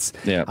yeah. like that's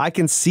Yeah. I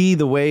can see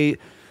the way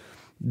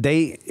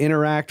they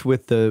interact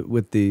with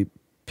the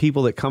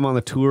people that come on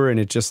the tour, and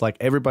it's just like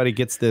everybody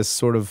gets this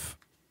sort of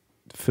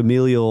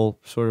familial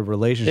sort of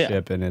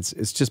relationship, and it's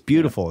just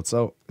beautiful. It's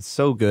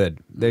so good.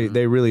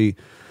 They really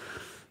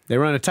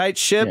run a tight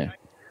ship. Yeah.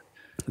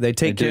 They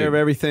take They care do. of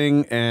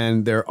everything,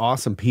 and they're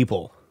awesome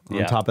people on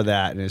Yeah. top of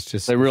that. And it's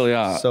just They really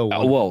are. so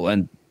wonderful. Well,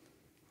 and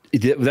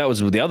that was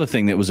the other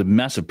thing that was a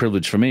massive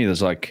privilege for me.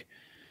 There's like,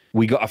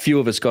 a few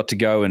of us got to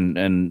go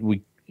and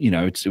we, we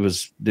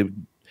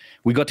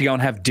got to go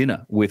and have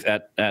dinner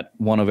at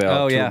one of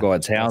our tour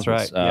guides' houses.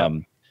 That's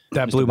right.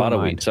 That Mr. blew my Butterweed.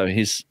 mind. So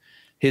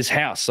his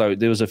house. So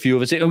there was a few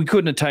of us, and we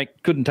couldn't take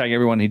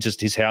everyone.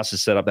 His house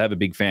is set up. They have a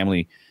big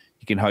family.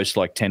 You can host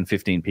like 10,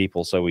 15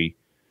 people. So we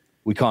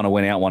kind of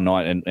went out one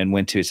night and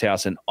went to his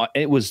house, and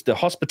it was the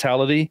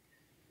hospitality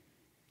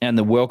and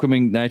the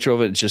welcoming nature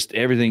of it. It's just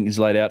everything is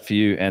laid out for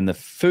you, and the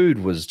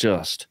food was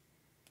just,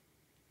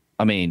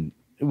 it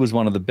was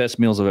one of the best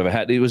meals I've ever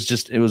had. It was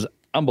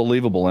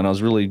unbelievable. And I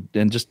was really,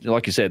 and just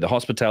like you said, the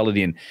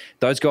hospitality, and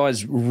those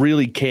guys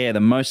really care. The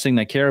most thing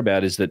they care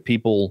about is that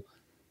people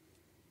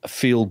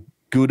feel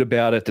good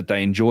about it, that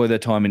they enjoy their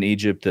time in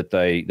Egypt, that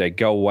they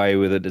go away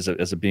with it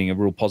as being a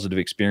real positive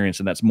experience.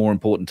 And that's more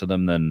important to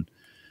them than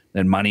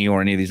money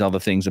or any of these other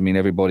things. I mean,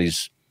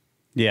 everybody's,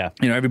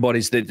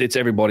 it's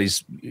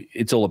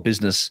all a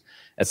business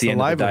at the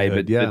end of the day,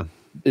 but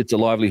it's a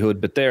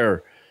livelihood, but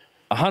they're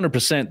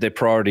 100%. Their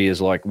priority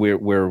is like,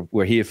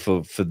 we're here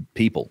for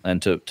people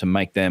and to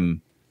make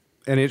them,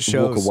 and it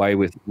shows, walk away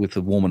with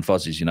the warm and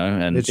fuzzies,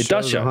 and it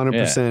does show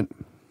 100%.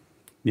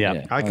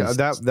 Yeah,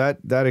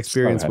 that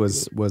experience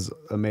was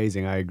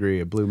amazing. I agree.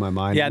 It blew my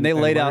mind. Yeah, and they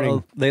laid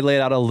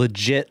out a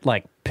legit,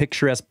 like,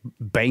 picturesque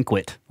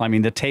banquet. I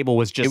mean, the table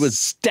was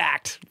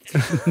stacked,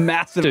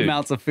 massive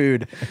amounts of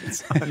food.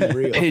 It's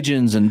unreal.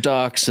 Pigeons and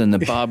ducks and the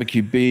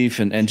barbecue beef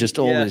and just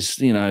all this,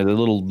 the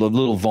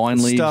little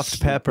vine leaves,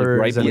 stuffed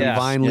peppers and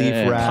vine leaf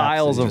wraps,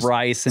 piles of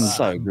rice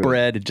and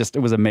bread. It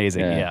was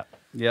amazing. Yeah.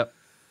 Yep.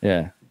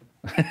 Yeah.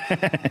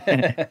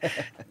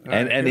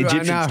 and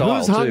Egyptian now, style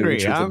who's too, hungry?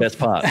 which was the best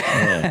part.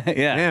 Yeah.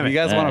 Yeah. You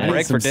guys want a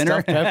break for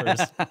dinner?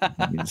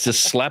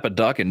 Just slap a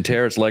duck and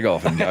tear its leg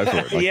off and go for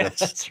it. Like,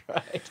 that's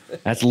right.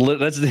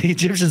 That's the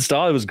Egyptian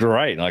style. It was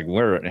great. Like,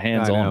 we're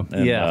hands on.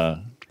 And,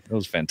 it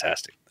was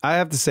fantastic. I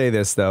have to say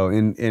this though,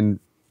 in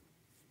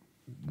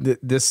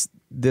this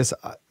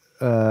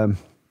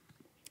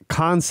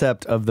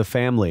concept of the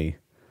family,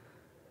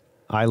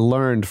 I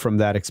learned from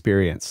that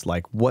experience,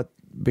 like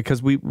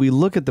because we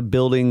look at the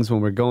buildings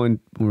when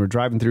we're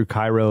driving through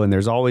Cairo, and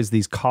there's always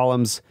these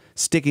columns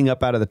sticking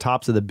up out of the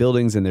tops of the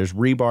buildings, and there's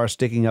rebar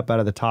sticking up out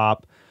of the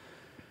top.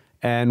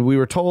 And we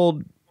were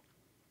told,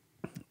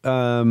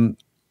 in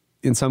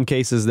some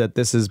cases, that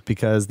this is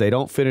because they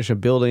don't finish a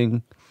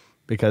building,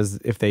 because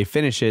if they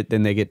finish it,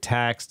 then they get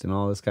taxed and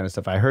all this kind of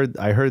stuff. I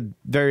heard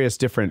various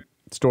different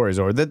stories,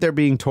 or that they're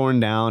being torn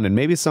down, and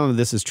maybe some of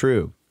this is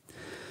true.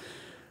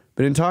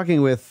 But in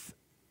talking with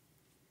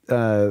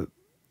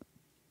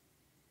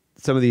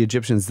some of the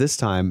Egyptians this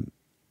time,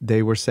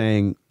 they were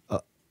saying,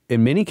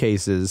 in many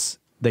cases,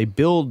 they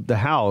build the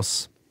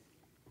house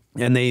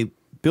and they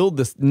build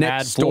this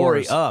next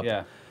story up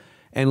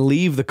and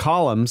leave the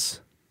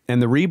columns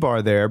and the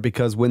rebar there,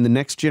 because when the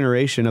next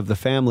generation of the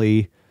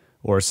family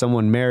or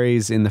someone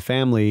marries in the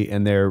family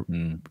and they're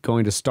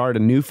going to start a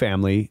new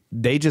family,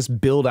 they just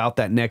build out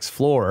that next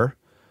floor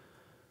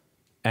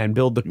and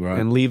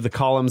and leave the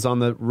columns on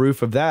the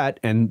roof of that,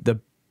 and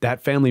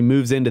that family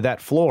moves into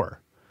that floor.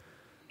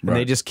 And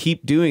they just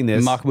keep doing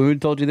this. Mahmoud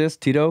told you this,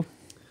 Tito?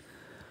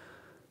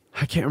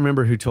 I can't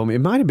remember who told me.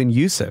 It might have been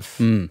Yusuf.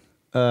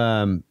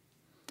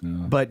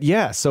 But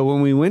yeah, so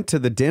when we went to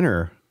the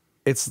dinner,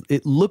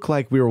 it looked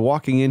like we were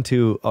walking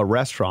into a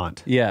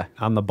restaurant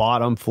on the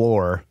bottom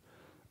floor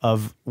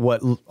of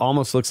what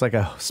almost looks like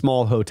a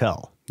small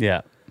hotel.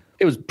 Yeah.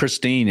 It was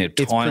pristine.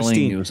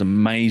 Pristine. It was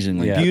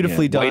amazingly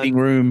beautifully done. Waiting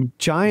room.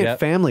 Giant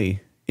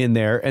family in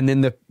there. And then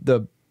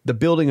the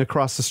building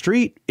across the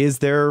street is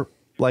their,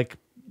 like,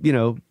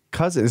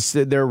 cousins.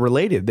 They're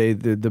related.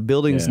 The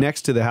buildings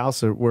next to the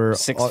house were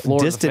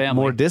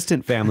more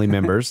distant family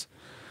members.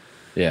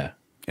 Yeah.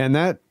 And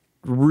that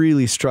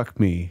really struck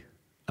me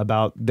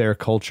about their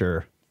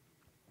culture.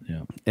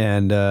 Yeah.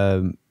 And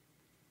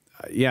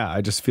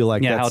I just feel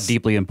like how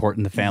deeply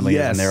important the family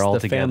is, and they're all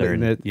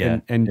together.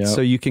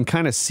 So you can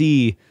kind of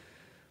see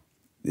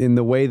in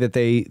the way that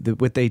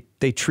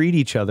they treat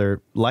each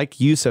other, like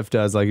Yusuf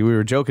does. Like, we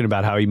were joking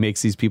about how he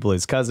makes these people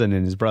his cousin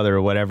and his brother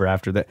or whatever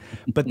after that.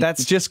 But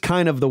that's just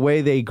kind of the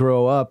way they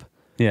grow up.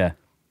 Yeah.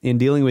 In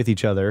dealing with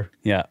each other.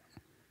 Yeah.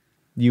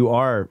 You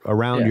are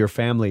around your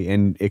family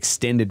and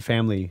extended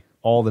family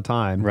all the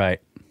time. Right.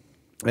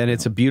 And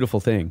it's a beautiful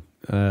thing.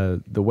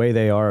 The way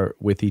they are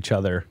with each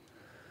other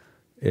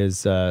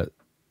is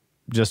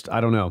just,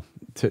 I don't know.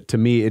 To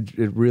me, it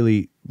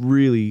really,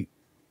 really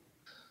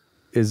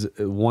is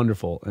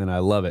wonderful, and I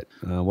love it.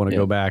 I want to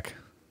go back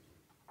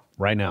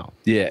right now.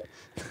 Yeah,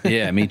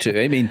 me too.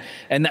 I mean,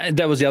 and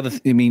that was the other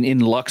I mean, in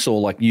Luxor,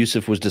 like,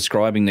 Yusuf was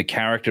describing the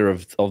character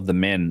of the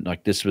men.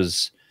 Like, this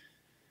was,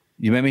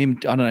 you remember him?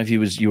 I don't know if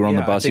you were on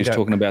the bus. He was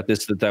talking about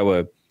this, that they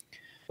were,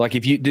 like,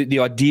 if you the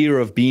idea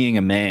of being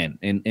a man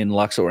in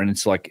Luxor, and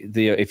it's like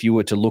if you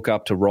were to look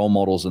up to role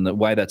models and the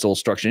way that's all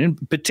structured,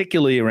 and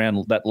particularly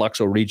around that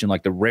Luxor region,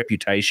 like the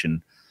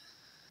reputation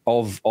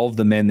of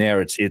the men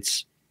there,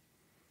 it's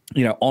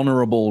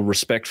honorable,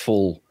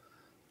 respectful,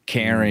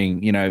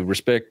 caring,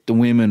 respect the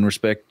women,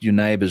 respect your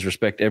neighbors,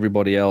 respect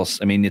everybody else.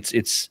 I mean,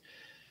 it's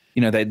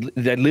they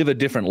live a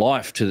different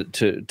life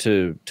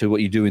to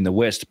what you do in the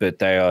West, but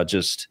they are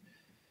just,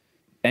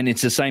 and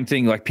it's the same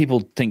thing. Like,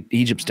 people think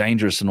Egypt's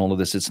dangerous and all of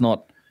this. It's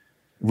not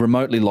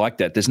remotely like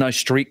that. There's no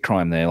street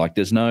crime there. Like,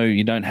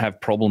 you don't have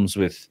problems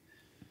with,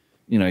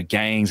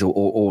 gangs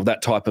or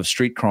that type of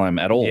street crime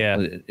at all.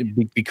 Yeah.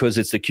 Because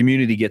it's the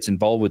community gets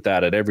involved with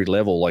that at every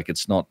level. Like,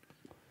 it's not,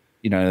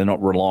 they're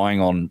not relying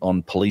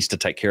on police to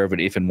take care of it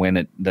if and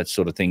when that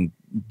sort of thing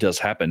does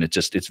happen.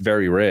 It's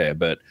very rare.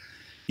 But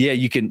yeah,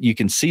 you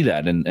can see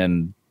that,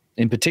 and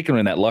in particular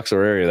in that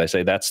Luxor area, they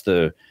say that's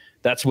the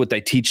that's what they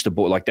teach the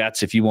boy. Like,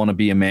 that's, if you want to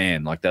be a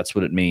man, like, that's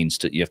what it means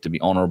to, you have to be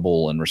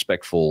honorable and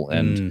respectful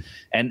and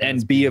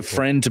be a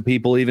friend to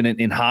people, even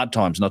in hard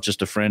times, not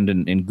just a friend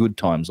in good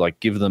times. Like,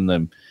 give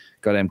them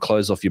goddamn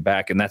clothes off your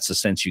back. And that's the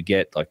sense you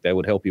get. Like, they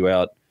would help you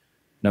out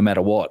no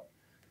matter what.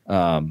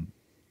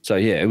 So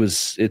yeah,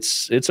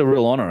 it's a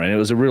real honor, and it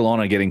was a real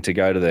honor getting to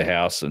go to their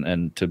house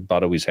and to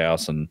Butterwy's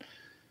house and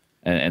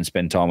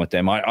spend time with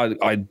them.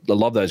 I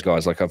love those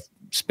guys. Like, I've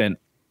spent,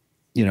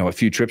 a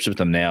few trips with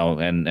them now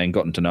and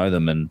gotten to know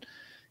them. And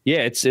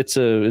yeah, it's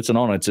an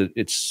honor.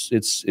 It's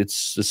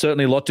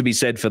certainly a lot to be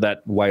said for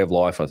that way of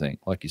life, I think,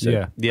 like you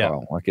said. Yeah.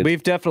 Kyle. Like,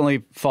 we've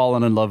definitely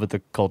fallen in love with the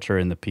culture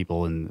and the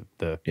people and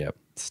the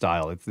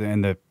style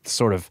and the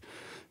sort of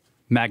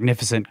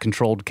magnificent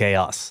controlled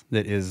chaos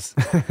that is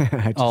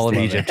all of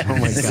Egypt. Oh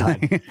my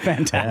God.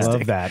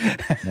 Fantastic. I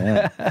love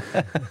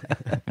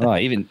that. Oh,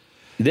 even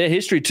their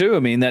history too. I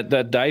mean,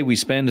 that day we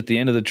spent at the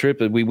end of the trip,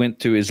 we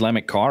went to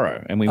Islamic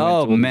Cairo and we went to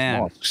all these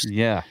mosques.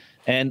 Yeah.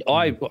 And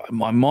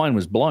my mind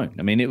was blown.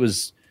 I mean, it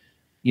was,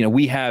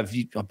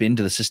 I've been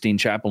to the Sistine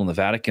Chapel in the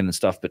Vatican and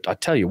stuff, but I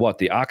tell you what,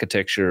 the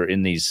architecture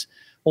in these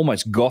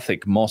almost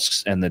Gothic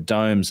mosques and the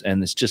domes,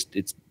 and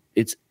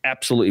it's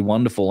absolutely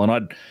wonderful.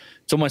 And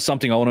it's almost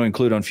something I want to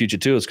include on future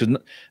tours, because, I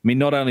mean,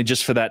 not only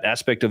just for that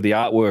aspect of the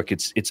artwork,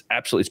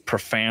 it's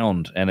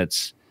profound, and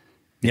it's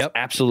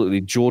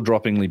absolutely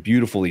jaw-droppingly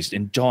beautiful. These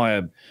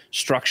entire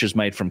structures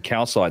made from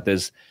calcite.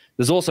 There's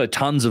also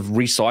tons of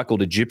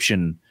recycled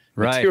Egyptian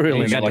material,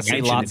 like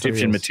ancient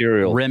Egyptian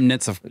material,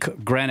 remnants of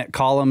granite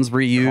columns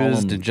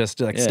reused, and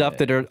just like stuff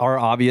that are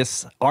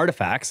obvious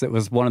artifacts. That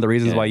was one of the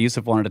reasons why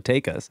Yusuf wanted to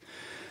take us.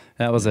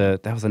 That was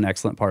an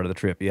excellent part of the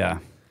trip. Yeah.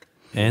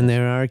 And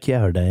there are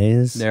cow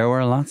days. There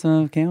were lots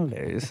of cow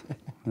days.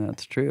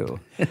 That's true.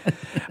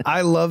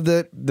 I love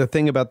the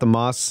thing about the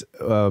mosque.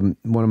 One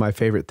of my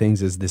favorite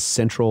things is this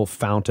central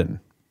fountain.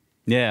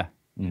 Yeah.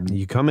 Mm-hmm.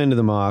 You come into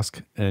the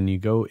mosque and you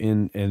go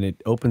in, and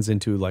it opens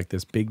into like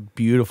this big,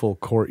 beautiful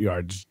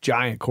courtyard, just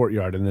giant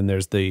courtyard. And then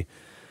there's the,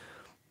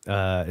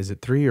 is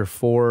it 3 or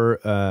 4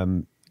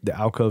 the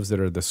alcoves that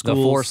are the schools?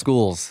 The 4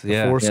 schools.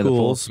 The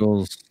 4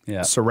 schools.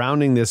 Yeah.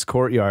 Surrounding this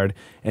courtyard.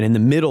 And in the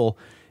middle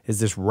is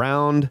this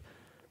round,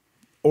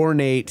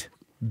 ornate,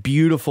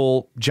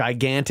 beautiful,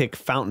 gigantic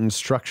fountain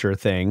structure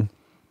thing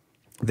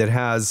that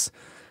has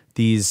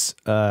these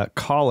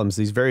columns,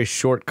 these very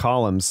short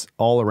columns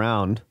all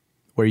around,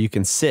 where you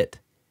can sit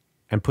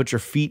and put your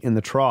feet in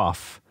the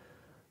trough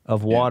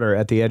of water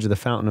at the edge of the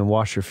fountain and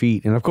wash your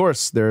feet. And of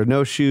course, there are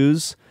no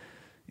shoes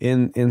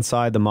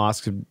inside the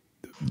mosque,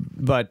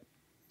 but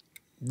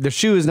the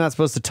shoe is not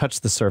supposed to touch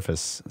the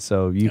surface.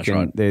 So you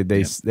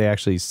they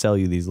actually sell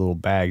you these little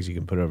bags you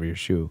can put over your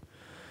shoe,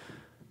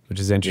 which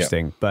is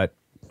interesting. But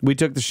we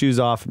took the shoes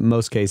off in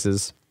most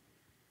cases.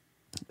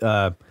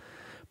 But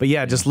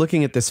yeah, just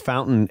looking at this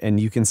fountain,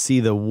 and you can see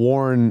the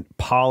worn,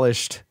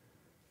 polished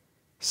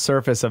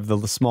surface of the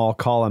small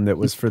column that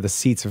was for the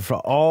seats, for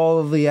all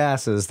of the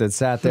asses that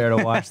sat there to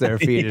wash their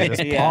feet and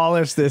just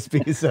polish this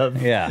piece of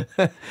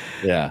but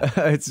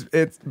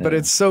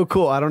it's so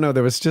cool. I don't know,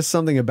 there was just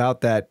something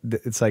about that.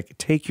 It's like,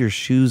 take your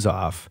shoes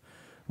off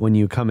when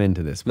you come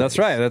into this place. That's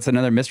right. That's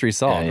another mystery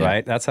solved,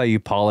 right? That's how you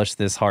polish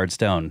this hard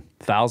stone.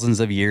 Thousands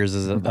of years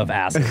of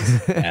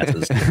asses.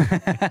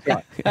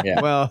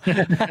 Well,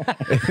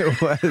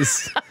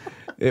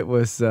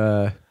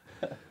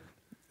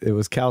 it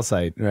was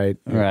calcite, right?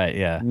 Right,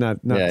 yeah.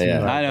 Not too much.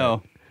 I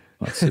know.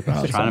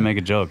 Trying to make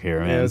a joke here,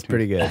 man. Yeah, it was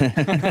pretty good.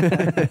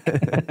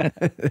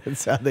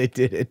 That's how they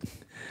did it.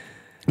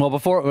 Well,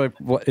 before,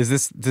 is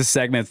this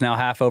segment's now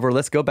half over?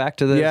 Let's go back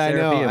to the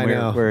therapy. I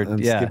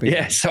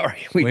know.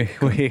 Sorry. We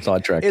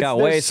sidetracked.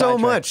 There's so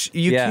much.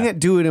 You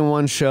can't do it in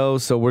one show,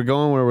 so we're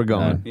going where we're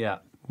going.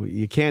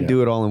 You can't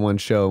do it all in one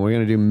show. We're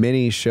going to do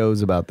many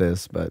shows about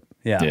this, but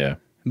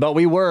But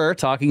we were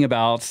talking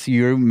about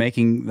you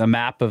making the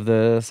map of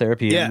the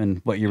Serapeum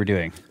and what you were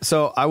doing.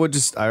 So I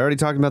already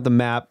talked about the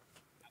map.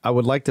 I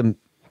would like to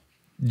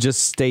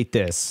just state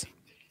this,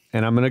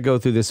 and I'm going to go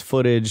through this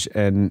footage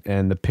and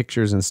the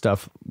pictures and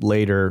stuff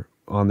later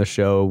on the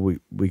show.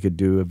 We could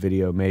do a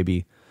video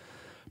maybe,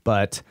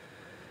 but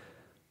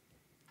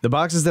the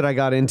boxes that I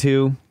got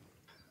into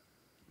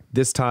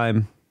this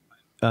time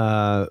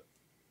were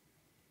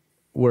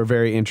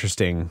very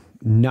interesting.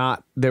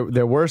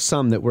 There were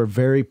some that were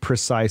very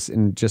precise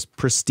and just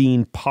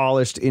pristine,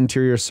 polished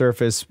interior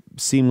surface,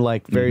 seemed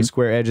like very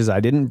square edges. I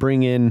didn't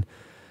bring in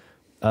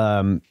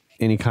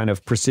any kind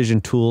of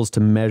precision tools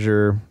to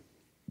measure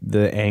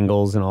the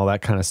angles and all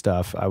that kind of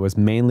stuff. I was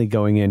mainly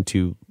going in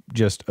to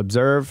just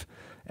observe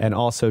and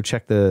also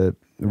check the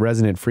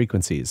resonant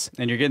frequencies.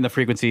 And you're getting the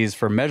frequencies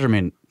for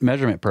measurement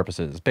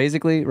purposes,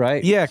 basically,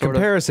 right? Yeah,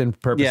 comparison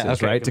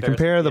purposes, right? To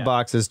compare the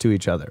boxes to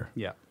each other.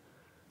 Yeah.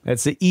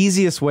 It's the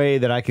easiest way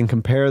that I can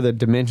compare the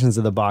dimensions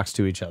of the box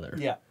to each other.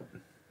 Yeah.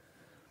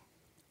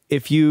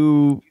 If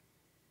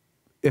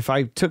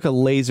I took a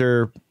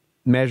laser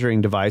measuring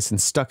device and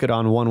stuck it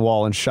on one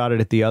wall and shot it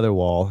at the other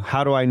wall,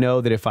 how do I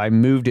know that if I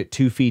moved it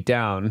 2 feet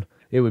down,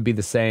 it would be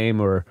the same,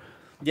 or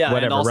Yeah,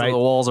 whatever, and also right? the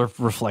walls are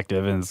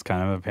reflective, and it's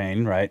kind of a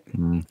pain, right?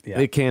 Yeah.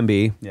 It can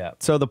be. Yeah.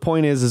 So the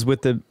point is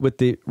with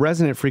the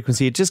resonant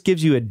frequency, it just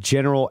gives you a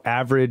general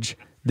average.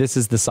 This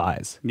is the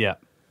size. Yeah.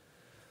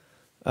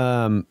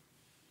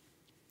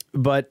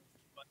 But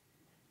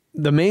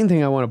the main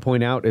thing I want to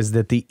point out is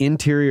that the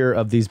interior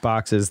of these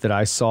boxes that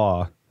I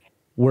saw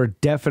were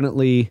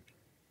definitely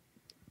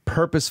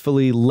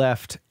purposefully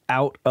left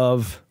out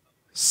of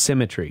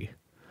symmetry.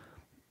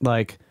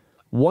 Like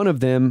one of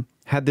them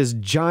had this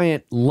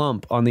giant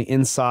lump on the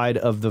inside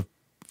of the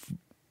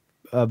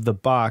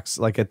box,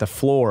 like at the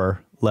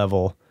floor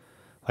level,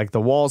 like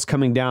the walls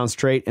coming down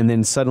straight, and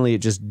then suddenly it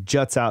just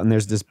juts out and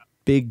there's this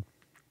big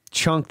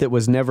chunk that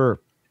was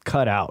never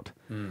cut out.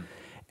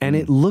 And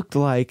it looked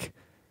like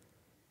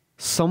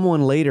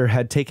someone later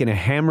had taken a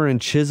hammer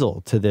and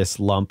chisel to this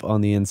lump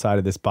on the inside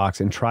of this box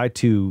and tried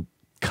to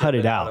cut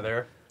it out. Of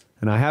there.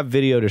 And I have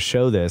video to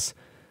show this,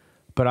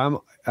 but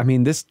I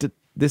mean, this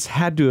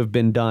had to have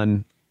been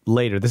done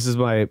later. This is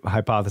my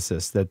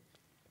hypothesis, that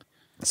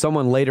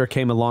someone later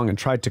came along and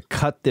tried to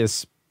cut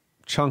this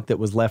chunk that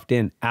was left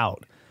in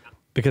out,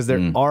 because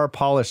there are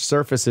polished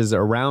surfaces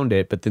around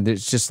it, but then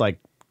there's just like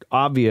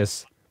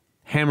obvious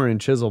hammer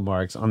and chisel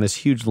marks on this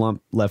huge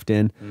lump left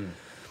in.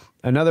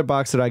 Another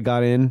box that I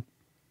got in,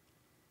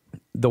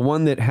 the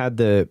one that had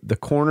the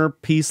corner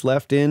piece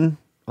left in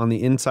on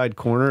the inside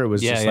corner, it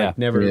was just like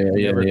never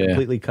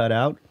completely cut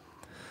out.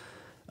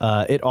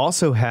 It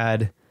also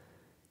had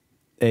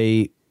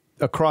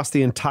across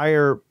the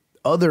entire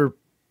other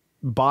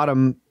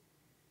bottom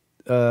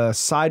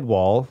side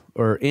wall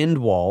or end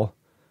wall,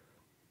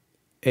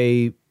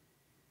 a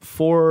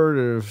 4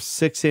 to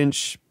 6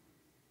 inch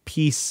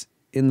piece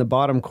in the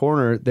bottom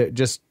corner that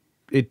just,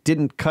 it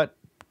didn't cut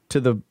to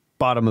the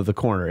bottom of the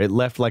corner. It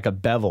left like a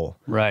bevel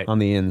on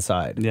the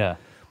inside. Yeah.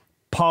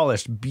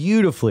 Polished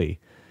beautifully.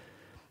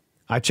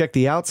 I checked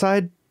the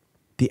outside.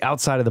 The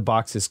outside of the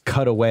box is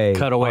cut away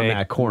on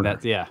that corner.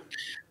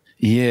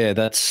 Yeah,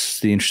 that's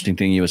the interesting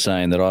thing you were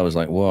saying, that I was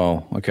like,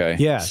 whoa, okay.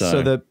 Yeah.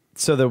 So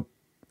the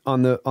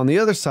on the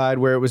other side,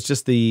 where it was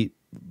just the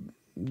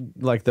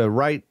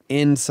right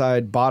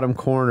inside bottom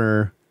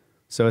corner,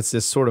 so it's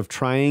this sort of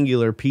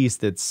triangular piece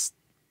that's,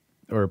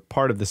 or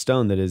part of the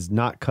stone that is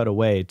not cut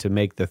away to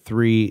make the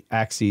three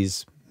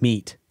axes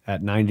meet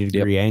at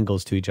 90-degree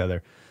angles to each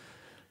other.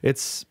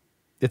 It's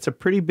a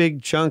pretty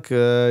big chunk.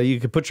 You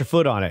could put your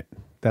foot on it.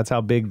 That's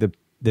how big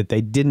that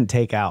they didn't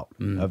take out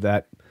of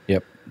that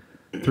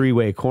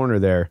three-way corner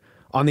there.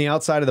 On the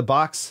outside of the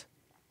box,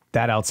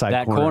 that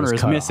corner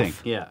is missing.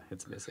 off. Yeah,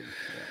 it's missing.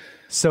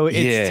 So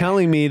it's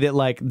telling me that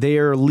like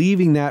they're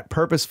leaving that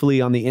purposefully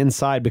on the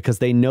inside because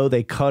they know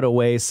they cut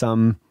away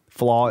some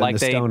flaw in the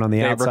stone on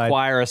the outside. They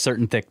require a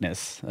certain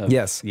thickness.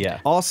 Yes.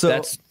 Yeah. Also,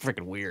 that's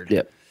freaking weird.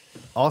 Yep.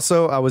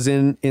 Also, I was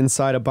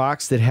inside a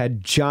box that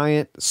had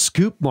giant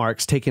scoop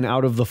marks taken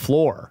out of the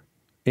floor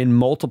in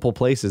multiple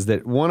places.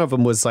 That one of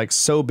them was like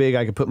so big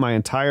I could put my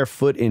entire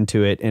foot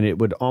into it and it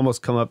would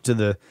almost come up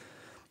to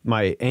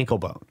my ankle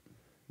bone.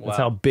 That's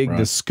how big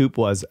the scoop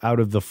was out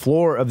of the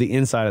floor of the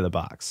inside of the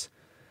box.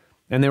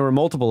 And there were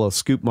multiple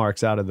scoop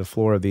marks out of the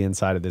floor of the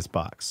inside of this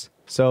box.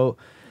 So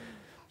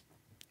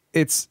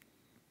it's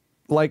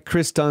like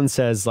Chris Dunn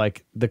says,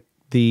 like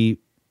the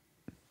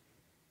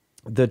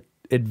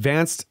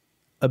advanced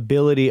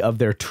ability of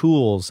their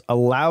tools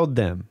allowed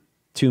them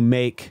to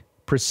make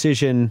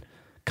precision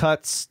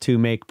cuts, to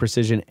make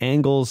precision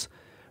angles,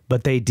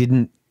 but they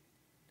didn't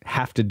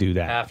have to do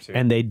that.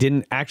 And they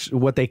didn't actually,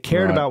 what they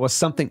cared about was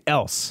something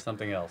else.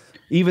 Something else.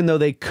 Even though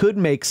they could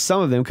make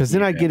some of them, because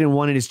then I get in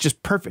one and it's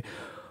just perfect.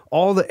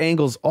 All the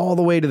angles, all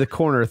the way to the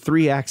corner,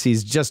 three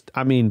axes, just,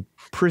 I mean,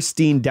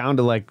 pristine down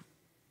to like,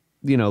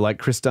 you know, like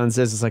Chris Dunn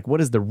says, it's like,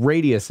 what is the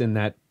radius in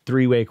that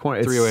three-way corner?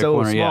 It's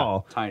so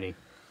small. Tiny.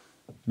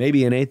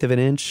 Maybe 1/8 of an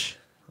inch.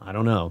 I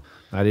don't know.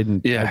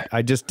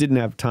 I just didn't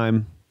have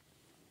time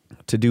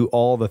to do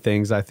all the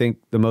things. I think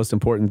the most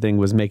important thing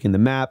was making the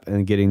map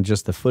and getting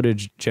just the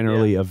footage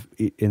generally of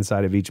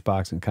inside of each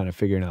box and kind of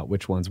figuring out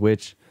which one's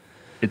which.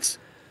 It's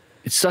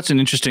such an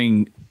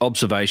interesting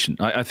observation.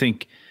 I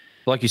think,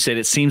 like you said,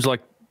 it seems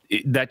like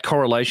that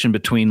correlation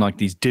between like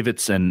these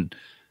divots and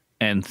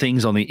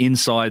things on the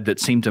inside that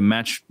seem to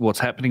match what's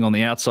happening on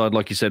the outside.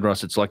 Like you said,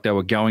 Russ, it's like they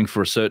were going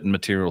for a certain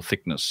material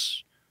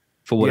thickness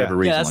for whatever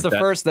reason. Yeah, that's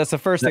the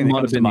first thing that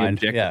comes to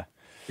mind. Yeah.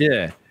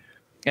 Yeah.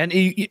 And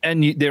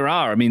there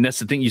are, I mean, that's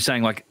the thing you're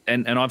saying, like,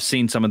 and I've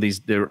seen some of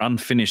these, they're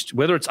unfinished,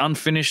 whether it's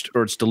unfinished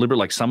or it's deliberate,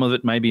 like some of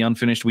it may be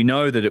unfinished. We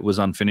know that it was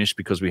unfinished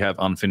because we have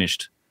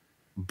unfinished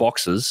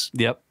boxes.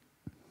 Yep.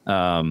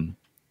 And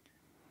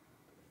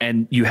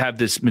you have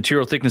this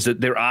material thickness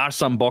that there are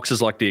some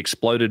boxes like the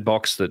exploded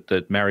box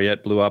that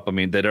Marriott blew up. I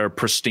mean, that are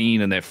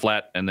pristine and they're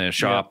flat and they're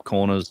sharp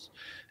corners,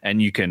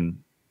 and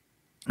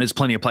there's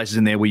plenty of places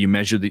in there where you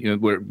measure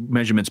where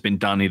measurements been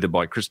done either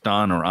by Chris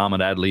Dunn or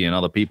Ahmed Adley and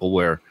other people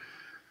where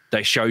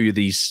they show you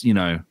these,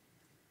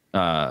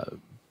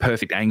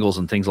 perfect angles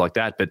and things like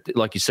that. But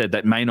like you said,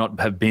 that may not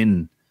have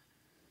been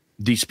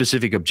the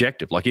specific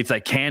objective. Like if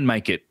they can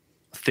make it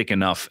thick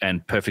enough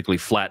and perfectly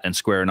flat and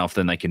square enough,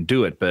 then they can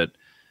do it. But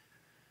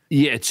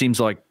yeah, it seems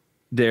like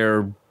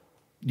they're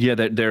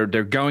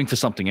going for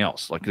something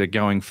else. Like they're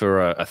going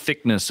for a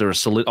thickness or a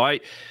solid.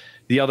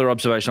 The other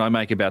observation I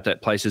make about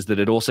that place is that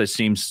it also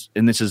seems,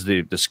 and this is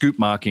the scoop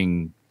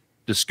marking,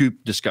 the scoop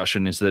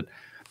discussion, is that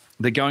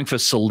they're going for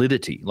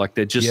solidity. Like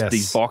they're just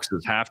these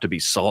boxes have to be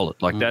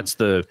solid. Like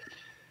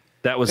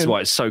that was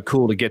why it's so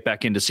cool to get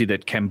back in to see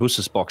that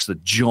Cambusis box, the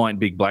giant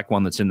big black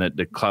one that's in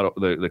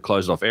the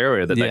closed off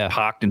area that they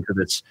parked into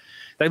this.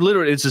 They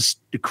literally, it's just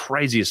the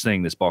craziest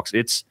thing, this box.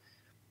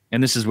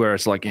 And this is where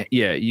it's like,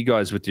 yeah, you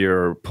guys with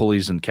your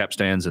pulleys and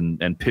capstans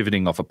and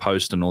pivoting off a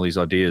post and all these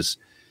ideas.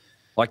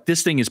 Like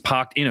this thing is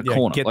parked in a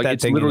corner. Like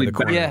it's literally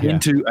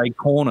into a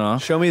corner.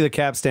 Show me the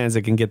capstans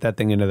that can get that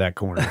thing into that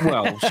corner.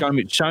 Well, show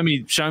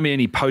me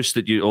any post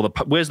that you, or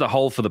where's the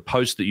hole for the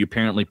post that you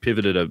apparently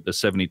pivoted a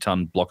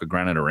 70-ton block of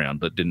granite around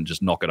but didn't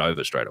just knock it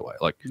over straight away.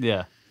 Like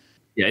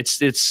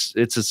this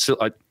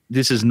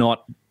is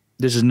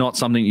not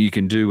something you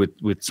can do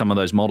with some of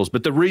those models.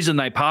 But the reason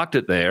they parked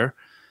it there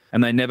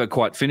and they never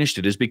quite finished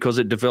it is because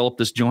it developed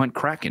this giant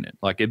crack in it,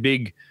 like a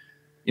big,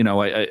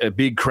 a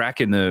big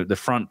crack in the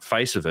front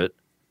face of it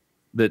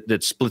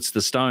that splits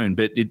the stone.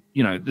 But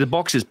the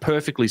box is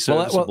perfectly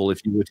serviceable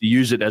if you were to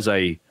use it as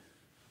a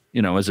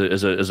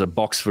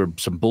box for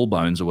some bull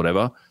bones or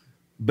whatever.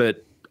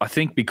 But I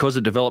think because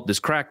it developed this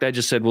crack, they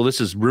just said, well,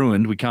 this is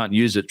ruined. We can't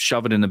use it.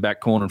 Shove it in the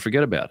back corner and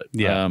forget about it.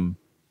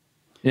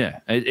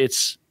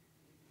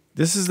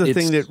 This is the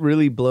thing that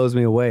really blows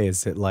me away,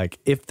 is that like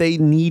if they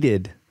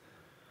needed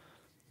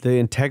the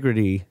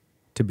integrity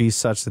to be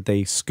such that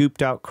they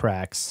scooped out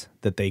cracks,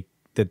 that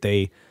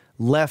they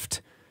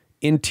left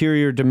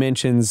interior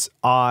dimensions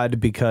odd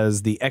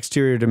because the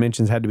exterior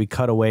dimensions had to be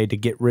cut away to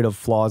get rid of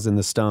flaws in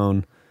the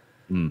stone.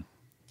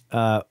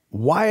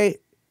 Why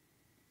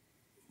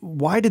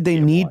did they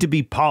need to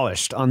be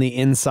polished on the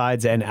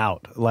insides and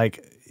out?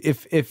 Like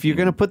if you're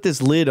going to put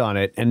this lid on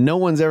it and no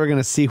one's ever going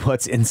to see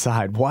what's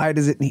inside, why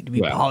does it need to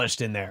be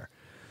polished in there?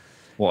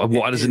 Well,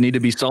 why does it need to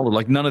be solid?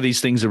 Like none of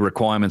these things are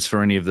requirements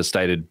for any of the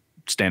standard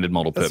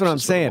model purposes. That's what I'm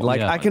saying.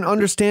 Like I can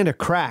understand a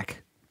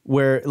crack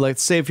where,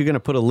 let's say if you're going to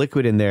put a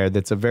liquid in there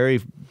that's a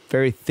very,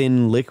 very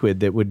thin liquid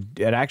that would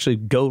actually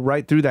go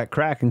right through that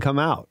crack and come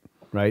out,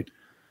 right?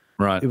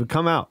 Right. It would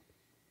come out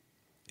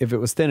if it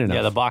was thin enough.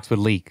 Yeah, the box would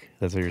leak.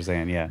 That's what you're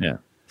saying. Yeah. Yeah.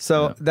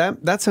 So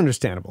that's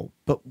understandable.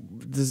 But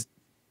this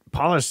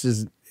polish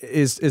is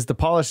the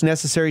polish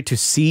necessary to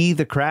see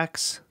the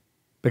cracks?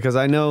 Because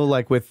I know,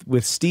 like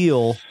with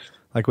steel,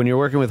 like when you're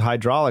working with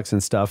hydraulics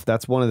and stuff,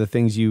 that's one of the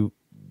things you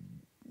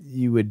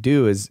would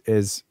do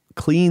is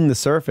clean the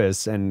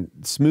surface and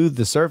smooth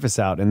the surface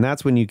out, and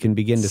that's when you can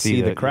begin to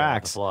see the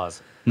cracks, the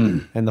flaws,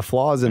 and the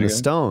flaws in the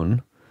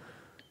stone.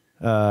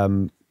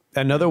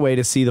 Another way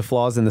to see the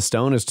flaws in the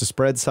stone is to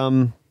spread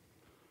some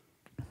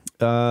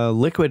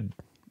liquid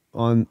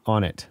on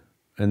it,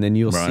 and then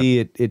you'll see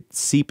it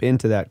seep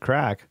into that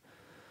crack.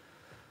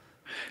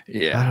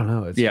 Yeah, I don't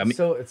know.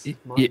 It's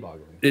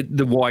mind-boggling.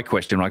 The why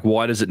question, like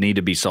why does it need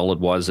to be solid?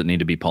 Why does it need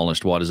to be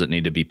polished? Why does it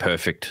need to be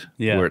perfect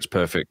where it's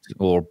perfect?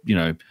 Or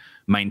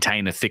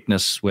maintain a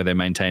thickness where they're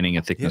maintaining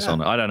a thickness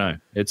on it. I don't know.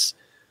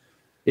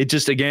 It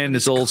just, again,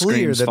 this all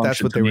screams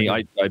function to me.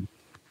 I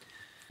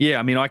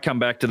come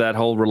back to that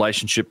whole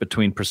relationship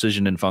between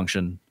precision and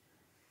function.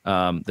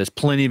 There's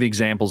plenty of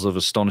examples of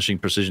astonishing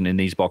precision in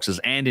these boxes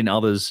and in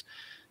others.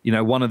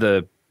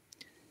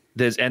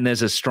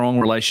 There's a strong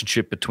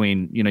relationship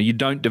between, you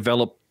don't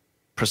develop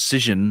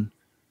precision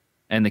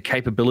and the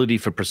capability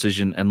for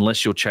precision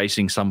unless you're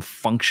chasing some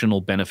functional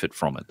benefit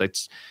from it.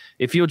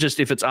 If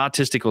it's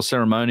artistic or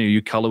ceremonial,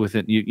 you color with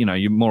it,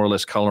 you're more or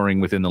less coloring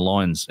within the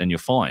lines and you're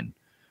fine.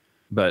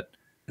 But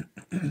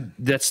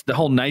that's the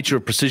whole nature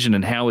of precision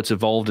and how it's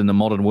evolved in the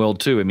modern world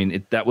too. I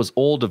mean, that was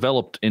all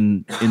developed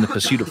in the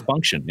pursuit of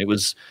function. It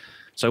was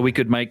so we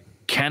could make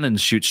cannons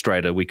shoot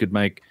straighter. We could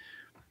make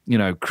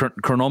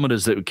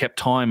chronometers that kept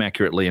time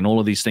accurately, and all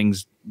of these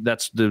things.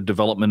 That's the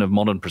development of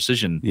modern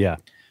precision. Yeah.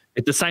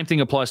 The same thing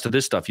applies to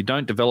this stuff. You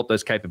don't develop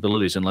those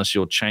capabilities unless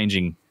you're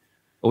changing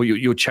or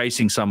you're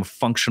chasing some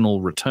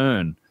functional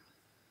return.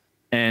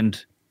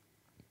 And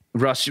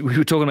Russ, we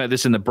were talking about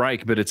this in the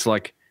break, but it's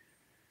like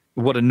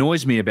what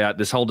annoys me about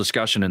this whole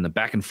discussion and the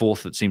back and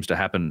forth that seems to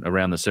happen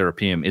around the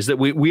Serapeum is that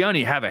we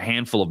only have a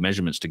handful of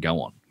measurements to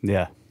go on.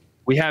 Yeah.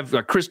 We have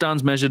Chris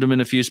Dunn's measured them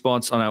in a few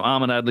spots. I know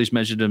Armin Adley's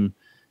measured them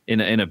in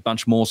a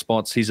bunch more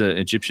spots. He's an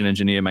Egyptian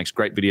engineer, makes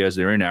great videos.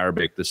 They're in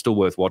Arabic. They're still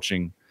worth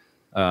watching.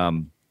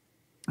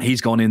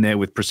 He's gone in there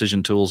with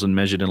precision tools and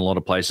measured in a lot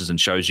of places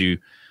and shows you,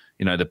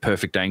 the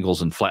perfect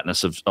angles and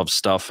flatness of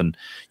stuff. And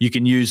you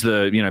can use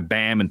the,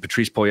 BAM and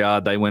Patrice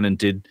Poyard. They went and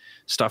did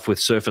stuff with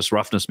surface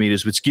roughness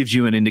meters, which gives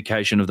you an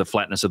indication of the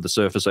flatness of the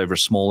surface over a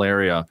small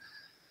area.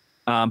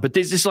 But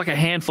there's just like a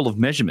handful of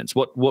measurements.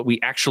 What we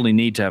actually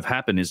need to have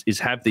happen is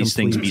have these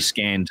things be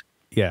scanned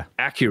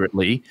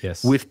accurately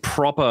with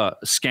proper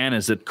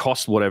scanners that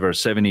cost whatever,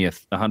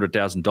 $70,000,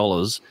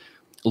 $100,000,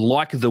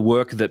 like the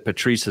work that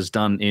Patrice has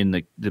done in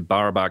the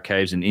Barabar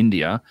caves in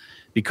India,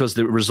 because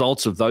the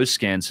results of those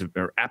scans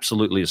are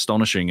absolutely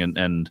astonishing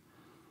and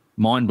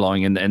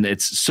mind-blowing, and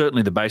it's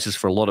certainly the basis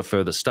for a lot of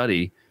further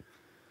study.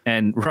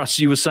 And Russ,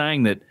 you were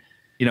saying that,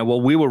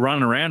 while we were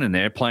running around in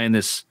there playing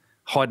this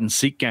hide and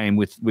seek game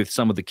with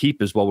some of the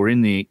keepers while we're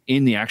in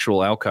the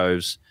actual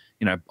alcoves,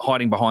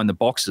 hiding behind the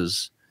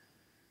boxes,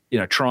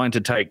 trying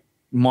to take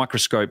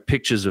microscope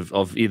pictures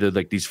of either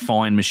like these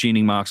fine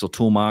machining marks or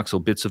tool marks or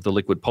bits of the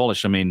liquid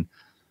polish. I mean,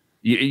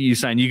 you're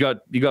saying you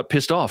got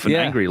pissed off and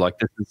angry, like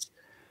this is.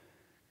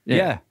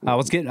 Yeah,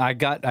 I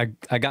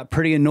got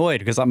pretty annoyed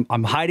because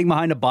I'm hiding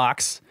behind a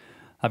box.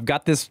 I've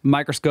got this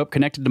microscope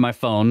connected to my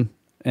phone,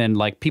 and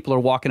like people are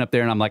walking up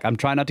there, and I'm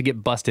trying not to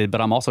get busted,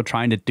 but I'm also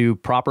trying to do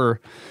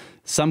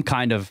some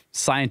kind of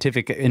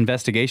scientific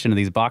investigation of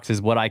these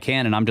boxes, what I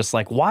can, and I'm just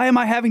like, why am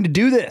I having to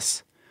do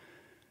this?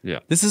 Yeah,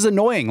 this is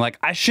annoying. Like,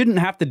 I shouldn't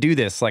have to do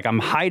this. Like, I'm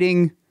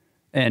hiding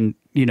and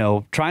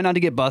trying not to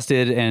get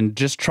busted, and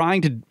just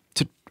trying to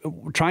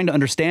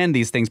understand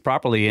these things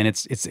properly, and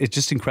it's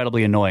just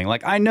incredibly annoying.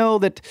 Like, I know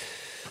that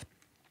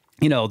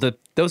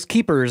those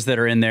keepers that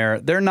are in there,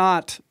 they're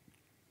not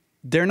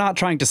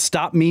trying to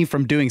stop me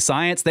from doing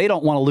science. They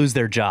don't want to lose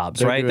their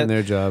jobs, They're right? doing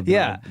their job.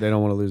 Yeah. They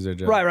don't want to lose their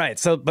job. Right.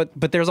 So,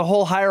 but there's a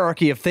whole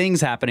hierarchy of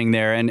things happening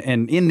there, and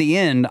in the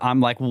end, I'm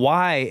like,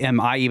 why am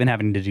I even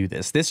having to do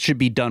this? This should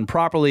be done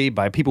properly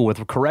by people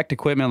with correct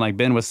equipment, like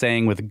Ben was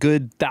saying, with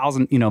good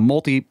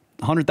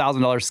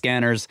 $100,000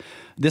 scanners.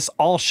 This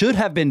all should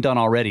have been done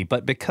already,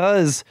 but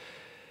because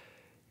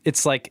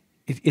it's like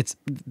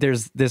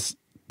there's this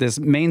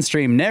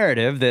mainstream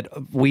narrative that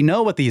we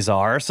know what these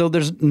are, so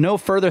there's no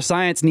further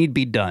science need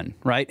be done,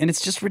 right? And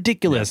it's just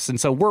ridiculous. And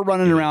so we're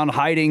running around,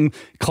 hiding,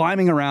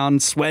 climbing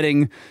around,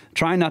 sweating,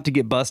 trying not to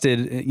get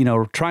busted,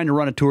 trying to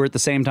run a tour at the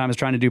same time as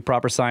trying to do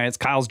proper science.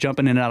 Kyle's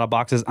jumping in and out of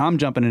boxes. I'm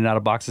jumping in and out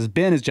of boxes.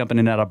 Ben is jumping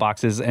in and out of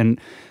boxes.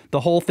 And the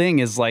whole thing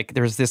is like,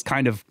 there's this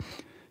kind of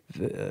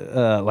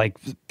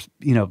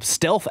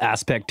stealth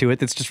aspect to it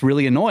that's just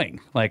really annoying.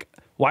 Like,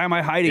 why am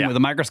I hiding with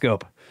a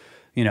microscope?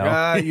 You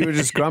were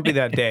just grumpy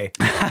that day.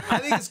 I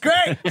think it's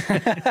great.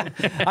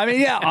 I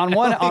mean, yeah, on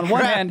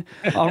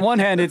one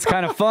hand, it's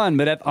kind of fun,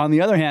 but on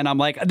the other hand, I'm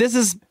like,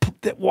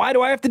 why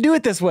do I have to do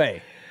it this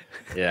way?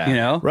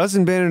 Yeah, Russ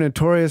and Ben are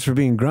notorious for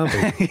being grumpy.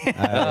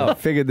 I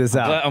figured this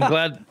out. I'm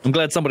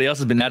glad somebody else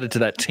has been added to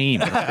that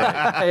team.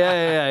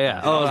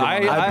 Yeah. Oh,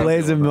 I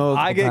blaze him multiple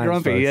I get times,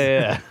 grumpy.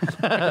 Folks.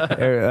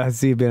 I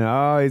see Ben.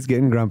 Oh, he's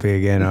getting grumpy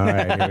again. All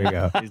right, here we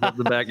go. He's up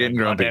the back getting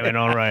grumpy. Damn it,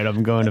 all right,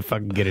 I'm going to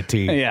fucking get a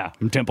tea. Yeah,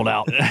 I'm templed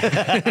out.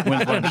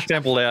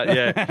 Templed out.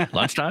 Yeah.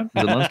 Lunchtime?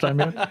 Is it lunchtime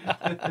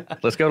yet?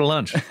 Let's go to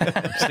lunch.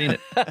 I've seen it.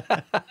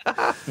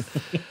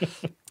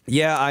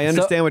 Yeah, I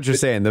understand what you're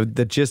saying.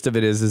 The gist of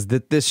it is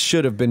that this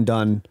should have been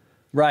done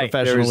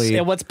professionally.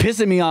 And what's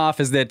pissing me off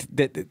is that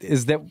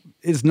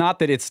not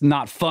that it's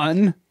not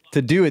fun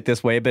to do it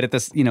this way, but at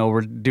this,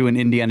 we're doing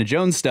Indiana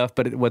Jones stuff.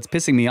 But what's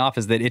pissing me off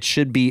is that it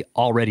should be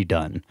already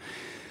done.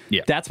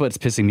 Yeah, that's what's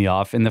pissing me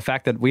off, and the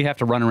fact that we have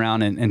to run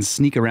around and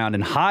sneak around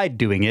and hide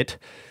doing it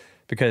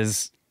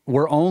because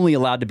we're only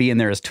allowed to be in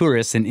there as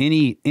tourists, and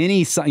any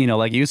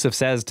like Yusuf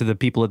says to the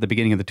people at the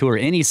beginning of the tour,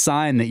 any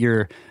sign that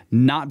you're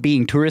not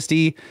being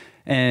touristy,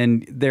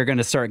 and they're going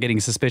to start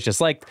getting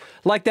suspicious. Like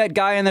that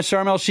guy in the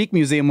Sharm el-Sheikh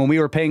Museum when we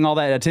were paying all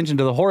that attention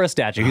to the Horus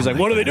statue. He's like,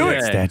 what are they doing?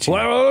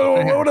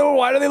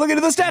 Why are they looking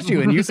at the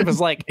statue? And Yusuf is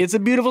like, it's a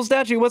beautiful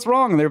statue. What's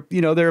wrong? And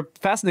they're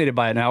fascinated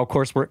by it. Now, of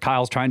course,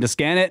 Kyle's trying to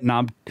scan it, and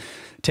I'm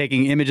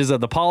taking images of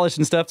the polish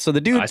and stuff. So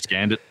the dude... I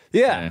scanned it.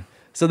 Yeah.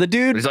 So the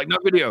dude... He's like, no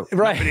video.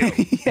 Right. No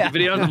video. Yeah.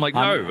 Videos? I'm like,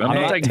 no, I'm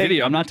not taking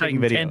video. I'm not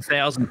taking video.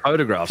 10,000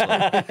 photographs of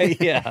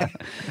it. Yeah.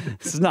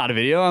 This is not a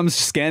video. I'm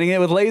scanning it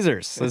with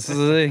lasers. This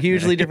is a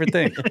hugely different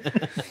thing.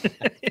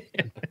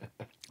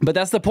 But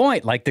that's the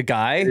point. Like, the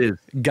guy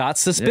got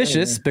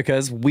suspicious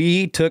because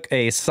we took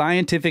a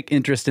scientific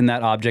interest in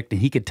that object, and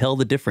he could tell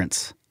the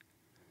difference.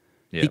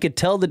 Yeah. He could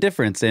tell the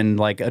difference in,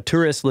 like, a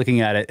tourist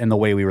looking at it and the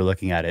way we were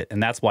looking at it.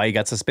 And that's why he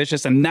got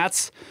suspicious. And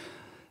that's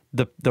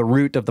the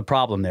root of the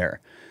problem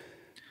there.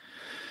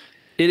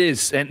 It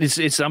is, and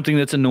it's something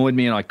that's annoyed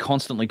me, and I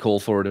constantly call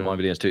for it in my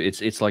videos too.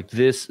 It's like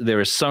this. There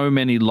are so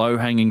many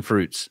low-hanging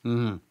fruits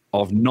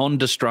of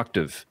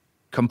non-destructive,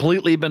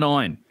 completely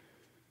benign,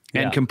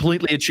 and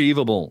completely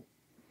achievable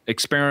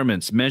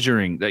experiments,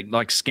 measuring,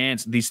 like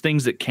scans, these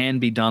things that can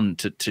be done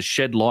to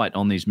shed light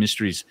on these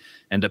mysteries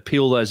and to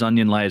peel those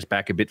onion layers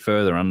back a bit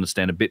further,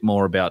 understand a bit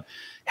more about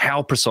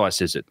how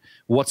precise is it?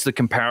 What's the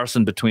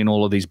comparison between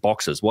all of these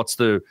boxes? What's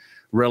the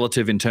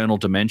relative internal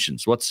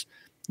dimensions? What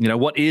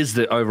is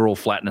the overall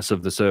flatness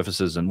of the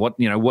surfaces, and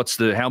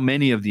how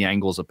many of the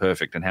angles are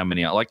perfect and how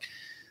many are like,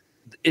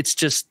 it's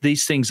just,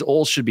 these things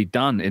all should be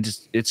done.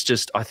 It's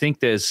just, I think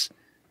there's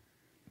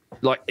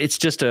like,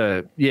 there's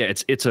a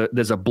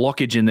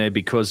blockage in there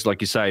because,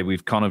 like you say,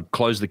 we've kind of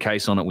closed the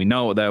case on it. We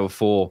know what they were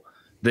for,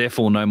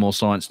 therefore no more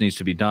science needs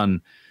to be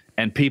done.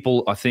 And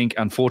people, I think,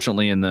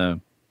 unfortunately, in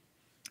the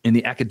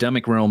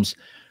academic realms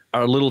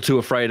are a little too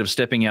afraid of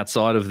stepping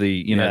outside of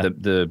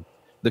the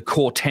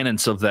core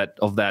tenets of that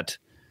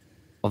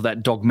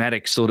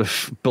dogmatic sort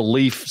of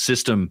belief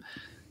system,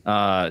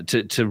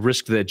 to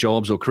risk their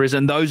jobs or careers.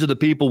 And those are the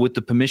people with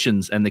the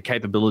permissions and the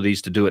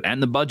capabilities to do it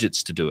and the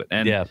budgets to do it.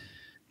 And,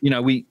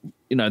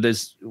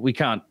 we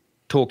can't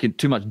talk in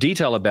too much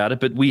detail about it,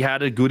 but we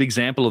had a good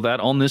example of that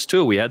on this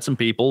tour. We had some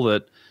people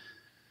that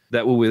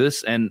were with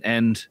us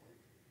and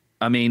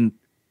I mean,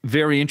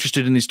 very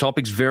interested in these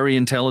topics, very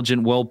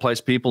intelligent,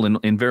 well-placed people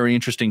in very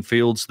interesting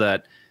fields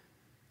that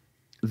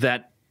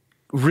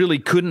really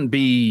couldn't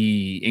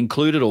be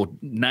included or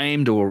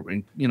named or,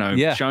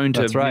 shown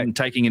to be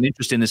taking an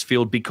interest in this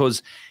field,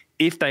 because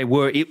if they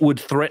were, it would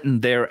threaten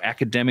their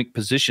academic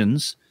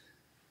positions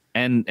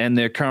and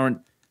their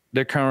current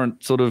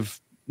sort of,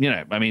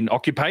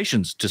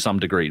 occupations to some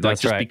degree.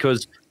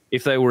 Because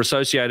if they were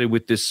associated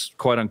with this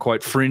quote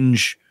unquote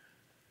fringe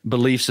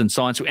beliefs in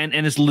science, and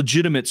it's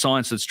legitimate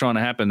science that's trying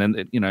to happen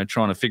and,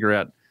 trying to figure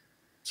out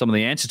some of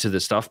the answer to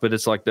this stuff, but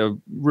it's like they're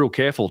real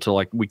careful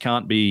to we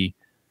can't be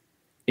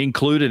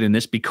included in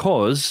this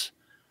because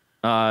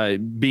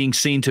being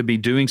seen to be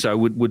doing so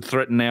would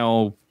threaten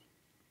our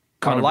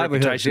kind of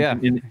reputation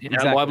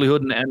our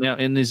livelihood and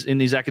in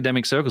these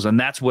academic circles. And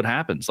that's what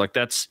happens. I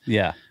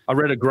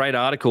read a great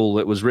article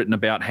that was written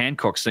about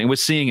Hancock's thing. We're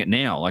seeing it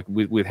now,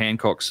 with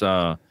Hancock's,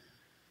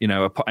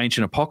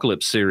 Ancient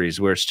Apocalypse series,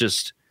 where it's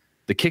just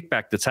the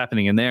kickback that's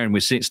happening in there. And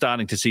we're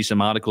starting to see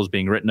some articles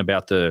being written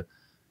about the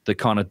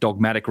kind of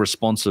dogmatic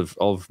response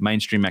of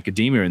mainstream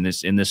academia in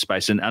this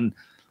space. And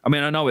I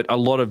mean, I know a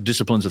lot of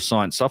disciplines of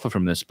science suffer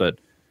from this, but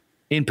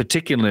in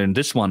particular in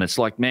this one, it's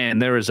like, man,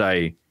 there is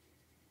a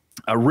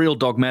real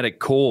dogmatic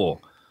core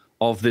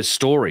of this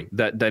story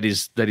that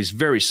is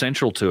very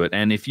central to it.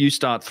 And if you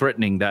start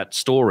threatening that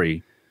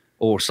story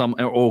or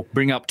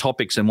bring up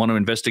topics and want to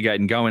investigate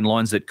and go in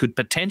lines that could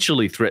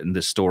potentially threaten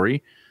this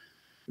story,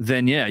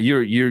 then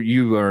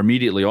you are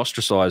immediately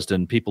ostracized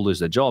and people lose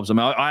their jobs.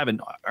 I mean,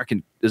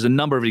 there's a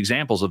number of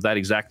examples of that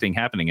exact thing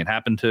happening. It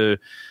happened to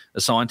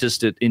a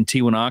scientist in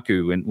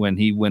Tiwanaku when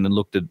he went and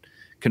looked at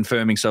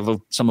confirming some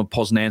of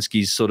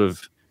Poznansky's sort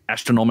of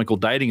astronomical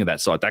dating of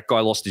that site. That guy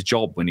lost his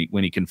job when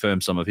he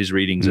confirmed some of his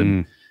readings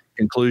and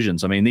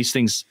conclusions. I mean, these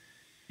things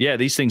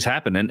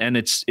happen, and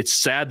it's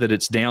sad that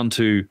it's down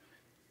to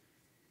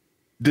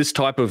this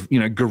type of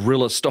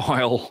guerrilla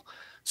style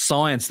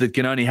science that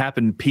can only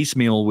happen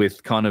piecemeal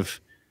with kind of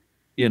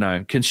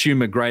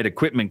consumer grade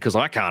equipment, because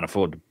I can't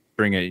afford to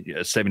bring a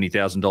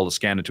 $70,000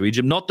 scanner to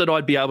Egypt. Not that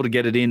I'd be able to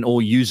get it in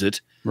or use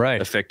it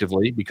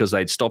effectively, because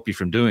they'd stop you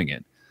from doing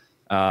it.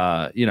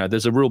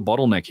 There's a real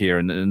bottleneck here,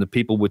 and the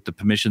people with the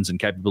permissions and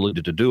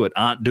capability to do it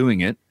aren't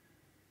doing it,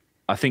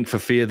 I think, for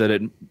fear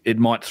that it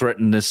might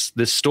threaten this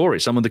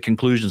story. Some of the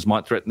conclusions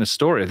might threaten this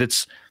story.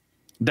 That's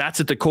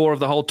at the core of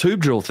the whole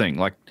tube drill thing.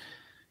 Like,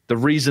 the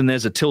reason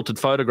there's a tilted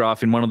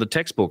photograph in one of the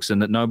textbooks and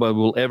that nobody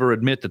will ever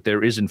admit that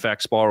there is in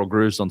fact spiral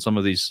grooves on some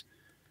of these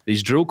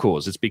drill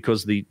cores, it's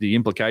because the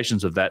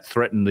implications of that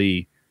threaten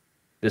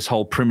this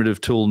whole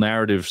primitive tool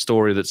narrative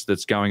story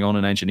that's going on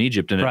in ancient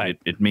Egypt, and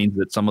it means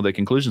that some of their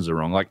conclusions are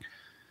wrong.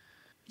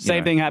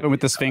 Same thing happened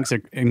with the Sphinx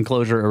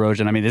enclosure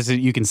erosion. I mean,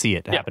 you can see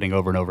it happening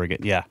over and over again.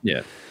 Yeah,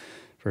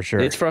 for sure.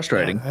 It's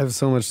frustrating. I have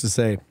so much to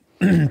say.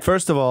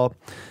 First of all,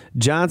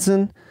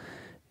 Johnson,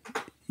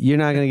 you're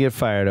not going to get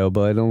fired, oh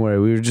boy. Don't worry.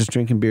 We were just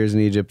drinking beers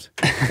in Egypt.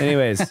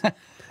 Anyways,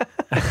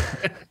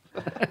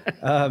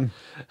 a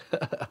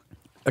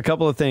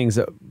couple of things.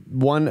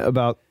 One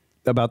about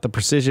the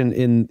precision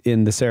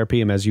in the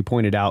Serapeum, as you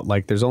pointed out.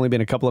 Like, there's only been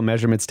a couple of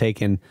measurements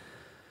taken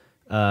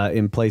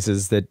in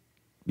places that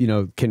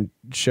can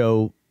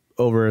show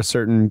over a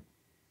certain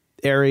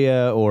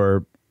area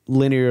or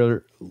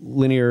linear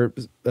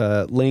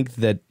length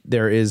that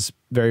there is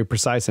very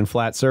precise and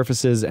flat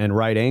surfaces and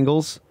right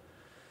angles.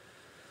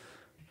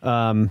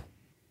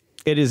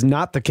 It is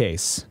not the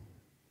case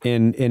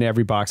in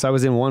every box. I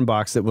was in one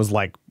box that was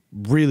like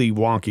really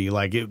wonky.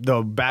 Like,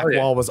 the back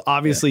wall was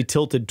obviously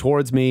tilted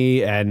towards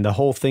me, and the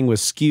whole thing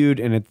was skewed.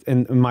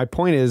 And my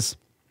point is,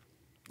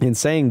 in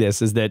saying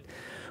this, is that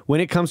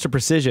when it comes to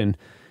precision,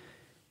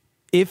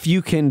 if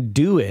you can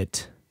do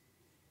it,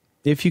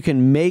 if you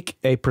can make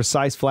a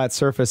precise flat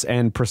surface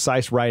and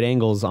precise right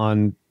angles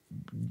on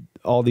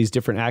all these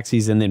different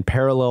axes, and then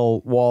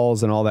parallel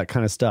walls and all that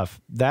kind of stuff,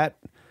 that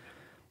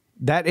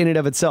in and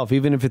of itself,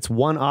 even if it's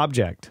one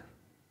object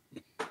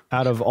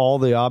out of all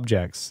the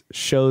objects,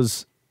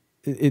 shows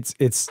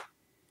it's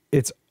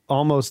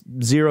almost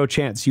zero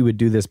chance you would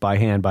do this by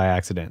hand by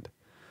accident,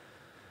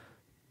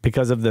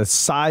 because of the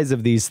size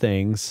of these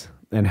things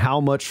and how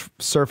much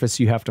surface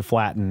you have to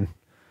flatten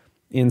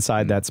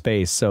inside that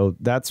space. So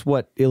that's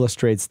what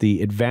illustrates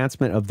the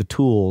advancement of the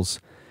tools.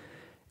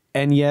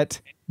 And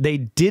yet they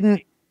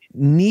didn't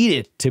need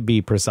it to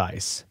be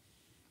precise.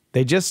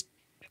 They just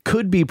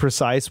could be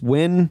precise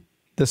when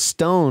the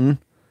stone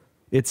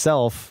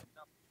itself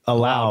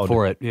allowed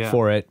for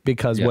it,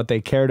 because what they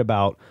cared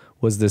about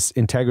was this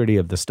integrity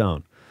of the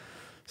stone.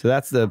 So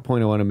that's the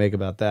point I want to make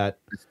about that.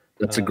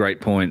 That's a great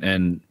point.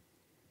 And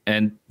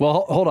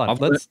well, hold on.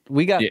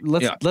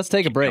 Let's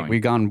take a break.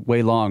 We've gone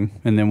way long,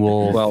 and then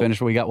we'll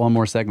finish. We got one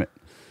more segment.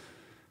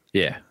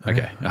 Yeah.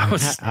 Okay.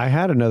 I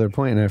had another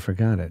point and I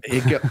forgot it.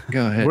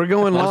 Go ahead. We're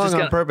going I was long just on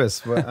gonna-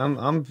 purpose.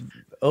 I'm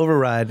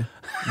override.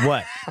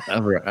 What?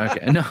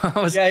 Okay. No,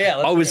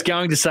 I was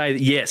going to say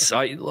that, yes.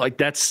 I like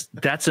that's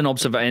an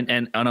observation,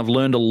 and I've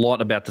learned a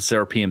lot about the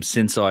Serapeum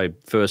since I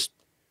first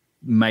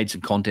made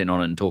some content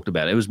on it and talked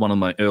about it. It was one of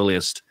my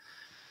earliest,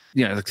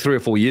 like 3 or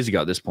 4 years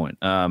ago at this point.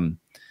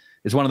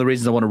 It's one of the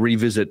reasons I want to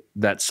revisit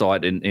that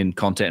site in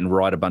content and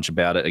write a bunch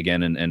about it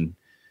again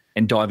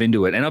and dive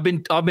into it. And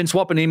I've been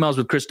swapping emails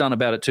with Chris Dunn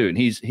about it too. And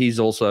he's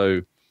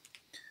also,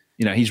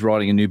 he's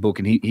writing a new book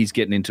and he's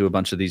getting into a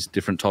bunch of these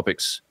different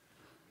topics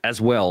as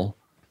well,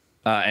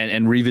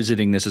 and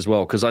revisiting this as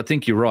well. Because I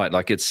think you're right.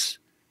 Like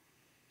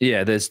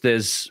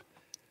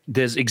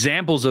there's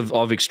examples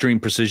of extreme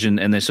precision,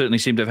 and they certainly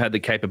seem to have had the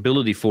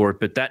capability for it.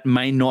 But that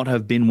may not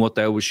have been what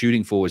they were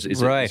shooting for. Is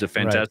a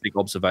fantastic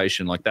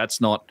observation. Like that's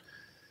not.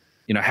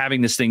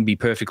 Having this thing be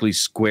perfectly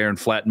square and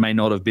flat may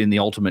not have been the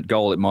ultimate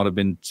goal. It might have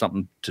been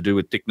something to do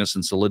with thickness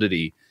and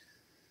solidity.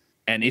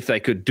 And if they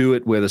could do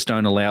it where the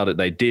stone allowed it,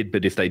 they did.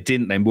 But if they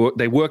didn't,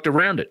 they worked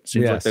around it.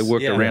 Seems like they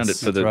worked around it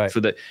for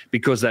the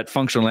because that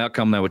functional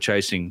outcome they were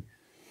chasing,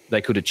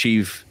 they could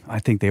achieve. I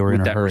think they were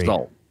in a that hurry.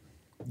 result.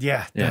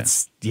 Yeah,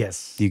 that's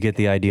yes. You get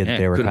the idea that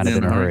they were kind of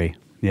in a hurry.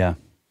 Yeah.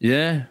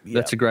 Yeah,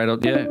 that's a great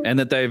idea. And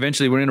that they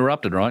eventually were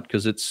interrupted, right?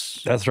 Because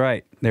that's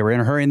right. They were in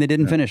a hurry and they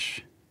didn't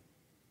finish.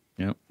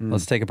 Yep.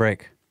 Let's take a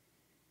break.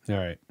 All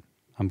right.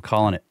 I'm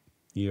calling it.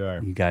 You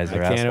are. You guys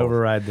are I can't assholes.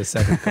 override the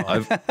second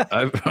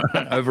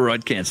call.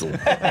 override cancel.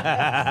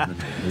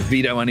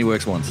 Veto only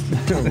works once.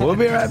 We'll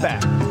be right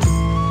back.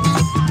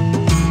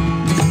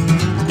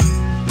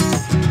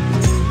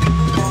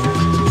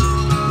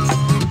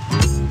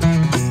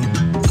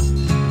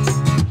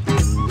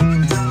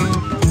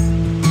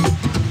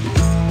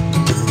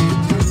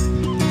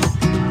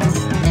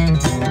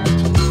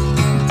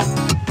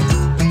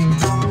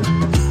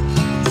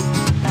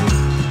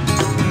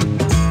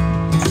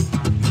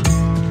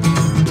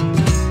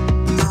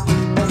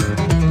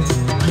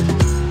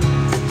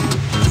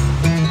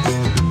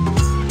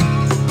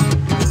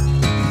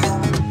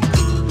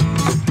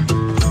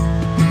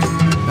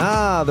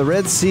 The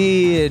Red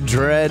Sea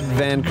Dread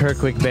Van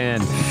Kerkwick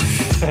Band.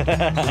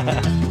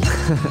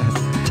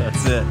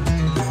 That's it.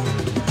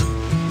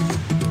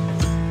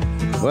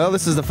 Well,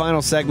 this is the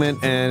final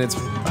segment, and it's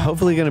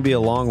hopefully going to be a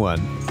long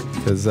one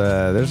because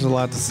there's a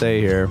lot to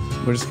say here.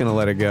 We're just going to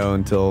let it go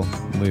until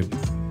we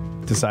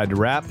decide to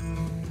wrap.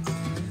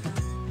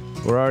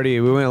 We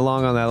went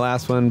along on that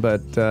last one,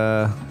 but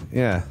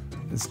yeah,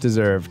 it's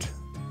deserved.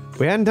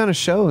 We hadn't done a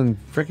show in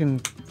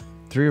freaking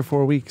 3 or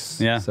 4 weeks.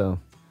 Yeah. So.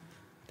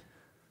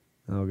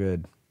 Oh,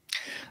 good.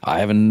 I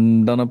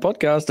haven't done a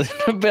podcast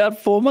in about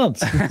 4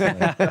 months.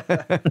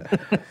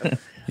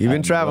 You've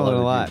been traveling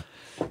a lot.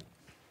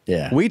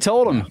 Yeah. We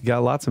told them You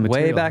got lots of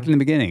material. way back in the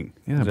beginning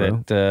Yeah,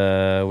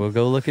 that we'll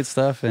go look at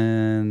stuff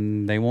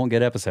and they won't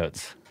get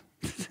episodes.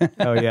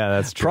 Oh, yeah,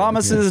 that's true.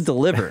 Promises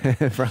delivered.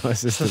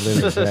 Promises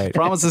delivered, right.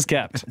 Promises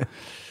kept.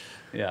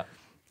 Yeah.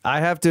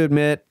 I have to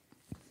admit,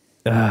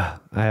 I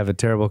have a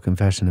terrible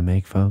confession to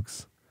make,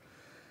 folks.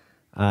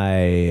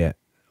 I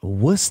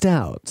wussed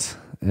out,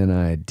 and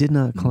I did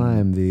not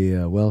climb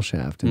the well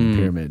shaft in the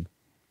pyramid.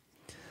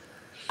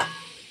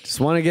 Just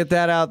want to get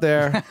that out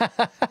there.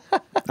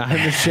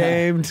 I'm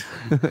ashamed.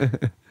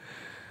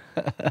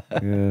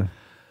 Yeah.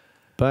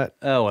 But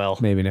Oh, well.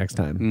 maybe next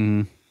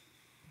time.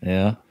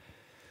 Yeah.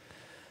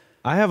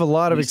 I have a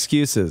lot of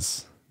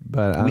excuses,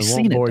 but I We've won't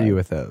seen it, bore you though.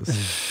 with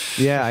those.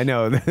 Yeah, I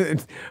know.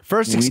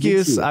 First We did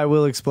excuse see it. I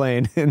will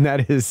explain, and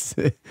that is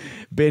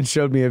Ben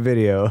showed me a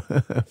video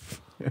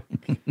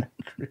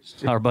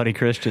Our buddy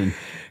Christian.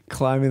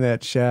 climbing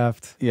that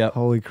shaft. Yep.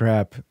 Holy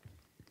crap.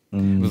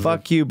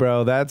 Fuck you,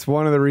 bro. That's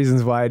one of the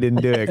reasons why I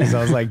didn't do it, because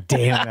I was like,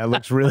 damn, that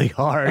looks really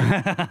hard.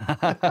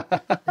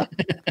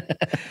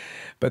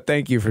 But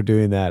thank you for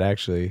doing that,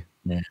 actually.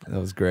 Yeah. That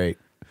was great.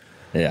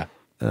 Yeah.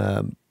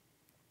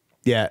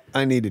 Yeah,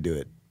 I need to do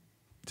it.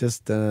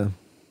 Just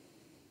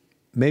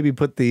maybe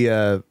put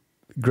the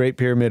Great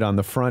Pyramid on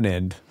the front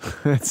end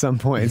at some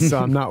point, so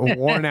I'm not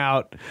worn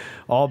out,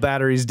 all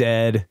batteries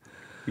dead.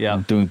 Yeah.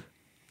 I'm doing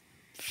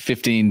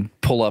 15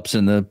 pull-ups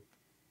in the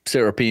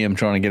Serapeum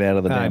trying to get out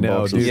of the I damn know,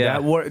 boxes.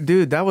 dude.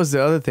 Dude, that was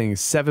the other thing.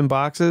 7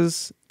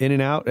 boxes in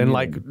and out, and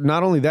like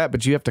not only that,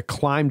 but you have to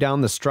climb down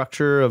the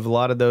structure of a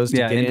lot of those to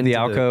Yeah, get into the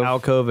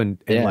alcove. and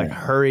Yeah. like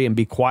hurry and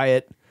be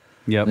quiet.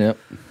 Yep. Yep.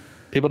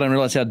 People don't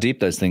realize how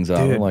deep those things are.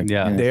 Dude, They're like,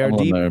 yeah. They are some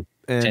of them deep,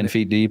 and- 10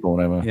 feet deep or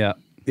whatever. Yeah.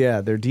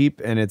 Yeah, they're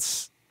deep, and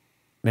it's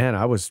man,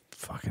 I was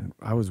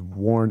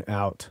worn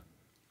out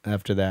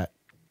after that.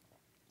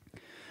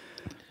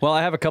 Well,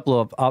 I have a couple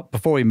of,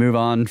 before we move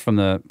on from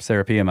the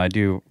Serapeum,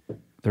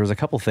 there was a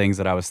couple things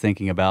that I was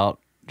thinking about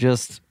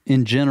just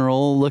in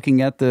general,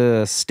 looking at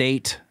the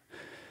state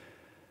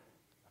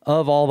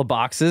of all the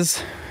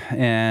boxes.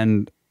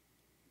 And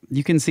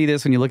you can see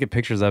this when you look at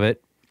pictures of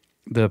it,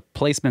 the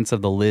placements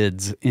of the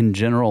lids in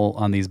general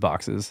on these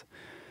boxes.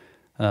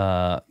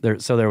 So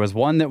there was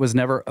one that was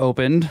never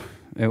opened.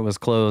 It was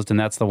closed, and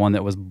that's the one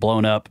that was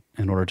blown up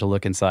in order to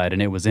look inside,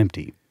 and it was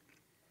empty.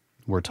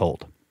 we're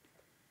told.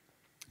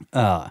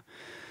 The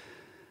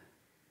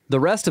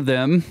rest of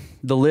them,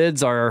 the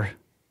lids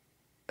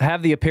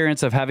have the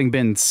appearance of having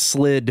been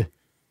slid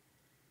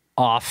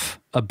off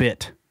a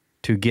bit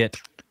to get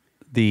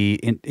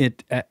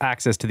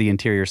access to the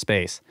interior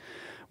space.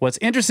 What's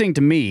interesting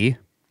to me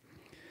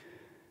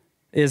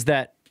is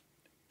that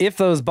if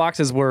those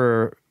boxes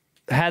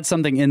had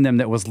something in them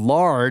that was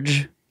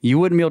large, you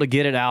wouldn't be able to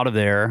get it out of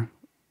there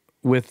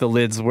with the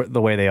lids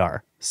the way they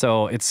are.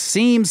 So it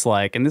seems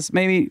like, and this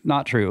may be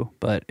not true,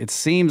 but it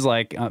seems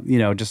like,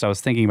 just I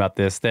was thinking about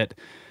this, that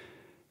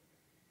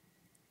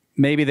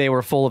maybe they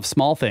were full of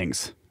small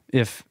things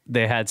if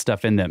they had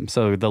stuff in them.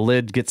 So the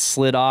lid gets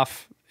slid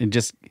off and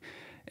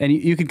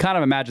you can kind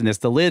of imagine this.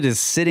 The lid is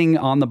sitting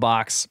on the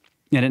box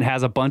and it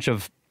has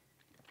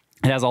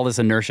all this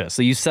inertia.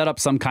 So you set up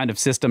some kind of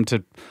system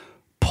to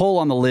pull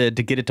on the lid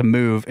to get it to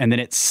move, and then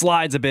it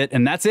slides a bit,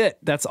 and that's it.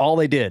 That's all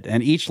they did.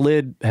 And each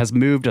lid has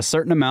moved a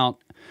certain amount.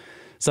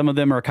 Some of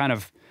them are kind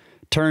of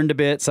turned a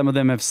bit. Some of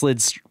them have slid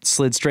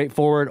straight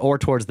forward or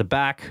towards the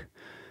back,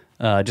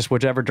 just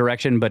whichever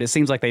direction. But it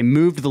seems like they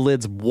moved the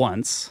lids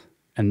once,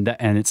 and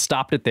it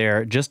stopped it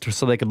there just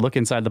so they could look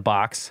inside the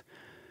box.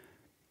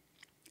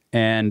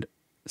 And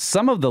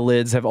some of the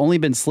lids have only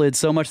been slid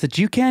so much that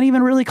you can't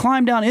even really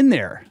climb down in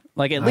there.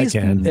 Like at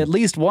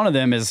least one of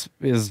them is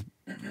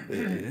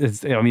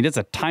it's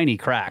a tiny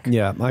crack.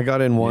 Yeah, I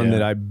got in one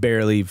that I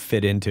barely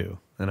fit into,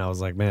 and I was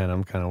like, man,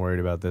 I'm kind of worried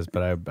about this,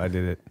 but I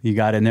did it. You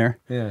got in there?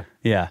 Yeah.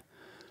 Yeah.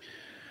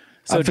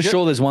 So for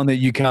sure, there's one that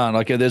you can't.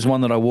 Like, there's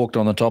one that I walked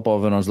on the top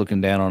of, and I was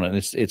looking down on it.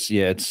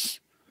 It's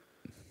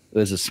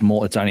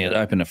only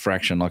open a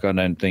fraction. Like, I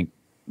don't think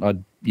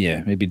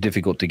it'd be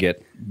difficult to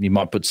get. You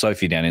might put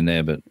Sophie down in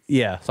there, but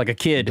yeah, like a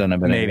kid, don't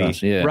have maybe.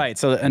 Else, yeah. Right.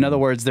 So in other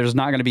words, there's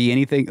not going to be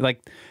anything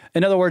like.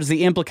 In other words,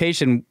 the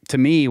implication to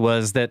me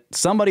was that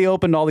somebody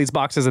opened all these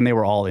boxes and they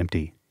were all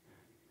empty.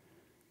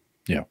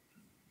 Yeah.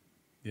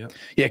 Yeah.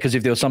 Yeah, because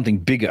if there was something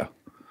bigger.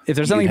 If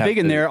there's something big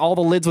in there, all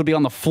the lids would be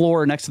on the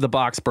floor next to the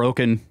box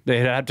broken. They'd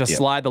have to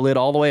slide the lid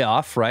all the way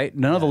off, right?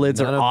 None of the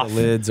lids are off. None of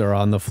the lids are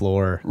on the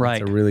floor. Right.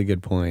 That's a really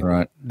good point.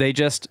 Right.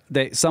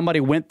 Somebody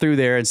went through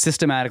there and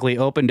systematically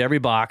opened every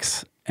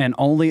box and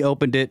only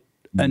opened it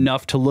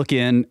enough to look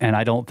in, and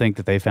I don't think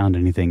that they found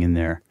anything in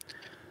there.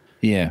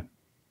 Yeah.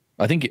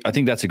 I think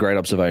that's a great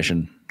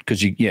observation because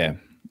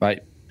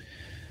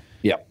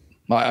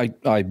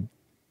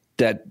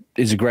that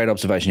is a great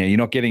observation. Yeah, you're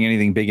not getting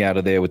anything big out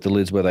of there with the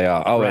lids where they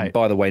are. Oh, right. And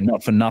by the way,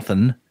 not for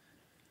nothing,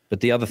 but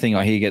the other thing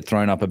I hear get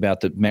thrown up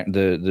about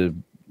the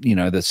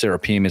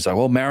Serapeum is like,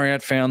 well,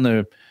 Marriott found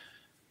the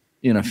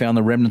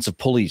remnants of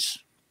pulleys.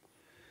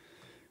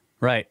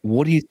 Right.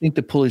 What do you think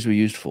the pulleys were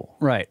used for?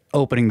 Right.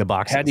 Opening the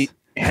boxes.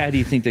 How do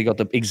you think they got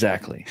them?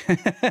 Exactly.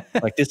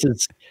 Like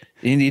the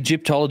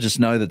Egyptologists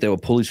know that there were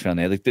pulleys found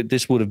there. Like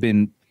this would have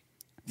been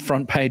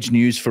front page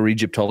news for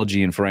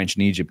Egyptology and for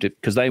ancient Egypt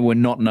because they were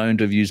not known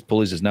to have used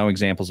pulleys. There's no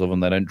examples of them.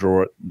 They don't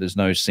draw it. There's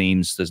no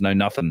scenes. There's no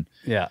nothing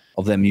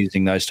of them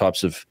using those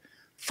types of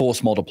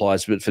force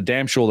multipliers. But for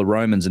damn sure the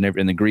Romans and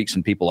the Greeks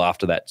and people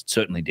after that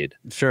certainly did.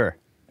 Sure.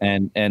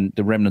 And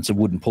the remnants of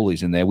wooden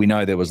pulleys in there. We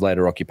know there was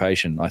later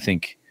occupation. I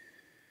think.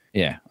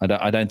 Yeah,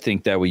 I don't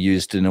think they were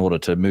used in order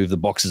to move the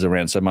boxes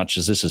around so much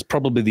as this is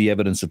probably the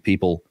evidence of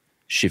people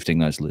shifting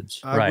those lids.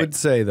 I would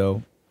say,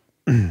 though,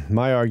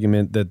 my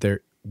argument that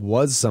there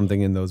was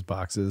something in those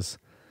boxes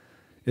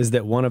is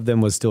that one of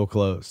them was still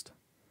closed.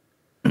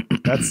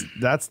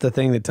 That's the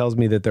thing that tells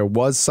me that there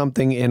was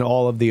something in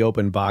all of the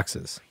open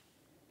boxes.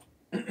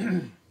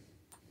 It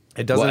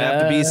doesn't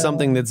have to be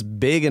something that's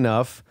big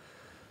enough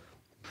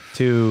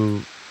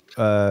to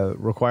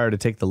require to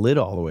take the lid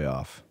all the way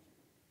off.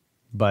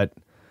 But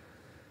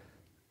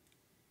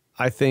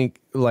I think,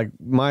 like,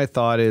 my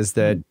thought is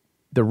that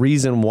the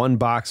reason one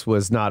box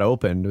was not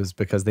opened was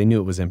because they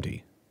knew it was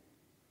empty.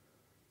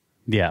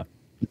 Yeah,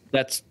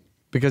 that's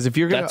because if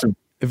you're gonna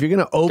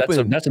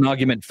open, that's an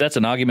argument. That's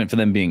an argument for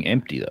them being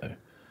empty, though.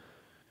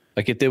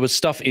 Like if there was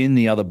stuff in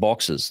the other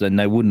boxes, then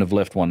they wouldn't have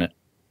left one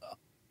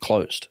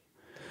closed.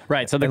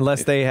 Right. So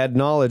unless they had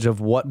knowledge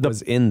of what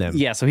was in them.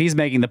 Yeah. So he's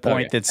making the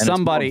point that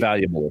somebody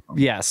valuable.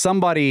 Yeah.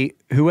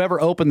 Whoever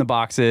opened the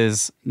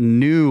boxes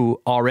knew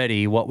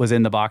already what was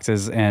in the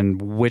boxes and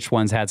which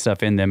ones had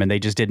stuff in them, and they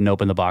just didn't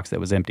open the box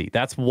that was empty.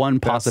 That's one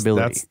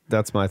possibility.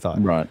 That's my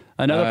thought. Right.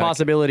 Another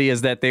possibility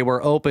is that they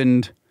were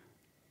opened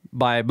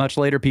by much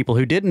later people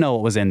who didn't know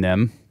what was in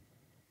them.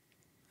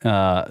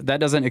 That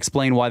doesn't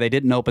explain why they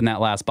didn't open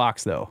that last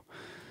box, though.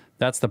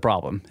 That's the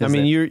problem. I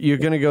mean, you're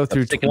going to go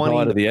through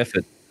 20 of the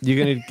effort.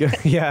 You're going to go,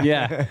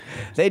 yeah.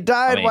 They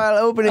died while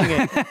opening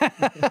it.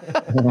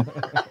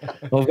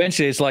 Well,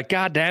 eventually it's like,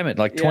 God damn it.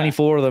 Like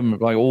 24 of them,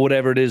 like, or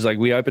whatever it is. Like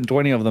we opened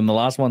 20 of them. The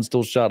last one's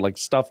still shut. Like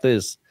stuff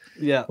this.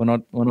 Yeah.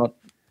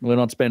 We're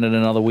not spending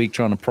another week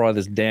trying to pry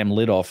this damn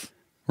lid off.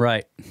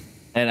 Right.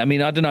 And I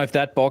mean, I don't know if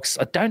that box,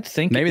 I don't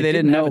think. Maybe they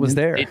didn't know it was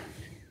there. Yeah.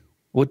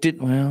 I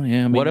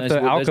mean, what if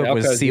the alcove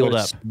was sealed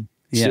up?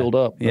 Sealed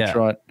up. That's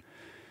right.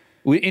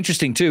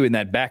 Interesting too, in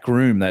that back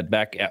room, that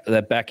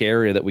back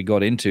area that we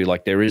got into,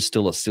 like there is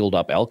still a sealed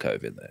up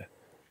alcove in there.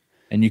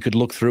 and you could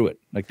look through it.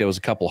 Like there was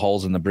a couple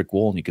holes in the brick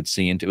wall, and you could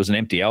see into. It was an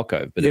empty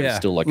alcove, but it was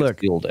still like a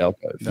sealed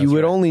alcove. You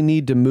would only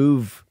need to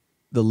move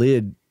the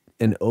lid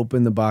and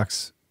open the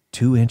box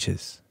 2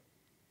 inches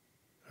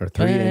or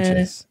 3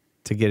 inches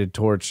to get it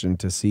torched and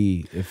to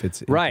see if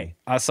it's right.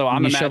 So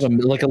I'm imagining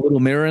like a little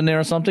mirror in there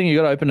or something. You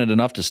got to open it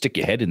enough to stick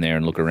your head in there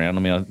and look around.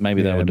 I mean,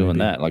 maybe they were doing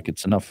that. Like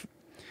it's enough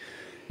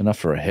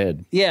for a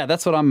head. Yeah,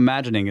 that's what I'm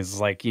imagining. Is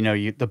like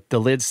the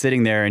lid's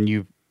sitting there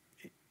and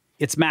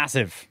it's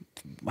massive,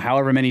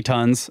 however many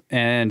tons,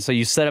 and so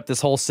you set up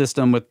this whole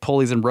system with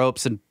pulleys and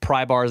ropes and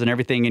pry bars and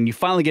everything, and you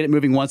finally get it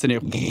moving once, and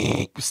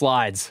it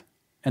slides,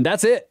 and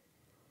that's it.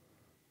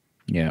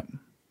 Yeah.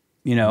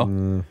 You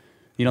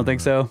don't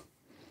think so?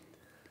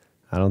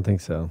 I don't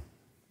think so.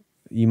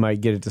 You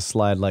might get it to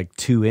slide like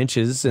 2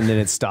 inches and then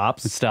it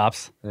stops. It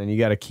stops. And then you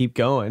got to keep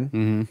going.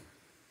 Mm-hmm.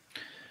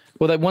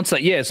 Well, once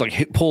that, it's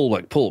like pull.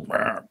 They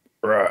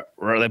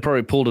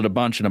probably pulled it a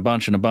bunch and a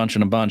bunch and a bunch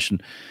and a bunch.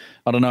 And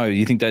I don't know.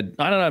 You think that,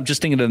 I don't know. I'm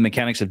just thinking of the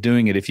mechanics of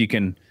doing it. If you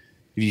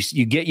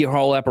get your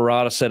whole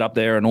apparatus set up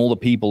there and all the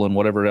people and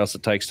whatever else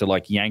it takes to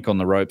like yank on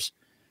the ropes,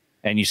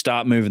 and you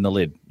start moving the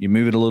lid. You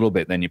move it a little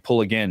bit, then you pull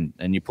again,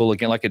 and you pull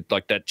again,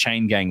 like that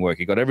chain gang work.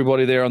 You got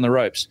everybody there on the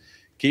ropes.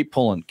 Keep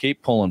pulling.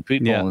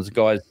 Yeah.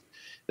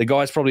 The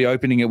guy's probably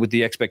opening it with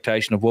the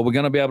expectation of, well, we're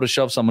going to be able to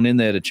shove someone in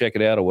there to check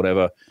it out or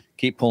whatever.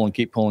 Keep pulling.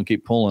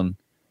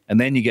 And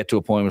then you get to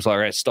a point where it's like, all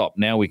right, stop.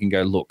 Now we can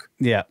go look.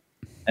 Yeah.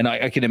 And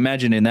I can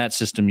imagine in that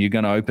system, you're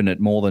going to open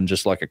it more than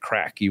just like a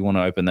crack. You want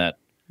to open that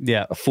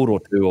a foot or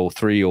 2 or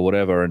 3 or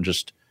whatever, and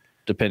just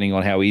depending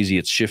on how easy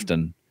it's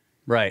shifting.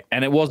 Right.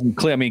 And it wasn't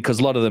clear. I mean,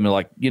 because a lot of them are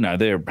like,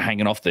 they're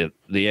hanging off the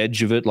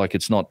edge of it. Like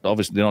it's not,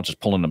 obviously, they're not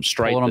just pulling them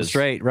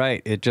straight.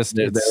 Right. It just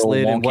it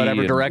slid in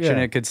whatever direction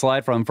it could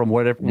slide from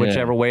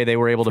whichever way they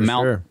were able to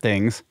mount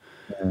things.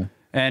 Yeah.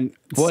 And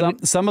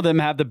some of them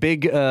have the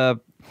big,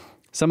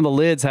 some of the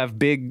lids have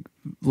big,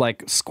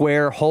 like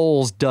square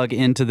holes dug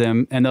into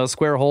them. And those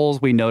square holes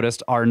we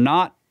noticed are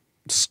not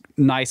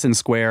nice and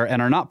square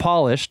and are not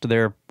polished.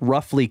 They're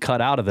roughly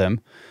cut out of them.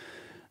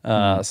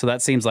 So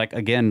that seems like,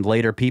 again,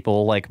 later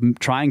people like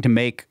trying to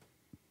make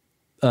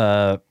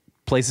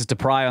places to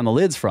pry on the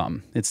lids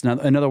from. It's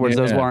not, in other words,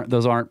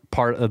 those aren't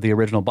part of the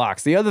original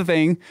box. The other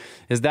thing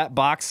is that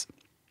box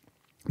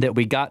that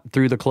we got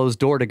through the closed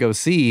door to go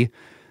see.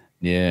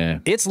 Yeah,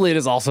 its lid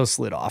is also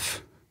slid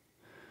off.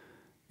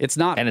 It's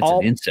not, and it's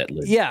an inset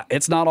lid. Yeah,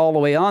 it's not all the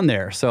way on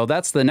there. So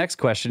that's the next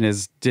question: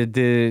 is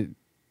did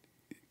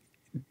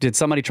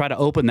somebody try to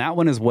open that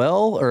one as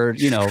well, or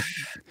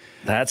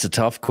That's a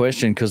tough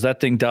question because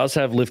that thing does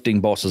have lifting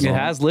bosses on it. It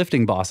has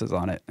lifting bosses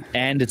on it.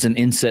 And it's an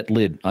inset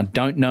lid. I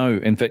don't know.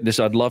 In fact,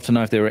 I'd love to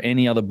know if there are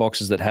any other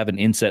boxes that have an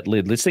inset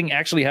lid. This thing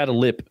actually had a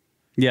lip.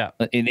 Yeah.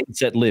 An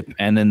inset lip.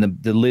 And then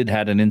the lid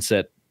had an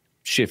inset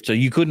shift. So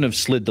you couldn't have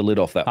slid the lid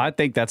off that one. I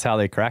think that's how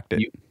they cracked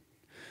it.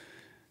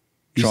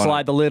 You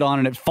slide the lid on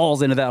and it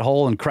falls into that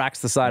hole and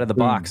cracks the side of the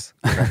box.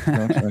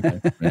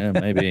 Okay. Yeah,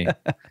 maybe.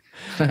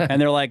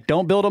 And they're like,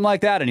 don't build them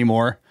like that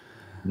anymore.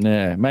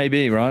 Yeah,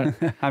 maybe, right?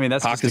 I mean,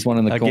 that's just one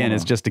in the corner.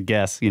 It's just a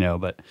guess,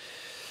 but.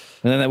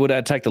 And then they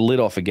would take the lid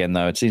off again,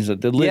 though. It seems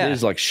that the lid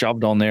is like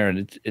shoved on there,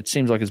 and it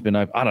seems like it's been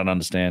open. I don't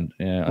understand.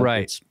 Yeah,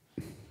 right.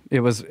 I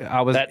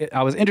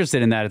was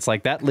interested in that. It's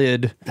like that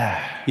lid,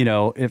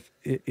 if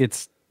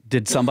it's,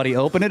 did somebody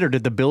open it or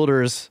did the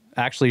builders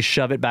actually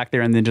shove it back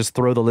there and then just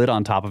throw the lid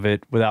on top of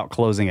it without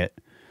closing it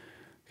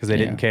because they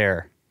didn't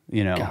care,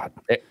 God,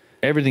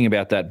 everything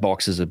about that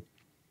box is a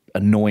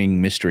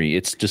annoying mystery.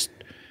 It's just.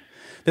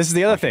 This is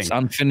the other thing. It's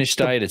unfinished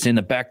state. It's in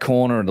the back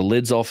corner and the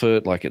lid's off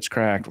it like it's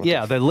cracked.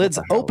 The lid's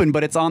open,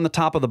 but it's on the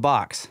top of the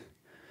box.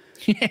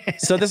 Yeah.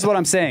 So this is what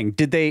I'm saying.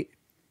 It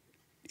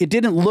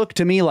didn't look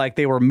to me like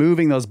they were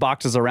moving those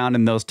boxes around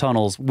in those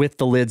tunnels with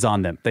the lids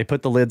on them. They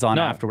put the lids on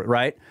afterward,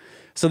 right?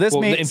 So this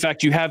means, in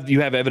fact, you have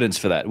evidence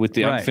for that with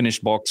the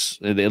unfinished box,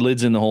 the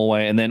lids in the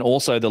hallway, and then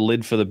also the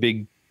lid for the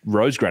big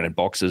rose granite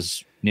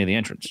boxes near the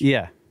entrance.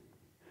 Yeah.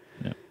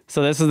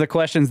 So this is the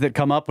questions that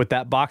come up with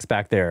that box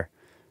back there.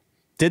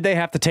 Did they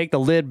have to take the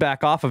lid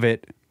back off of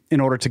it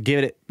in order to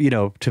get it,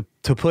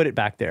 to put it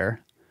back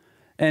there?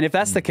 And if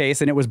that's the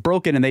case and it was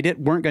broken and they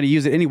weren't going to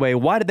use it anyway,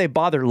 why did they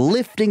bother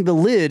lifting the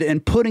lid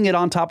and putting it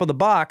on top of the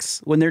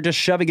box when they're just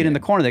shoving it in the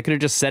corner? They could have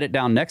just set it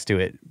down next to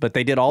it, but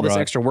they did all this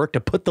extra work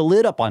to put the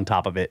lid up on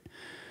top of it.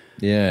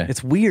 Yeah.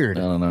 It's weird.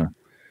 I don't know.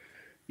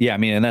 Yeah, I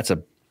mean, and that's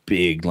a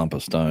big lump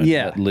of stone.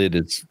 Yeah. That lid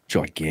is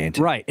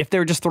gigantic. Right. If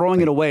they're just throwing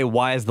it away,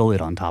 why is the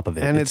lid on top of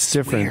it? And it's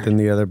different than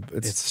the other.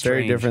 It's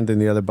very different than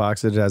the other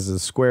box. It has the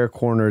square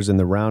corners and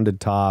the rounded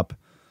top.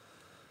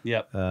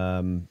 Yep.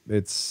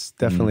 It's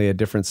definitely a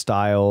different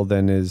style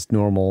than is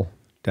normal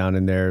down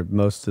in there.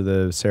 Most of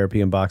the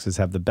Serapeum boxes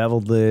have the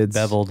beveled lids.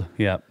 Beveled,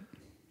 yep.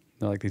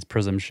 They're like these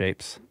prism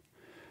shapes.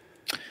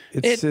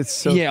 It's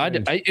so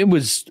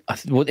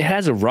it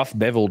has a rough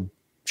beveled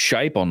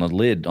shape on the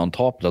lid on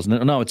top, doesn't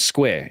it? No, it's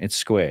square. It's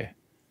square.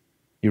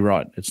 You're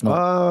right. It's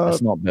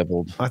not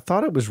beveled. I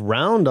thought it was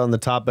round on the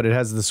top, but it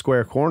has the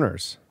square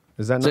corners.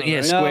 Is that So not yeah,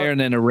 right? square and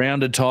then a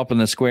rounded top and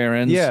the square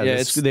ends. Yeah,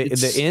 it's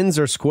the ends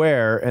are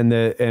square, and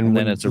when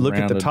then you it's a look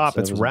at the rounded top,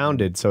 it's surface.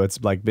 rounded, so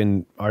it's like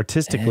been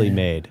artistically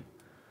made.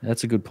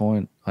 That's a good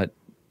point.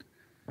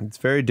 It's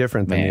very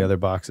different than the Man. other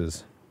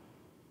boxes.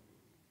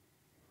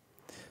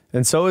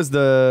 And so is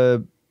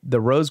the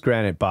rose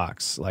granite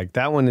box. Like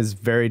that one is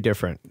very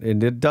different,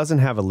 and it doesn't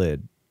have a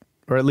lid,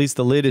 or at least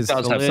the lid is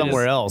does have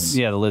somewhere lid. else.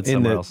 Yeah, the lid's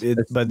somewhere else.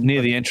 But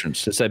near the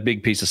entrance. It's that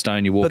big piece of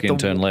stone. You walk But in,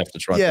 the- turn left.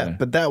 It's right yeah, there.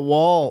 but the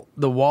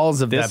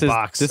walls of This that is-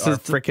 box this are is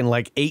the- freaking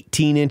like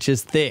 18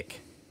 inches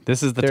thick.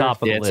 This is the They're-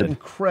 top of yeah, the it's lid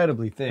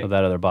Incredibly thick. of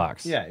that other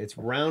box. Yeah, it's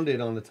rounded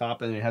on the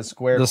top and it has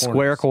square The corners.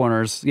 square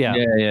corners. Yeah.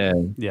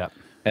 yeah.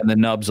 And the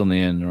nubs on the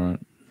end, right?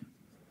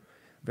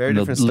 Very And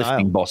the different lifting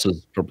style. boss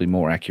is probably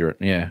more accurate.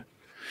 Yeah.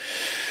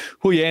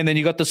 Well, yeah, and then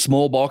you got the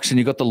small box and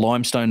you got the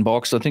limestone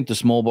box. I think the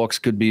small box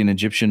could be an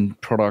Egyptian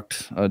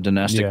product, a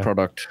dynastic Yeah.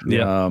 product.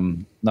 Yeah.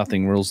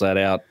 Nothing rules that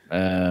out.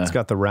 It's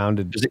got the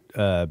rounded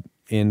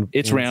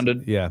It's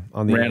rounded. Yeah,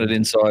 on the Rounded end.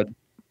 inside.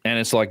 And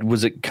it's like,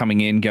 was it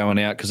coming in, going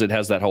out? Because it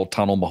has that whole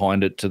tunnel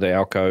behind it to the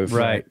alcove.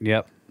 Right.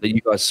 Yep. That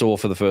you guys saw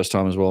for the first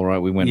time as well, right?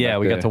 We went. Yeah, back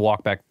we there. got to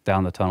walk back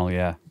down the tunnel.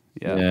 Yeah.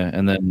 Yeah. Yeah,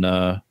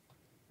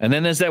 and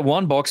then there's that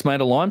one box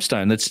made of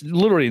limestone that's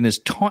literally in this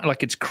tiny,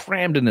 like it's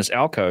crammed in this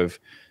alcove.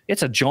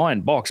 It's a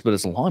giant box, but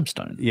it's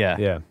limestone. Yeah.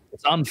 Yeah.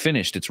 It's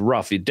unfinished. It's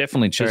rough. It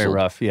definitely Very chiseled.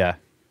 rough. Yeah.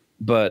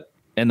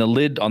 And the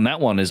lid on that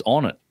one is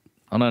on it.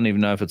 I don't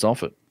even know if it's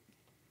off it.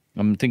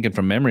 I'm thinking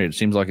from memory. It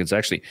seems like it's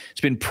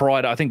been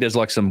pried. I think there's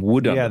like some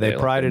wood under Yeah, they there.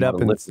 pried it up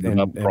and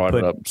pried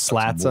it up, put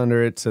slats some wood.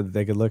 under it so that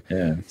they could look.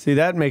 Yeah. See,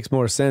 that makes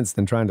more sense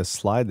than trying to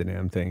slide the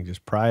damn thing.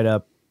 Just pry it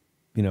up,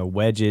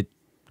 wedge it,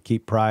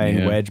 keep prying,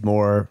 Yeah. wedge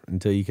more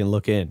until you can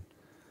look in.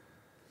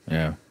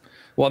 Yeah.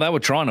 Well, they were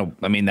trying to.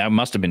 I mean, they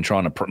must have been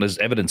trying to. There's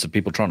evidence of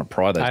people trying to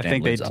pry those. I damn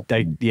think lids up.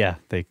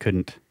 they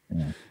couldn't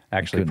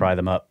actually couldn't. pry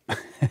them up.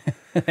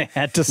 They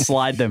had to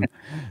slide them.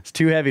 It's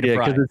too heavy to Yeah,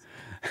 pry. 'cause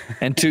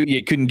and two,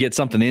 you couldn't get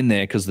something in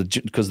there because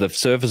the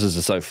surfaces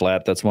are so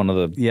flat. That's one of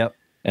the. Yep.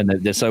 And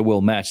they're so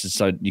well matched,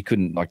 so you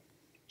couldn't like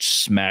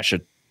smash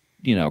a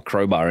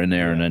crowbar in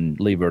there and then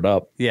lever it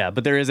up. Yeah,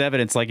 but there is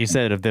evidence, like you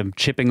said, of them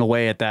chipping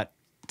away at that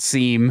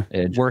seam,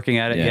 Edge. working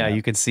at it. Yeah. Yeah,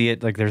 you can see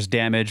it. Like there's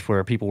damage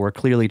where people were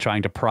clearly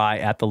trying to pry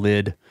at the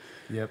lid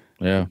Yep.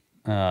 Yeah,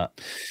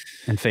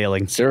 and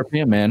failing.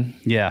 Seraphim, man.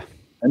 Yeah.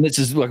 And this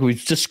is like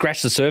we've just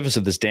scratched the surface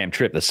of this damn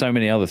trip. There's so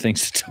many other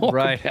things to talk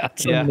Right. about.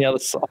 So Yeah. many other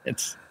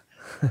sides.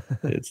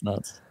 It's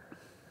nuts.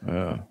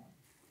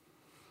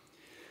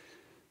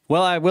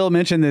 Well, I will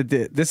mention that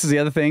this is the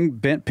other thing,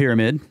 bent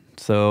pyramid.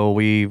 So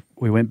we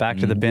went back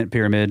to the bent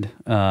pyramid.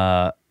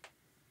 And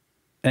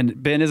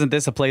Ben, isn't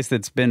this a place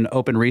that's been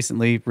open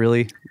recently,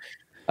 really?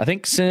 I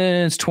think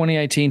since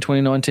 2018,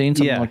 2019,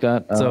 something like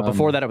that. So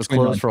before that, it was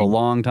closed for a 2019.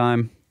 long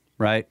time,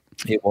 right?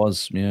 It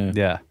was, yeah.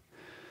 Yeah.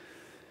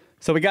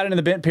 So we got into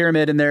the bent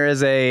pyramid, and there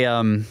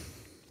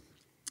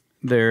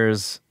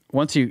is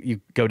once you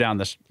go down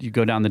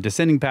the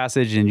descending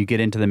passage and you get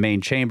into the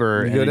main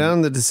chamber. You go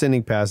down the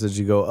descending passage,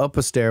 you go up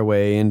a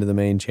stairway into the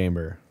main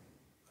chamber,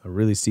 a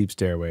really steep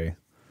stairway.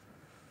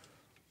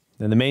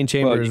 And the main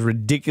chamber is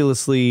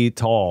ridiculously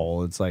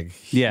tall. It's like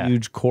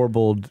huge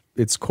corbelled.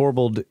 It's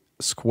corbelled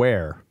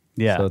square.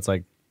 Yeah. So it's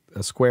like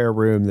a square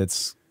room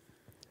that's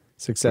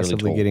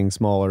successively tall. getting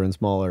smaller and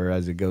smaller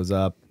as it goes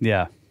up.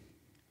 Yeah.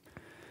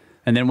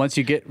 And then once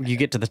you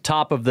get to the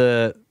top of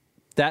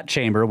that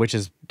chamber, which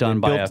is done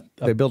by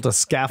They built a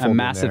scaffold. a in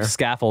massive there.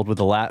 scaffold with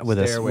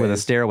a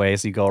stairway.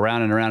 So you go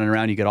around and around and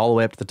around. You get all the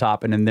way up to the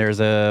top, and then there's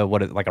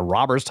like a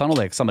robber's tunnel,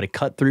 like somebody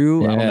cut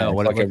through. I don't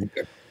know It's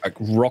like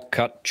a rock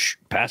cut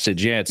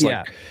passage. Yeah, it's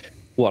like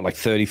like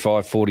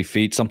 35, 40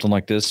 feet, something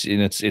like this.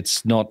 And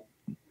it's not.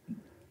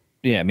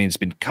 Yeah, I mean it's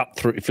been cut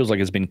through. It feels like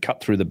it's been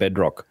cut through the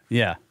bedrock.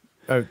 Yeah.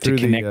 To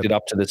connect it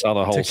up to this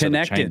other whole To set of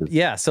connect it. chambers.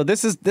 Yeah. So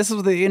this was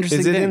the interesting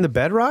Is it thing. in the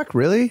bedrock?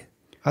 Really?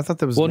 I thought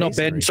that was Well,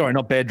 masonry.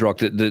 not bedrock.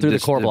 through the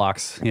core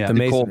blocks. Yeah. The The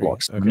core masonry.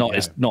 blocks. Okay,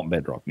 It's not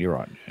bedrock. You're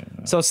right. Yeah.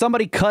 So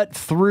somebody cut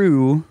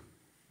through.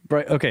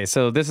 Right. Okay.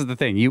 So this is the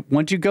thing.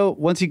 Once you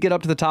get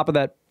up to the top of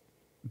that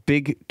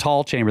big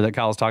tall chamber that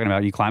Kyle was talking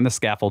about, you climb the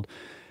scaffold.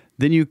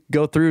 Then you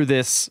go through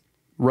this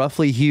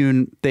roughly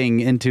hewn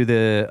thing into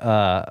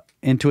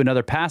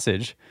another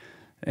passage,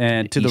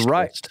 and to the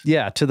right,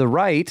 to the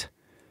right,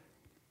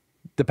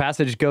 the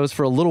passage goes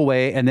for a little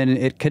way, and then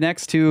it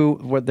connects to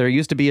what there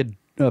used to be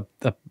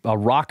a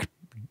rock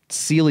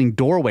ceiling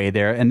doorway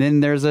there, and then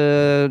there's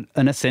an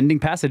ascending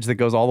passage that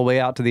goes all the way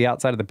out to the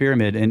outside of the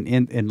pyramid,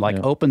 and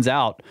opens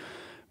out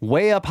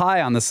way up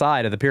high on the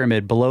side of the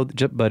pyramid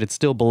but it's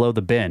still below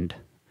the bend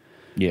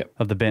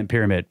of the bent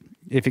pyramid.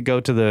 If you go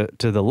to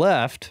the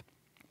left,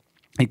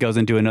 it goes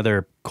into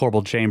another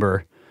corbelled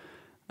chamber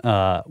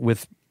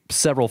with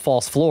several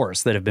false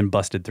floors that have been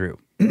busted through.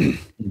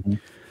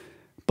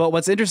 But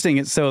what's interesting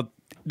is, so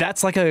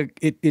that's like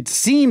it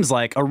seems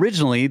like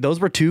originally those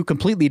were two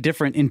completely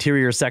different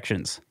interior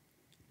sections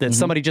that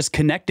somebody just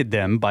connected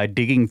them by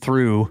digging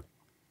through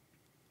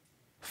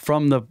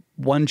from the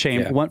one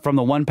chamber, from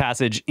the one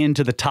passage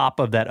into the top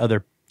of that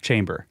other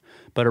chamber.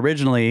 But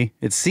originally,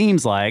 it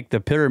seems like the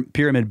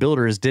pyramid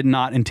builders did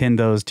not intend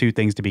those two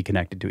things to be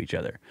connected to each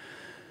other.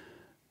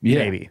 Yeah,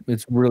 Maybe.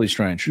 it's really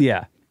strange.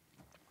 Yeah.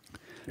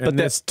 But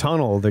this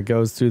tunnel that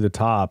goes through the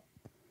top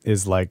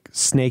is like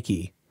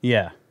snaky.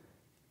 Yeah.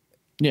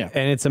 Yeah.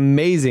 And it's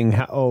amazing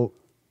how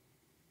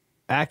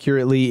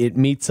accurately it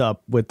meets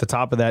up with the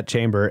top of that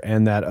chamber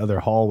and that other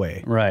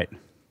hallway. Right.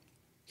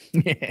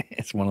 Yeah,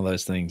 it's one of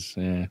those things.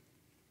 Yeah.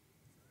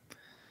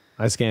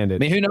 I scanned it. I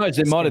mean, who knows?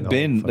 There might have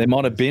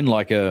Scanned been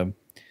like a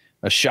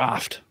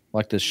shaft,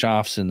 like the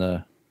shafts in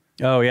the.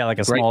 Oh, yeah, like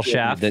a small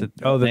shaft. That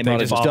they might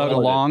have just dug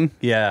along.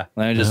 Yeah.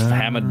 They just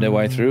hammered their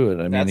way through it.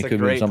 I mean, That's it a could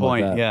be great something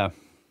point. like that. Yeah.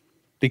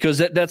 Because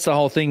that's the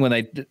whole thing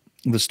when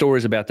the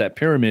stories about that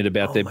pyramid,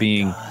 about there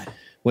being,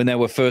 when they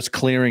were first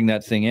clearing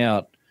that thing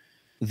out,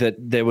 that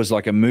there was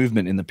like a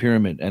movement in the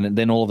pyramid, and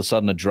then all of a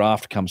sudden a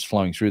draft comes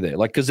flowing through there.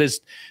 Like, because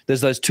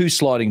there's those two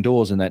sliding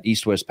doors in that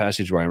east-west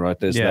passageway, right?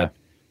 There's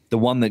the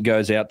one that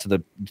goes out to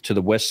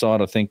the west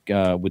side, I think,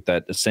 with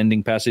that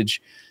ascending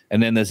passage,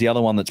 and then there's the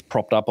other one that's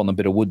propped up on the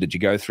bit of wood that you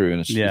go through,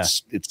 and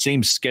it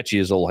seems sketchy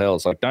as all hell.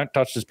 It's like, don't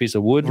touch this piece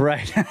of wood,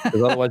 Right?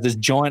 because otherwise this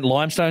giant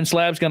limestone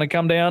slab's going to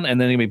come down, and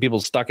then there's going to be people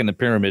stuck in the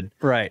pyramid,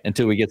 Right.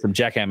 until we get some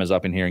jackhammers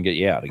up in here and get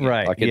you out again.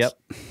 Right. Like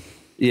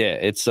yeah,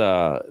 it's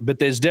but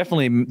there's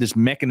definitely this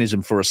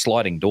mechanism for a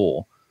sliding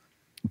door,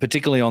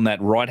 particularly on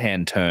that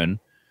right-hand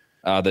turn,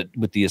 that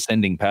with the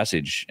ascending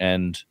passage,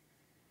 and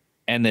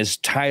there's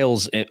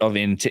tales of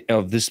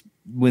this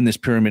when this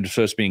pyramid is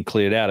first being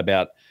cleared out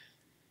about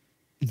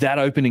that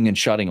opening and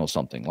shutting or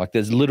something. Like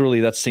there's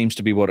literally, that seems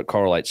to be what it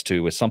correlates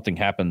to, where something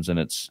happens and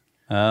it's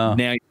now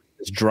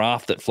this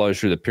draft that flows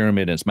through the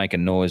pyramid and it's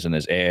making noise and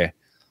there's air,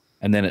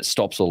 and then it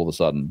stops all of a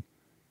sudden.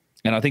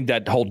 And I think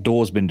that whole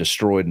door's been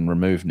destroyed and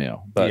removed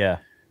now.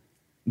 But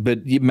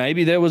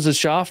maybe there was a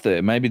shaft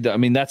there. Maybe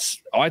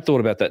I thought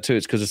about that too.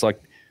 It's because it's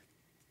like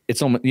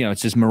it's almost,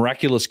 it's this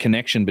miraculous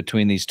connection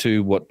between these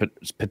two what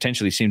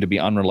potentially seem to be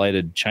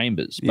unrelated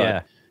chambers.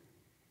 But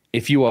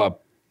if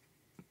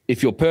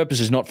your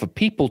purpose is not for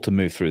people to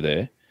move through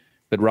there,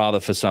 but rather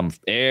for some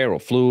air or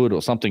fluid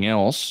or something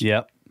else,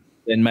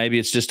 then maybe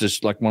it's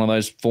just like one of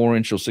those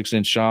 4-inch or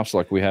 6-inch shafts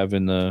like we have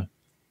in the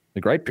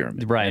Great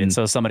Pyramid. Right. And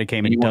so somebody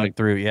came and dug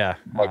through. Yeah.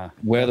 Like,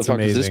 where the fuck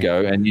does this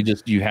go? And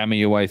you hammer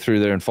your way through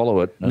there and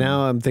follow it.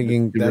 Now I'm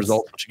thinking the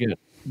result what you get.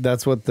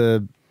 That's what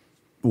the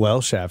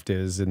well shaft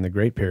is in the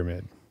Great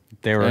Pyramid.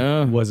 They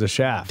were was a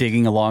shaft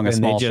digging along a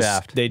small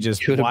shaft. They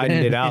just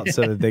widened it out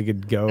so that they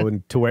could go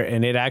to where,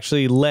 and it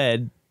actually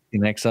led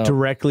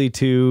directly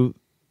to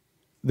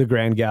the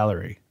Grand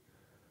Gallery.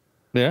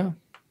 Yeah.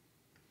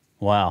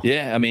 Wow.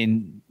 Yeah, I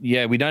mean,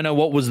 we don't know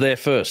what was there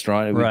first,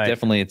 right?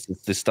 Definitely,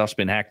 this stuff's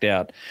been hacked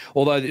out.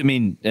 Although, I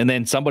mean, and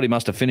then somebody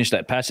must have finished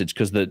that passage,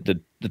 because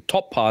the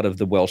top part of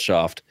the well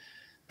shaft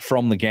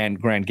from the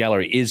Grand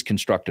Gallery is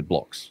constructed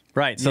blocks.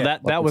 Right. So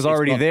that was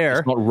already there.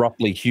 It's not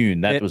roughly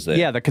hewn. That was there.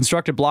 Yeah, the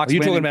constructed blocks. Are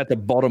you talking about the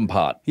bottom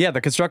part? Yeah,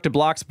 the constructed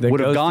blocks would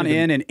have gone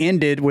in and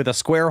ended with a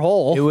square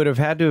hole. It would have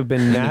had to have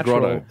been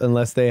natural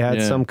unless they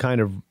had some kind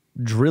of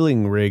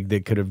drilling rig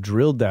that could have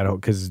drilled that hole,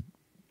 because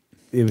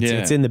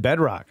it's in the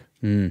bedrock.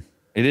 It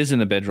is in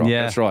the bedrock.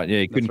 Yeah. That's right. Yeah,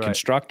 you couldn't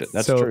construct it.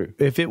 That's so true.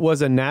 If it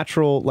was a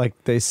natural, like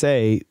they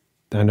say,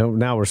 I know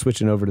now we're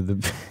switching over to the.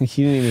 You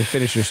didn't even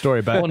finish your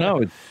story,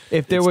 but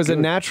if there was a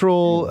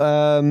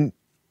natural,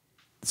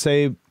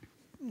 say,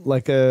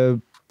 like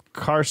a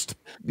karst,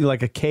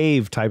 like a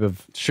cave type of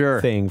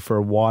thing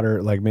for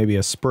water, like maybe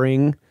a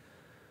spring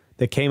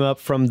that came up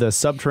from the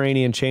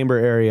subterranean chamber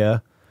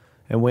area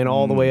and went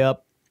all the way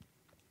up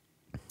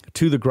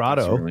to the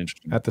grotto really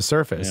at the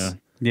surface.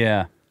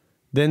 Yeah.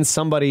 Then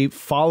somebody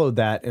followed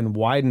that and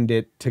widened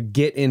it to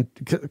get in,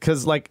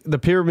 because like the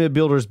pyramid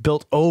builders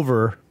built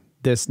over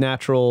this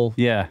natural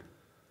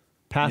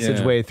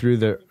passageway through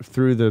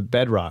the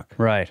bedrock.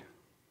 Right.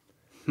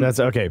 That's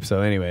okay. So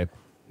anyway,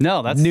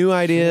 no, that's new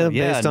idea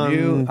based on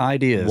new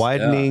ideas.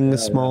 Widening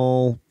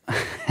small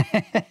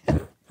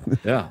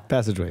Yeah.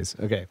 passageways.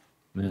 Okay.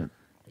 Yeah.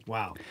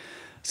 Wow.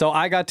 So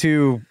I got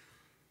to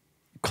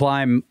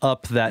climb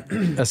up that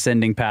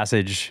ascending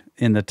passage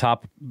in the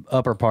top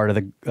upper part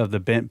of the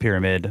bent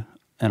pyramid,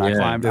 and I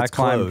climbed.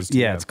 Closed,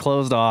 it's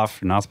closed off.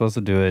 You're not supposed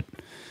to do it.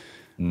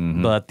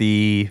 But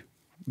the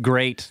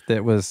grate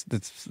that's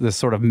this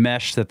sort of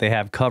mesh that they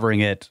have covering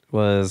it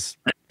was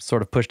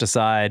sort of pushed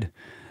aside,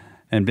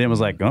 and Ben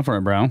was like, "Go for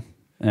it, bro."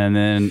 And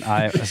then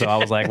I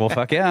was like, "Well,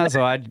 fuck yeah!"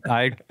 So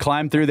I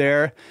climbed through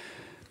there.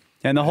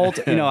 And the whole,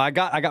 I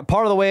got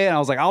part of the way, and I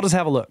was like, I'll just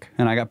have a look.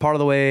 And I got part of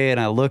the way, and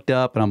I looked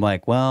up, and I'm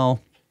like,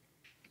 well,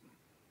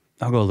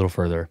 I'll go a little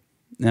further.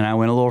 And I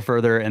went a little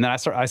further, and then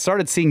I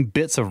started seeing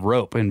bits of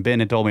rope. And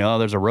Ben had told me, oh,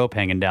 there's a rope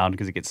hanging down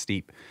because it gets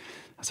steep.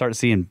 I started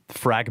seeing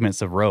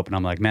fragments of rope, and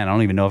I'm like, man, I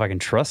don't even know if I can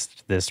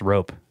trust this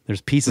rope. There's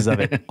pieces of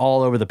it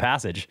all over the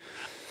passage.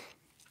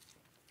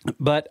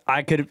 But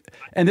I could,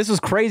 and this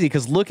was crazy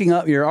because looking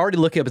up, you're already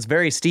looking up, it's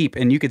very steep,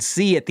 and you could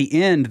see at the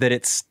end that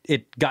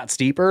it got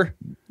steeper.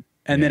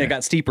 And then it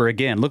got steeper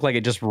again. Looked like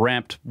it just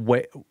ramped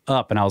way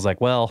up. And I was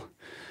like, well,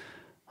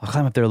 I'll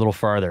climb up there a little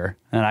farther.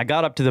 And I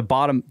got up to the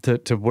bottom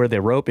to where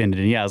the rope ended.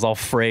 And yeah, it was all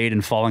frayed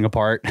and falling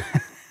apart.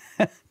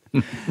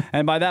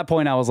 And by that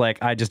point, I was like,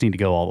 I just need to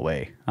go all the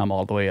way. I'm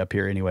all the way up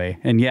here anyway.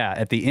 And yeah,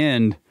 at the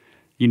end,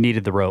 you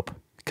needed the rope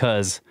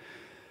because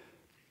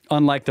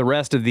unlike the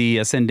rest of the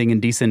ascending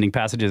and descending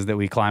passages that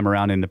we climb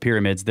around in the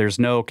pyramids, there's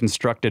no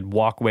constructed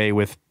walkway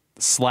with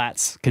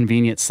slats,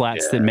 convenient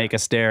slats that make a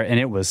stair. And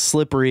it was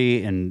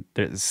slippery and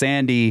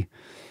sandy.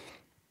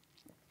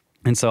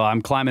 And so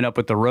I'm climbing up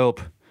with the rope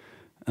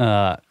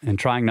and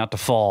trying not to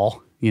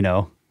fall, you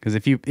know, because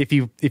if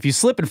you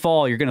slip and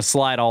fall, you're going to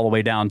slide all the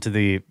way down to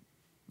the,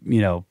 you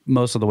know,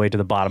 most of the way to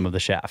the bottom of the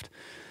shaft,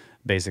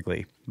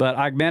 basically. But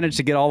I managed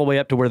to get all the way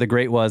up to where the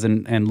grate was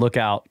and look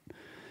out.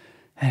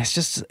 And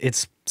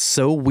it's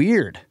so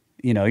weird.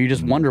 You know, you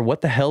just wonder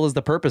what the hell is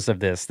the purpose of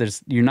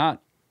this? You're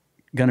not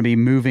going to be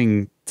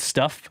moving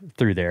stuff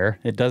through there.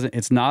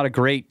 It's not a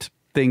great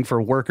thing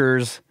for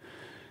workers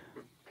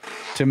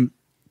to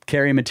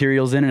carry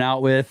materials in and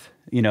out with.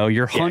 You know,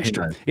 you're hunched.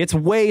 It's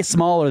way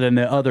smaller than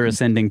the other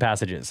ascending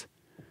passages.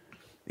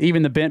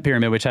 Even the bent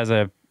pyramid, which has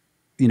a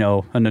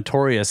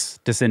notorious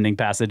descending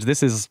passage.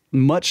 This is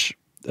much.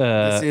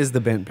 This is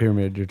the bent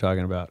pyramid you're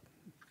talking about.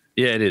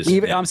 Yeah, it is.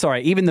 I'm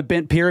sorry. Even the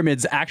bent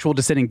pyramid's actual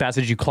descending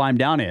passage you climb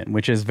down in,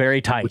 which is very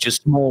tight. Which is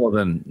smaller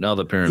than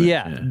other pyramids.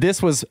 Yeah,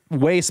 this was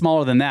way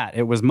smaller than that.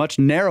 It was much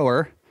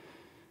narrower,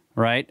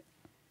 right?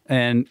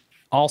 And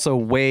also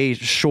way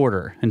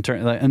shorter.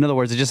 In other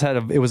words,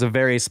 it was a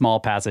very small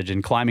passage,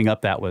 and climbing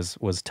up that was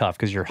tough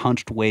because you're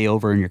hunched way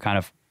over and you're kind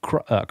of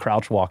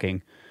crouch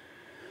walking.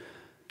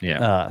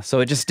 Yeah.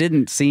 So it just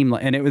didn't seem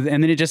like, and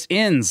then it just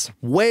ends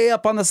way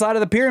up on the side of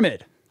the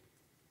pyramid.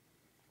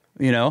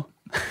 You know,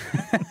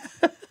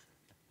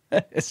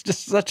 it's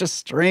just such a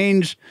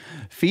strange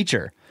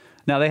feature.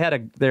 Now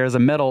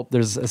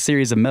there's a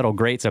series of metal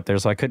grates up there,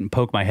 so I couldn't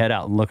poke my head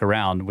out and look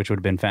around, which would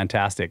have been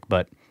fantastic.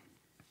 But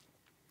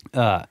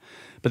the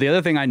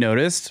other thing I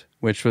noticed,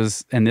 which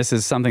was, and this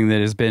is something that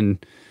has been,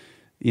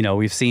 you know,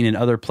 we've seen in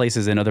other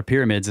places in other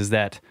pyramids, is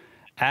that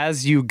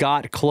as you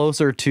got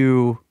closer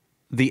to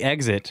the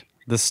exit,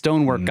 the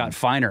stonework got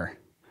finer.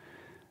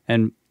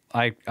 And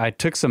I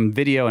took some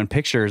video and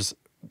pictures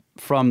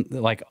from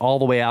like all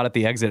the way out at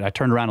the exit. I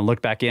turned around and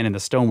looked back in, and the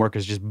stonework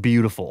is just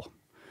beautiful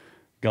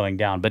going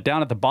down. But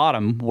down at the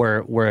bottom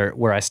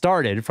where I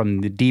started from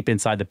the deep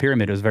inside the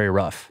pyramid, it was very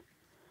rough.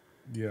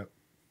 Yeah.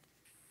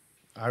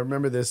 I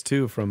remember this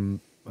too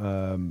from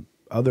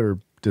other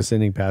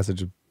descending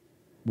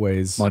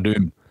passageways. My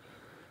Doom.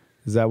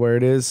 Is that where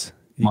it is?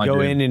 You go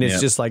in and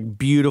it's just like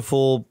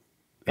beautiful.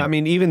 I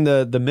mean, even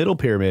the middle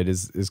pyramid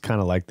is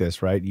kind of like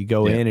this, right? You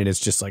go in and it's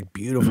just like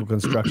beautiful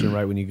construction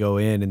right when you go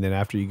in, and then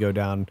after you go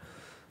down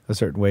a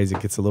certain ways,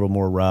 it gets a little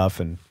more rough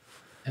and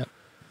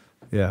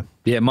yeah.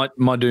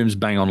 My Doom's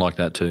bang on like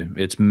that too.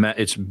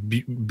 It's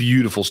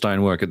beautiful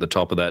stonework at the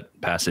top of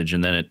that passage,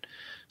 and then it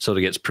sort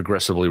of gets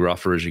progressively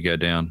rougher as you go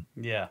down.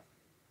 Yeah,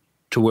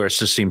 to where it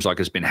just seems like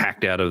it's been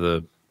hacked out of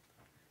the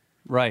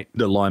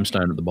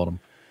limestone at the bottom.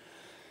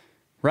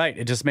 Right.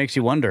 It just makes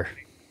you wonder.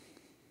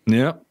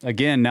 Yeah.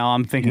 Again, now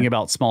I'm thinking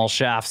about small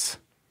shafts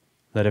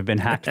that have been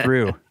hacked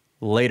through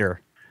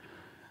later.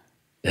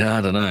 Yeah,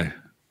 I don't know.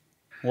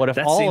 What if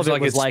all of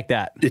it was like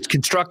that? It's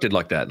constructed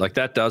like that. Like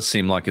that does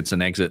seem like it's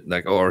an exit,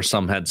 like, or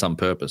had some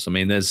purpose. I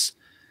mean, that's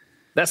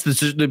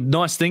the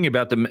nice thing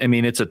about them. I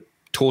mean, it's a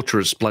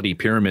torturous bloody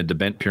pyramid, the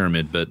bent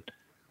pyramid, but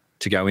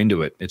to go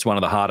into it, it's one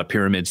of the harder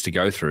pyramids to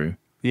go through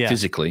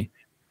physically.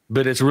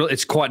 But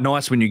it's quite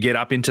nice when you get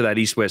up into that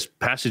east-west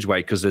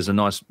passageway, because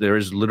there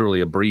is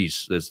literally a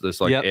breeze. There's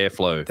like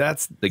airflow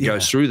that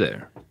goes through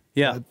there.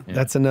 Yeah.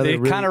 That's another.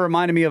 It kind of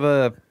reminded me of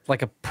a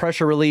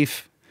pressure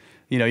relief.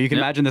 You know, you can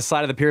imagine the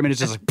side of the pyramid is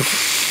just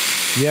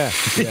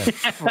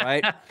like,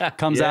 right?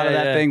 Comes out of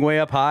that thing way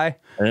up high.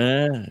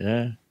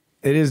 Yeah.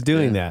 It is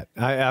doing that.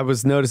 I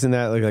was noticing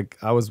that like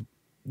I was,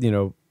 you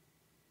know,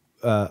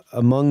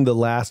 among the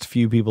last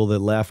few people that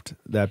left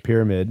that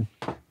pyramid.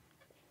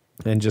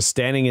 And just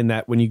standing in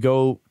that, when you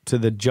go to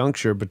the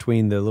juncture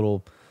between the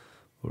little,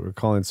 what we're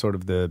calling sort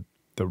of the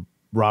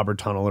robber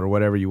tunnel or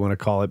whatever you want to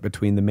call it,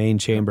 between the main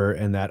chamber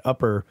and that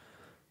upper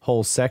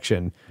whole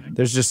section,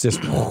 there's just this,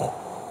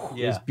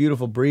 this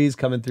beautiful breeze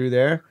coming through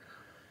there.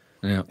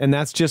 Yeah. And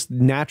that's just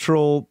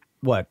natural,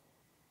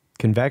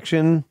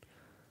 convection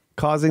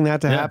causing that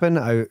to happen?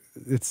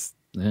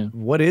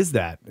 What is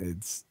that?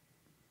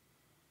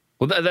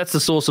 Well, that's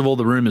the source of all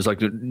the rumors, like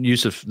the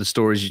use of the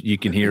stories you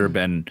can hear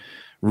and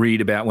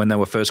read about when they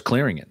were first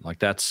clearing it.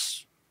 Like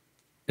it's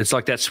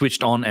like that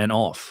switched on and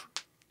off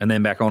and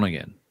then back on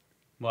again.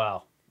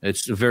 Wow.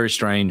 It's a very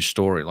strange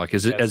story. Like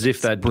as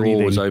if that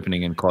door was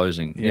opening and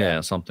closing. Yeah,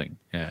 something.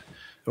 Yeah.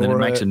 Then it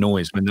makes a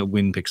noise when the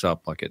wind picks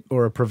up, like it.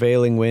 Or a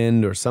prevailing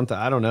wind or something.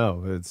 I don't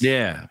know. It's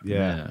yeah.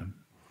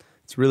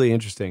 It's really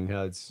interesting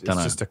how it's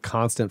just a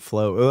constant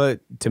flow.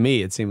 To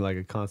me, it seemed like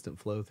a constant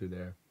flow through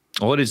there.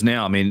 Well, it is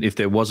now. I mean, if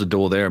there was a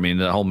door there, I mean,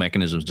 the whole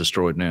mechanism is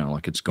destroyed now.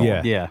 Like it's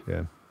gone. Yeah.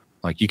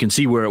 Like you can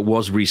see where it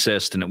was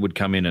recessed and it would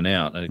come in and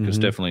out, because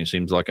definitely it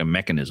seems like a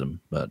mechanism.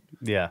 But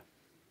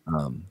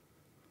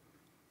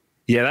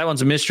Yeah, that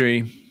one's a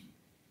mystery.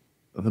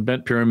 The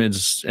bent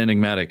pyramid's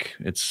enigmatic.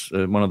 It's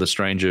one of the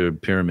stranger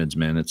pyramids,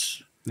 man.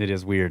 It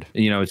is weird.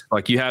 It's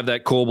like you have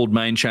that corbelled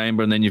main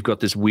chamber, and then you've got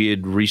this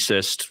weird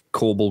recessed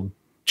corbelled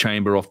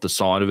chamber off the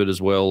side of it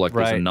as well. Like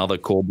there's another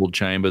corbelled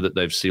chamber that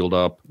they've sealed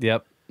up.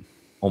 Yep.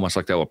 Almost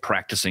like they were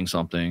practicing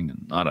something.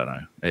 I don't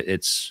know.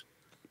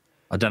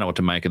 I don't know what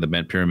to make of the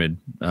bent pyramid.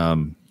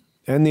 And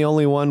the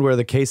only one where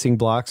the casing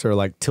blocks are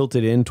like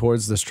tilted in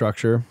towards the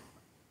structure.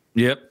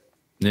 Yep.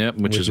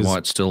 Which is why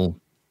it's still.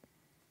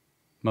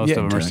 Most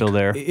of them are still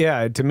there.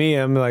 Yeah. To me,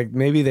 I'm like,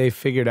 maybe they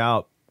figured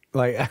out,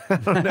 like,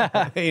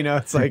 I don't know.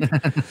 It's like,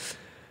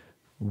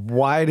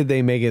 why did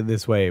they make it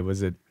this way?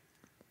 Was it,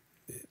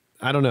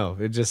 I don't know.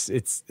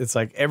 It's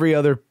like every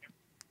other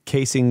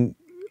casing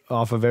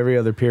off of every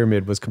other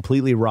pyramid was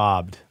completely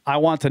robbed. I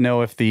want to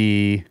know if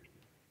the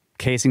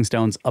casing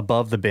stones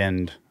above the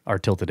bend are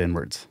tilted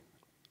inwards.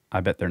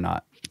 I bet they're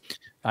not.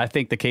 I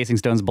think the casing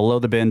stones below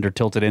the bend are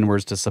tilted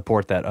inwards to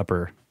support that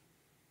upper.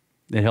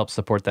 It helps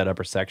support that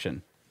upper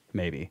section,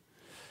 maybe.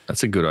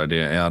 That's a good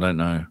idea. Yeah, I don't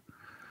know.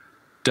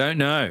 Shit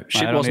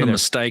don't wasn't either. a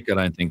mistake, I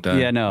don't think. Though.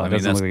 Yeah, no, it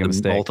doesn't look like a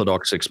mistake.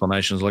 Orthodox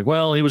explanation is like,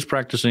 well, he was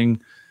practicing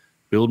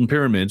building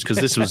pyramids because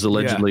this was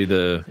allegedly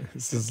the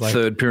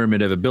third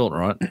pyramid ever built,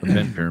 right? The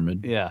bent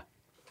pyramid. Yeah.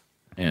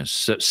 Yeah,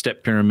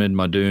 step pyramid,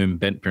 Madum,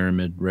 bent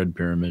pyramid, red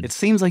pyramid. It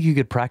seems like you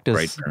could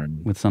practice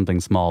with something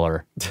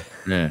smaller.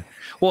 Yeah.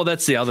 Well,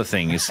 that's the other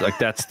thing. Is like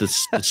that's the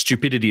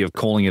stupidity of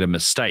calling it a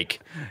mistake.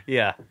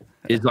 Yeah.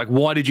 It's like,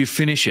 why did you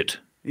finish it?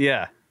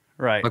 Yeah.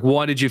 Right. Like,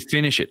 why did you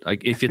finish it?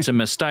 Like, if it's a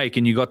mistake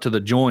and you got to the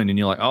join and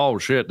you're like, oh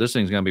shit, this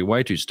thing's going to be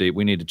way too steep.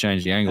 We need to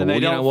change the angle. And well,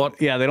 you know what?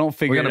 Yeah, they don't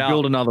figure it out. We're going to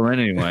build another one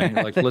anyway.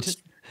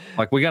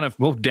 Like,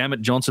 well, damn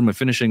it, Johnson, we're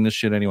finishing this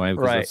shit anyway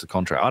because that's the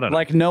contract. I don't know.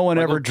 Like, no one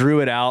ever drew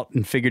it out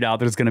and figured out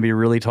that it's going to be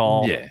really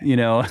tall. Yeah.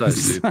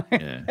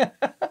 Yeah.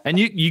 And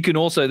you can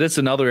also, that's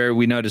another area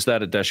we noticed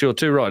that at Dashur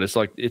too, right? It's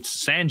like, it's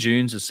sand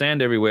dunes, there's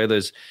sand everywhere.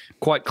 There's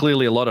quite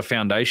clearly a lot of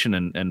foundation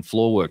and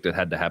floor work that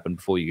had to happen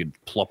before you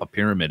could plop a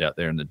pyramid out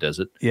there in the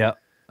desert. Yeah.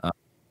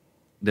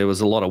 There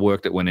was a lot of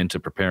work that went into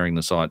preparing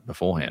the site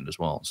beforehand as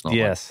well. It's not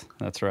yes,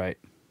 that's right.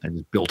 They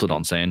just built it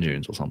on sand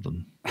dunes or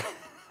something.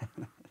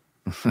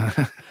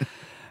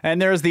 And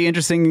there's the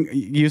interesting,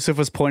 Yusuf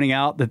was pointing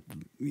out that,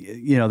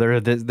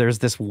 there's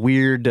this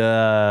weird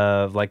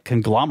like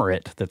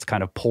conglomerate that's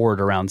kind of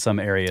poured around some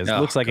areas. It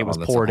looks like it was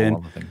poured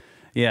in.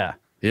 Yeah.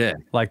 Yeah.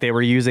 Like they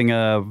were using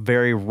a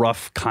very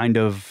rough kind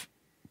of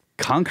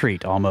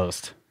concrete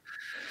almost.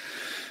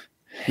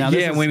 Now,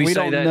 we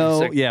don't know.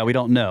 Like, we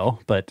don't know,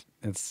 but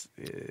it's.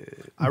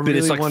 I really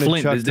it's like wanted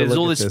flint. Chuck There's to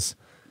all look at this.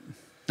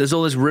 There's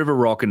all this river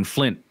rock and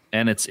flint,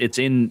 and it's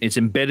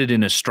embedded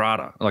in a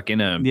strata, like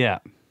in a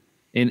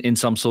in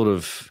some sort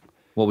of,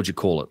 what would you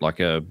call it?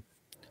 Like a.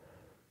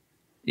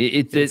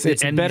 It's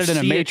embedded in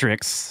a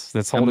matrix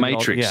that's holding a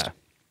matrix.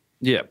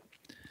 Yeah,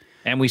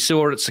 and we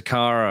saw it at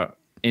Saqqara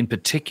in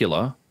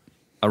particular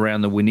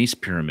around the Winis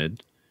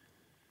pyramid,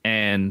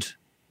 and.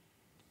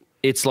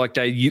 It's like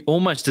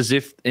almost as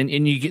if, and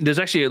there's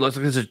actually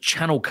there's a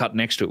channel cut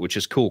next to it, which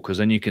is cool because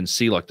then you can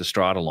see like the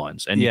strata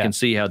lines and you can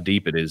see how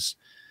deep it is.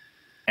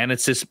 And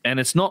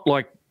it's not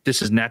like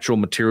this is natural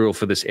material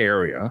for this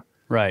area,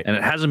 right? And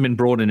it hasn't been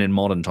brought in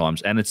modern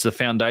times. And it's the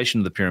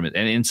foundation of the pyramid.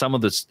 And in some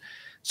of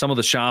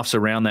the shafts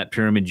around that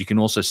pyramid, you can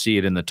also see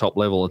it in the top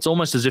level. It's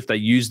almost as if they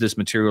use this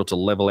material to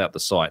level out the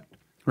site.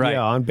 Right.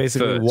 Yeah, on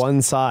basically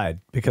one side,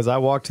 because I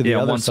walked to the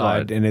other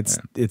side and it's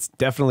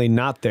definitely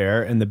not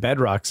there, and the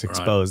bedrock's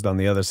exposed on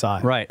the other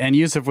side. Right. And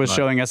Yusuf was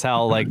showing us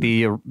how like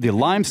the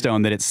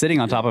limestone that it's sitting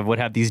on top of would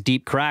have these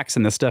deep cracks,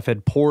 and the stuff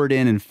had poured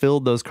in and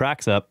filled those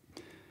cracks up.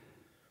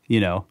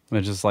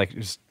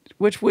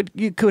 Which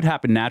could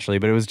happen naturally,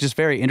 but it was just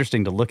very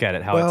interesting to look at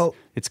it how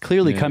it's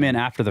clearly come in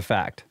after the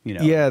fact.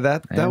 Yeah,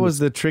 that was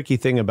the tricky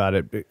thing about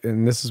it,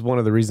 and this is one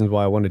of the reasons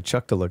why I wanted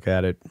Chuck to look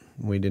at it.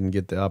 We didn't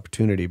get the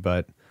opportunity,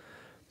 but.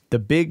 The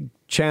big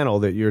channel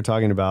that you're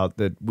talking about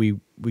that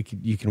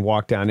you can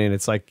walk down in,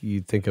 it's like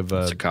you think of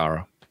a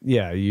Saqqara.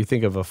 Yeah, you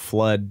think of a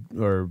flood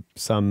or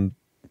something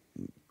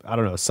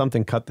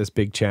cut this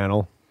big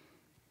channel.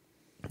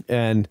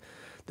 And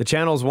the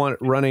channel's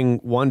running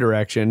one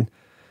direction,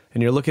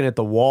 and you're looking at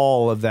the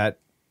wall of that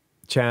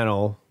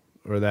channel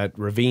or that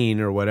ravine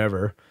or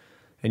whatever,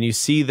 and you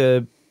see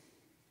the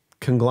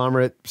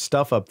conglomerate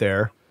stuff up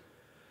there,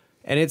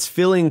 and it's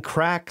filling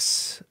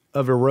cracks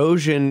of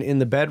erosion in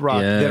the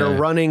bedrock that are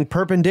running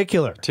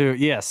perpendicular to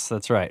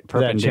that's right,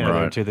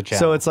 perpendicular to the channel.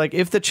 So it's like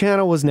if the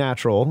channel was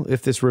natural,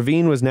 if this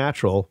ravine was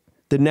natural,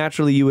 then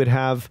naturally you would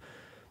have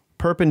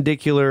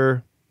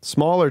perpendicular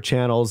smaller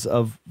channels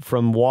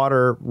from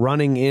water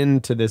running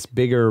into this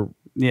bigger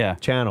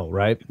channel,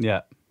 right?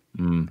 Yeah.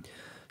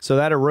 So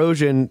that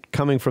erosion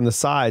coming from the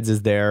sides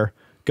is there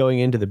going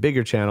into the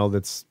bigger channel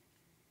and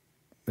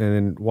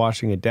then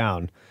washing it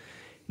down.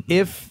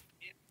 If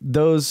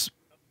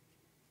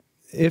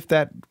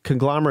that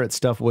conglomerate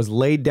stuff was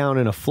laid down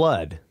in a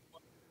flood,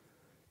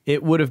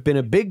 it would have been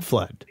a big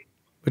flood,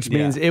 which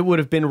means it would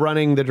have been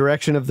running the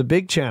direction of the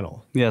big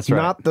channel. Yeah, that's right.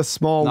 Not the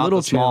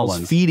little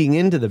channels feeding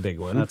into the big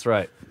one. That's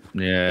right.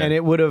 Yeah. And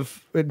it would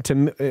have,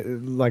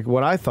 like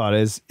what I thought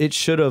is, it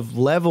should have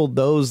leveled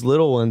those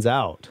little ones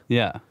out.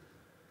 Yeah.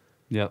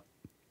 Yep.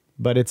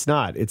 But it's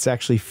not. It's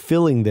actually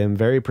filling them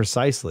very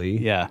precisely.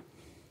 Yeah.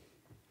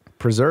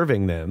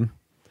 Preserving them.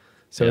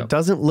 So Yep. it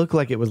doesn't look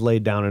like it was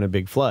laid down in a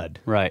big flood.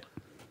 Right.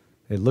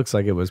 It looks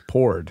like it was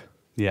poured.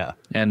 Yeah.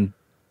 And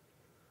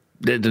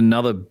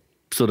another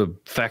sort of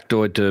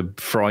factoid to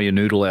fry your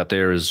noodle out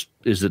there is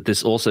that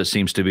this also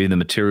seems to be the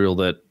material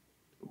that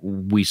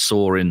we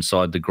saw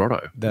inside the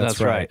grotto.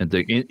 That's right.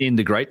 In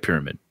the Great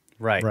Pyramid.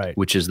 Right. Right.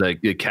 Which is the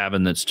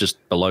cavern that's just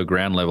below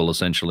ground level,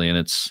 essentially. And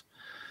it's,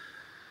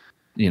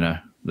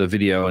 the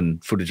video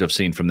and footage I've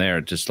seen from there,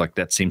 it just like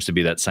that seems to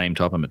be that same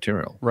type of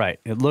material.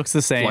 Right. It looks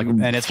the same, like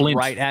and it's flint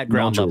right at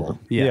ground nodule. level.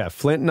 Yeah.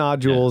 Flint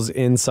nodules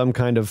in some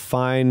kind of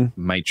fine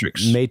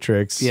Matrix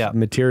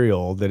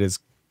material that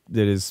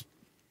is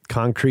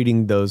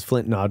concreting those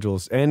flint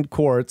nodules, and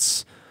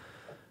quartz,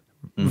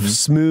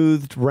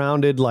 smoothed,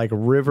 rounded, like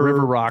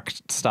river rock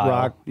style.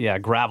 rock, yeah,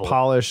 gravel.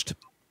 polished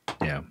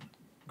Yeah.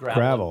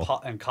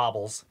 gravel. And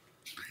cobbles.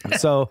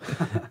 So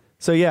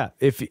yeah,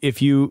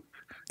 if you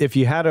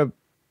had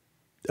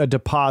a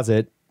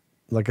deposit,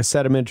 like a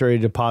sedimentary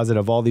deposit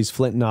of all these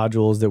flint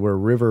nodules that were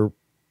river,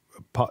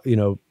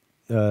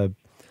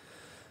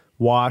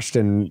 washed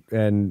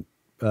and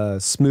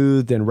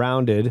smoothed and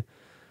rounded,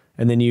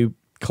 and then you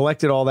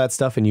collected all that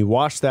stuff and you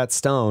washed that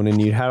stone,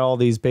 and you had all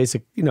these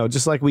basic,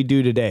 just like we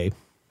do today.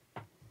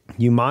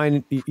 You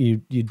mine, you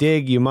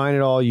dig, you mine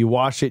it all, you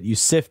wash it, you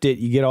sift it,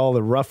 you get all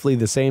the roughly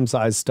the same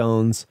size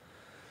stones.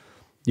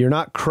 You're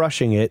not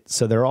crushing it,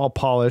 so they're all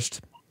polished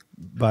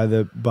by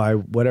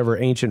whatever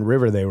ancient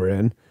river they were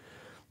in.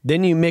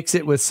 Then you mix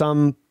it with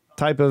some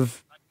type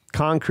of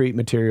concrete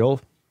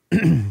material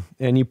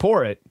and you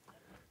pour it.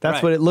 That's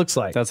Right. what it looks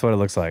like. That's what it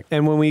looks like.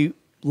 And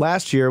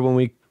last year when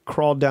we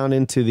crawled down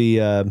into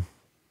the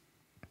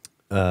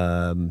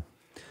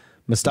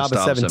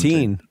Mastaba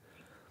 17,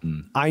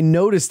 I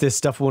noticed this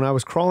stuff when I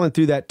was crawling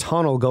through that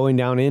tunnel going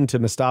down into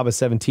Mastaba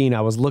 17.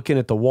 I was looking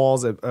at the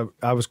walls.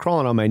 I was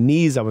crawling on my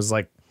knees. I was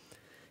like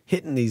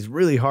hitting these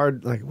really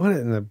hard, like what?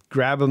 And I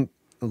grab them,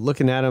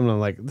 looking at them, and I'm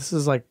like, this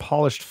is like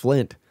polished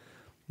flint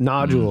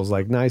nodules,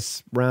 like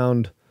nice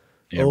round,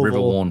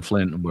 river-worn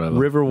flint or whatever.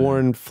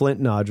 River-worn flint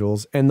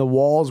nodules, and the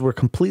walls were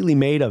completely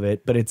made of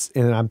it. But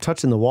and I'm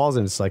touching the walls,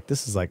 and it's like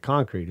this is like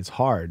concrete. It's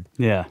hard.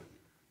 Yeah.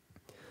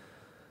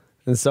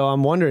 And so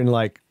I'm wondering,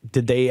 like,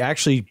 did they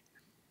actually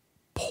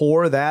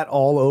pour that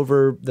all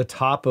over the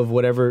top of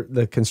whatever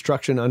the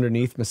construction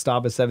underneath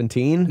Mastaba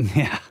 17?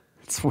 Yeah.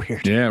 It's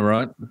weird. Yeah,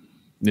 right.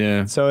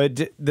 Yeah. So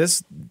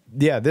this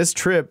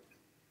trip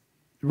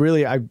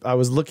really, I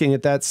was looking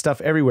at that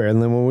stuff everywhere.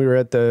 And then when we were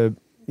at the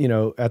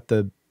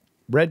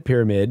Red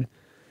Pyramid,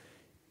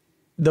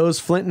 those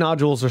flint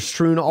nodules are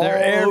strewn all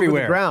over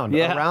the ground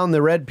around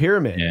the Red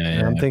Pyramid. Yeah,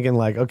 and I'm thinking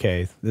like,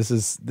 okay, this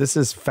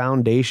is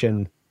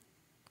foundation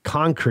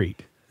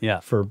concrete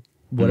for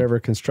whatever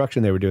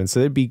construction they were doing. So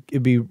it'd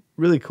be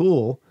really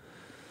cool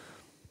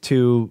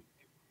to,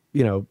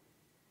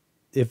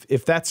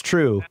 if that's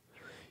true,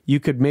 you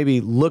could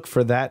maybe look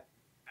for that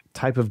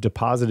type of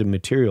deposited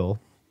material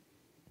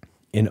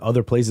in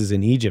other places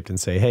in Egypt and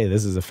say, hey,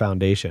 this is a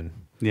foundation.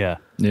 Yeah.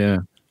 Yeah.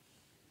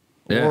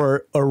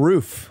 Or a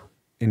roof.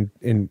 In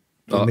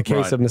the case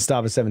right. of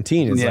Mastaba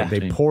 17, it's Yeah. like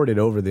they poured it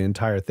over the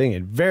entire thing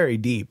and very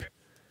deep.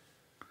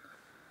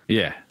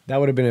 Yeah. That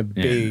would have been a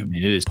big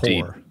it is pour.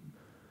 deep.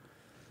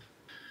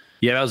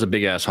 Yeah, that was a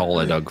big ass hole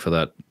they dug for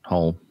that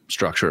whole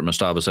structure at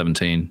Mastaba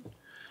 17.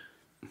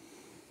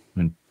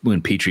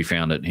 When Petrie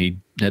found it, he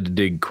had to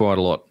dig quite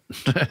a lot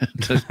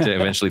to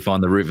eventually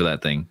find the roof of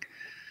that thing.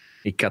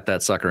 He cut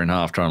that sucker in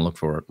half trying to look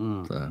for it.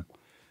 So,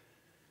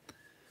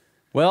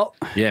 Well,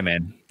 yeah,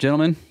 man.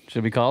 gentlemen,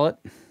 should we call it?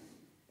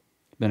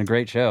 Been a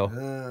great show.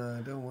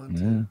 I don't want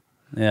to.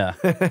 Yeah.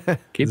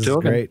 Keep This is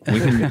talking. great.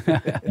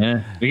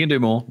 We can do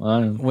more.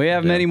 We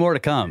have many more to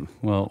come.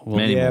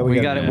 Many more. We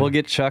Yeah, got it. We'll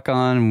get Chuck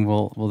on. And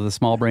we'll the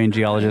small brain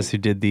geologist who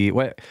did the.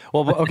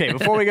 Okay.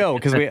 Before we go,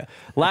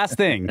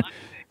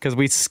 because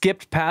we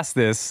skipped past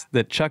this,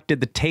 that Chuck did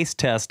the taste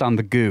test on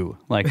the goo.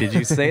 Like, did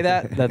you say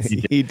that? That's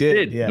He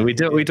did. Yeah. We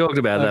talked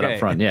about that up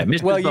front. Yeah.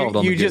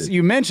 Well,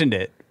 you mentioned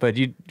it, but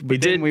He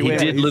did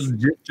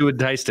legit do a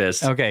taste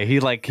test. Okay.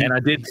 And I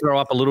did throw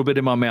up a little bit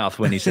in my mouth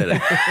when he said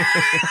it.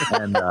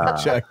 And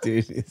Chuck,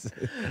 dude.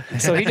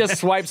 so he just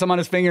swiped some on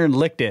his finger and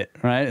licked it,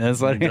 right?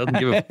 That's what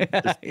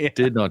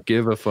did not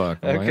give a fuck.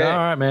 I'm like, Okay. all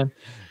right, man.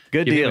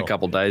 Good Give deal. him a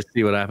couple days,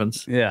 see what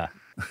happens. Yeah.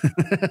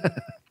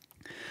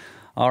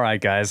 All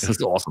right, guys.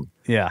 It's awesome.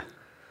 Yeah.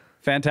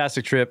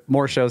 Fantastic trip.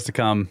 More shows to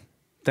come.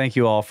 Thank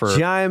you all for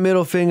Giant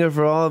middle finger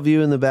for all of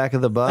you in the back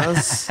of the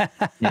bus.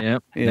 Yeah.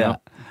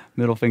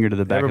 Middle finger to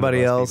the back.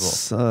 Everybody of the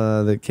bus,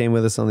 else that came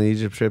with us on the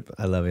Egypt trip,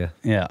 I love you.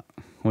 people. Yeah.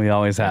 We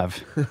always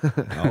have.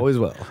 Always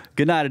will.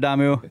 Good night,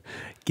 Adamu.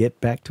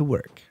 Get back to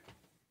work.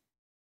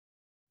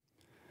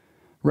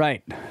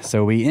 Right.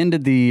 So we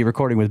ended the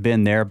recording with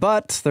Ben there,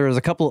 but there was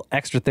a couple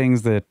extra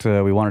things that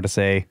we wanted to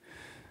say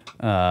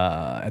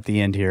at the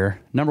end here.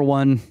 Number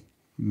one,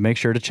 make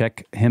sure to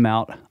check him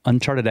out,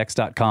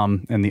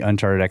 UnchartedX.com and the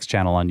UnchartedX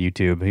channel on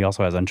YouTube. He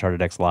also has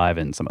UnchartedX Live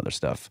and some other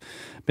stuff.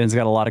 Ben's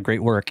got a lot of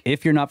great work.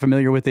 If you're not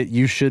familiar with it,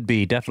 you should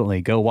be.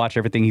 Definitely go watch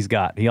everything he's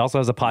got. He also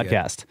has a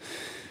podcast,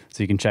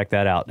 so you can check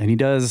that out. And he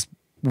does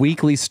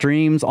weekly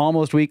streams,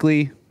 almost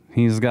weekly.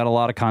 He's got a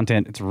lot of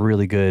content. It's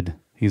really good.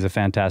 He's a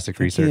fantastic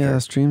researcher. Yeah,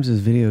 streams his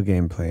video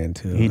game playing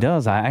too. He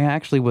does. I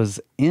actually was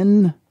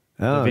in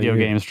the video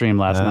game stream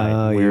last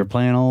night. We were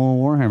playing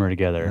old Warhammer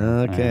together.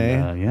 Okay.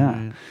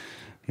 And,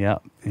 yeah.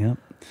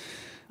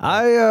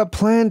 I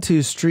plan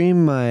to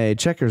stream my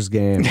checkers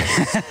game.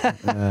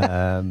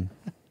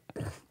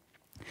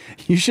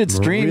 You should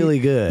stream. Really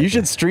good. You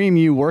should stream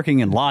you working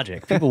in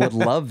Logic. People would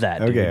love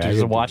that. Okay, dude,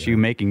 just watch you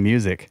making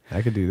music.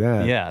 I could do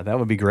that. Yeah, that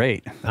would be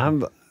great. I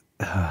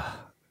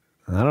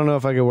don't know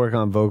if I could work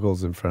on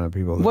vocals in front of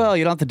people. Well,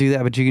 you don't have to do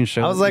that, but you can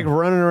show. I was like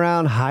running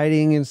around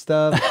hiding and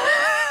stuff.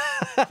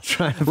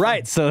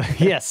 Right. So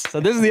yes. So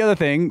this is the other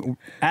thing.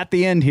 At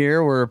the end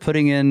here, we're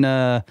putting in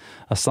a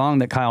song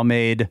that Kyle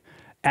made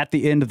at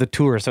the end of the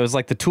tour. So it's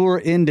like the tour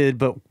ended,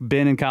 but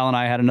Ben and Kyle and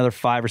I had another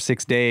 5 or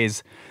 6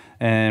 days,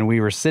 and we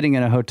were sitting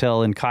in a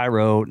hotel in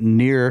Cairo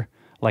near,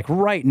 like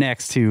right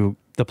next to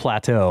the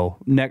plateau,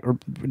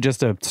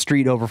 just a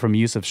street over from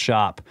Yusuf's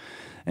shop,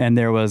 and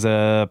there was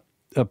a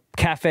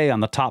cafe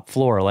on the top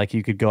floor. Like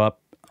you could go up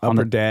on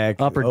the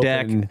upper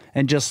deck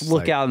and just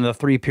look out, and the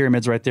 3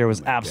 pyramids right there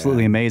was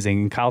absolutely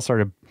amazing. And Kyle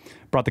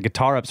brought the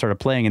guitar up, started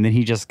playing, and then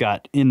he just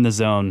got in the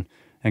zone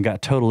and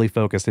got totally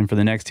focused. And for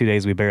the next 2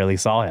 days, we barely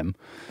saw him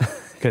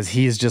because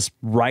he's just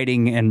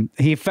writing. And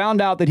he found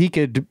out that he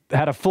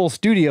had a full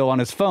studio on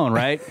his phone,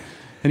 right?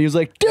 And he was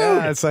like, dude.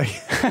 Yeah, it's like,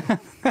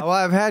 well,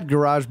 I've had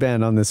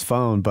GarageBand on this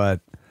phone, but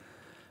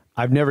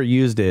I've never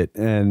used it.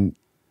 And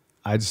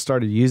I just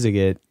started using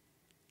it.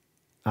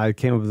 I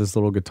came up with this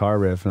little guitar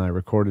riff and I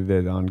recorded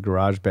it on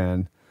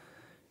GarageBand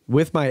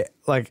with my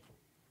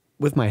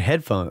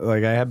headphone.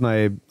 Like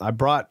I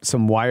brought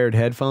some wired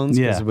headphones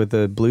because with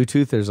the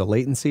Bluetooth, there's a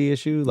latency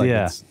issue. Like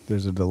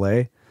there's a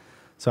delay.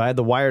 So I had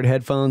the wired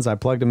headphones. I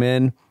plugged them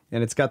in,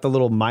 and it's got the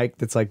little mic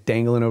that's like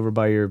dangling over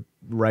by your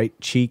right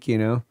cheek, you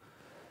know?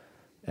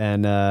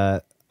 And I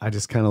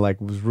just kind of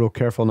like was real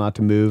careful not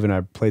to move, and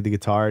I played the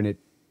guitar, and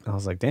I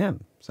was like,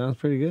 damn, sounds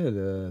pretty good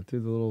through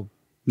the little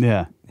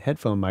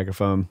headphone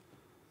microphone.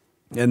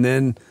 And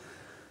then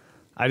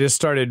I just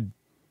started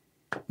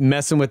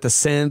messing with the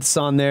synths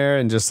on there,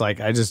 and just like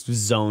I just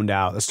zoned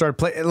out. I started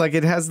playing, like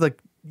it has like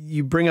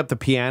you bring up the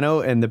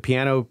piano, and the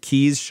piano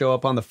keys show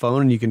up on the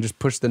phone, and you can just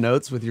push the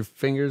notes with your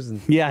fingers.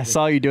 And I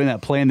saw you doing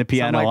that, playing the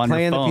piano on your phone.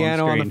 Playing the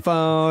piano on the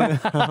phone.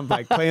 I'm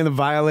like playing the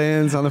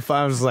violins on the phone.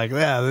 I was like,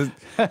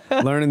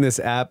 learning this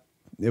app.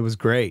 It was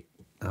great.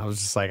 I was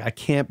just like, I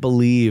can't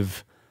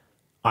believe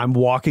I'm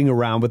walking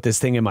around with this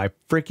thing in my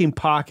freaking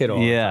pocket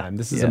all the time.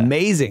 This is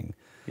amazing.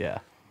 Yeah.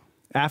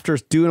 After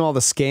doing all the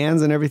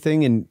scans and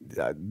everything, and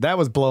that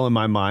was blowing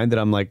my mind that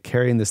I'm like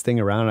carrying this thing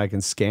around and I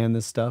can scan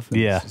this stuff.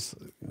 And it's just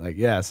like,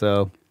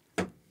 so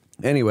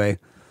anyway,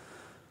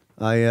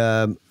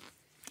 I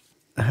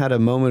had a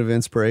moment of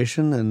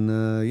inspiration,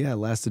 and it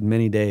lasted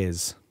many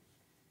days.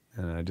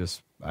 And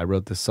I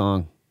wrote this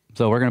song.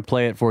 So we're going to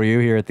play it for you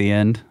here at the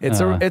end. It's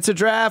a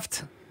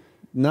draft.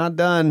 Not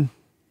done.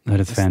 That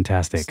is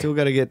fantastic. Still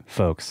got to get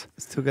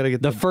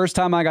the first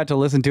time I got to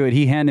listen to it,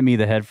 he handed me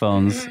the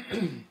headphones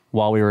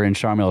while we were in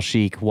Sharm el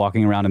Sheikh,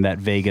 walking around in that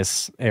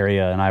Vegas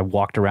area, and I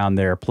walked around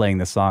there playing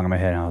the song in my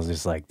head, and I was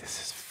just like, this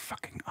is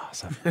fucking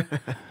awesome.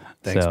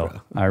 Thanks,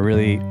 bro. I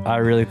really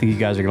think you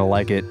guys are gonna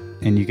like it,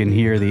 and you can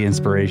hear the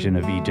inspiration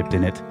of Egypt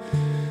in it.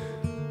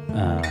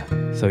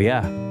 So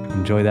yeah,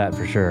 enjoy that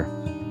for sure.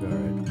 All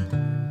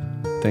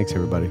right. Thanks,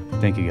 everybody.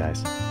 Thank you,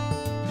 guys.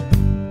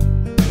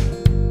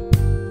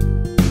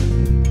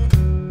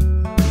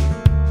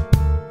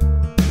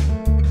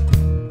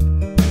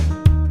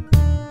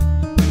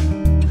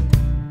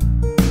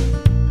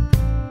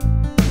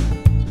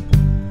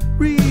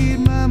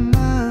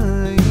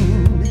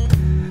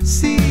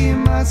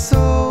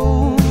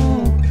 Soul,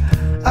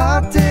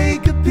 I'll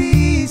take a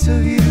piece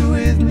of you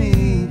with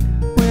me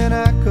when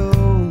I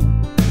go.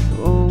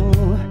 Oh,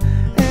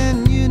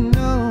 and you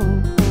know,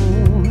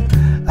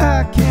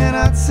 I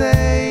cannot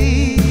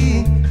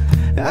say,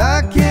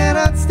 I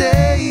cannot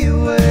stay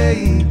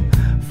away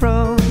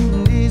from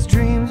these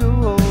dreams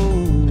of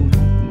old.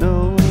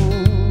 No.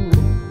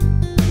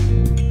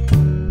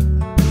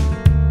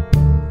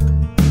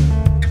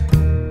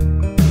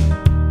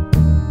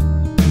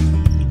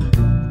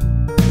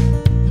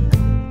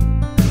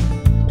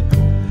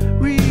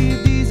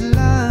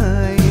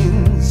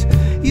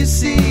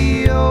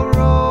 See your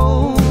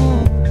role.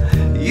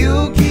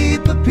 You'll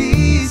keep a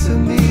piece of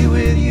me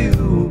with you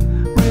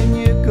when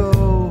you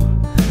go.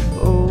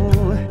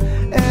 Oh,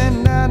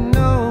 and I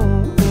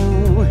know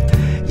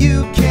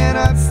you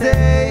cannot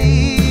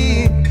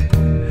stay,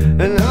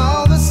 and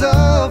all the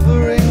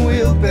suffering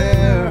we'll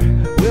bear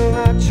will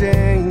not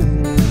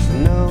change.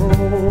 No.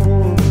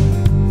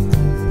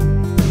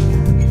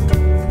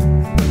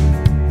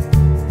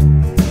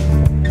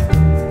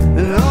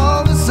 And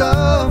all the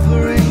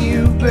suffering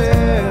you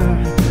bear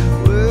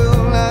will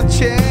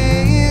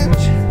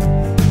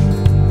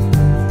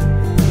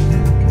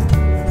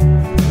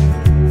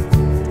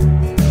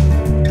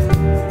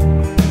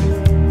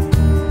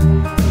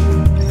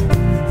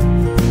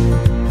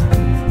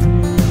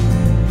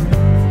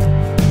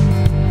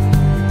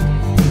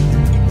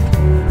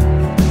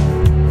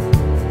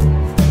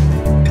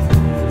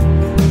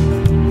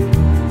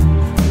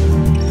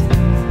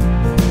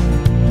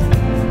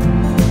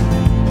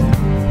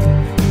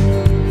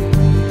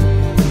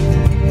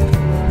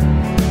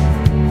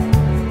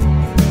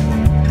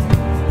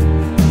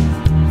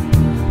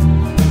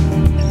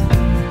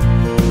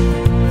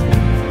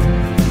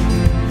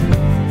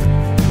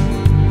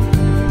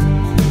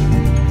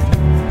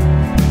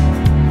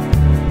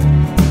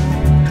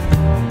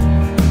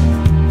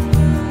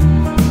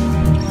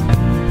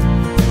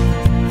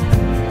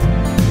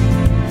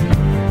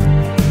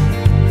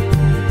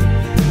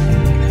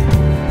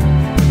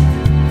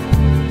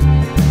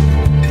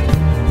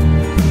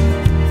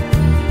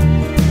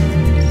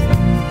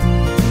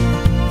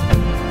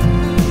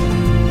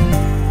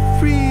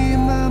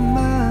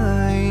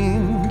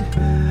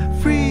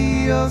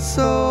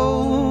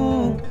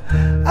soul.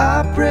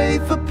 I pray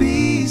for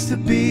peace to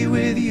be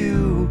with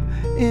you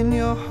in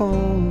your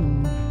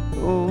home.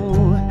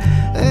 Oh,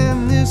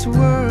 and this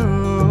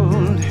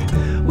world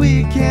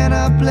we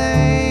cannot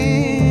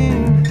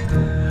blame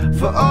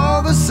for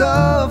all the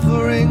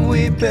suffering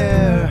we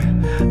bear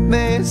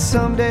may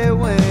someday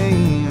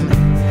wane.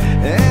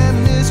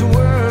 And this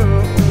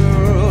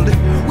world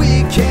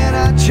we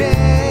cannot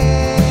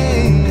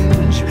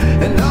change,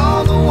 and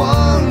all the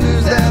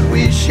wonders that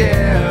we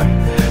share,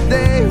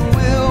 they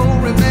will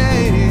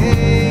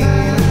remain.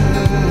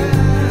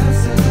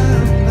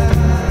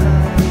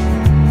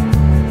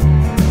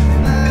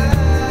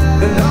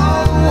 And all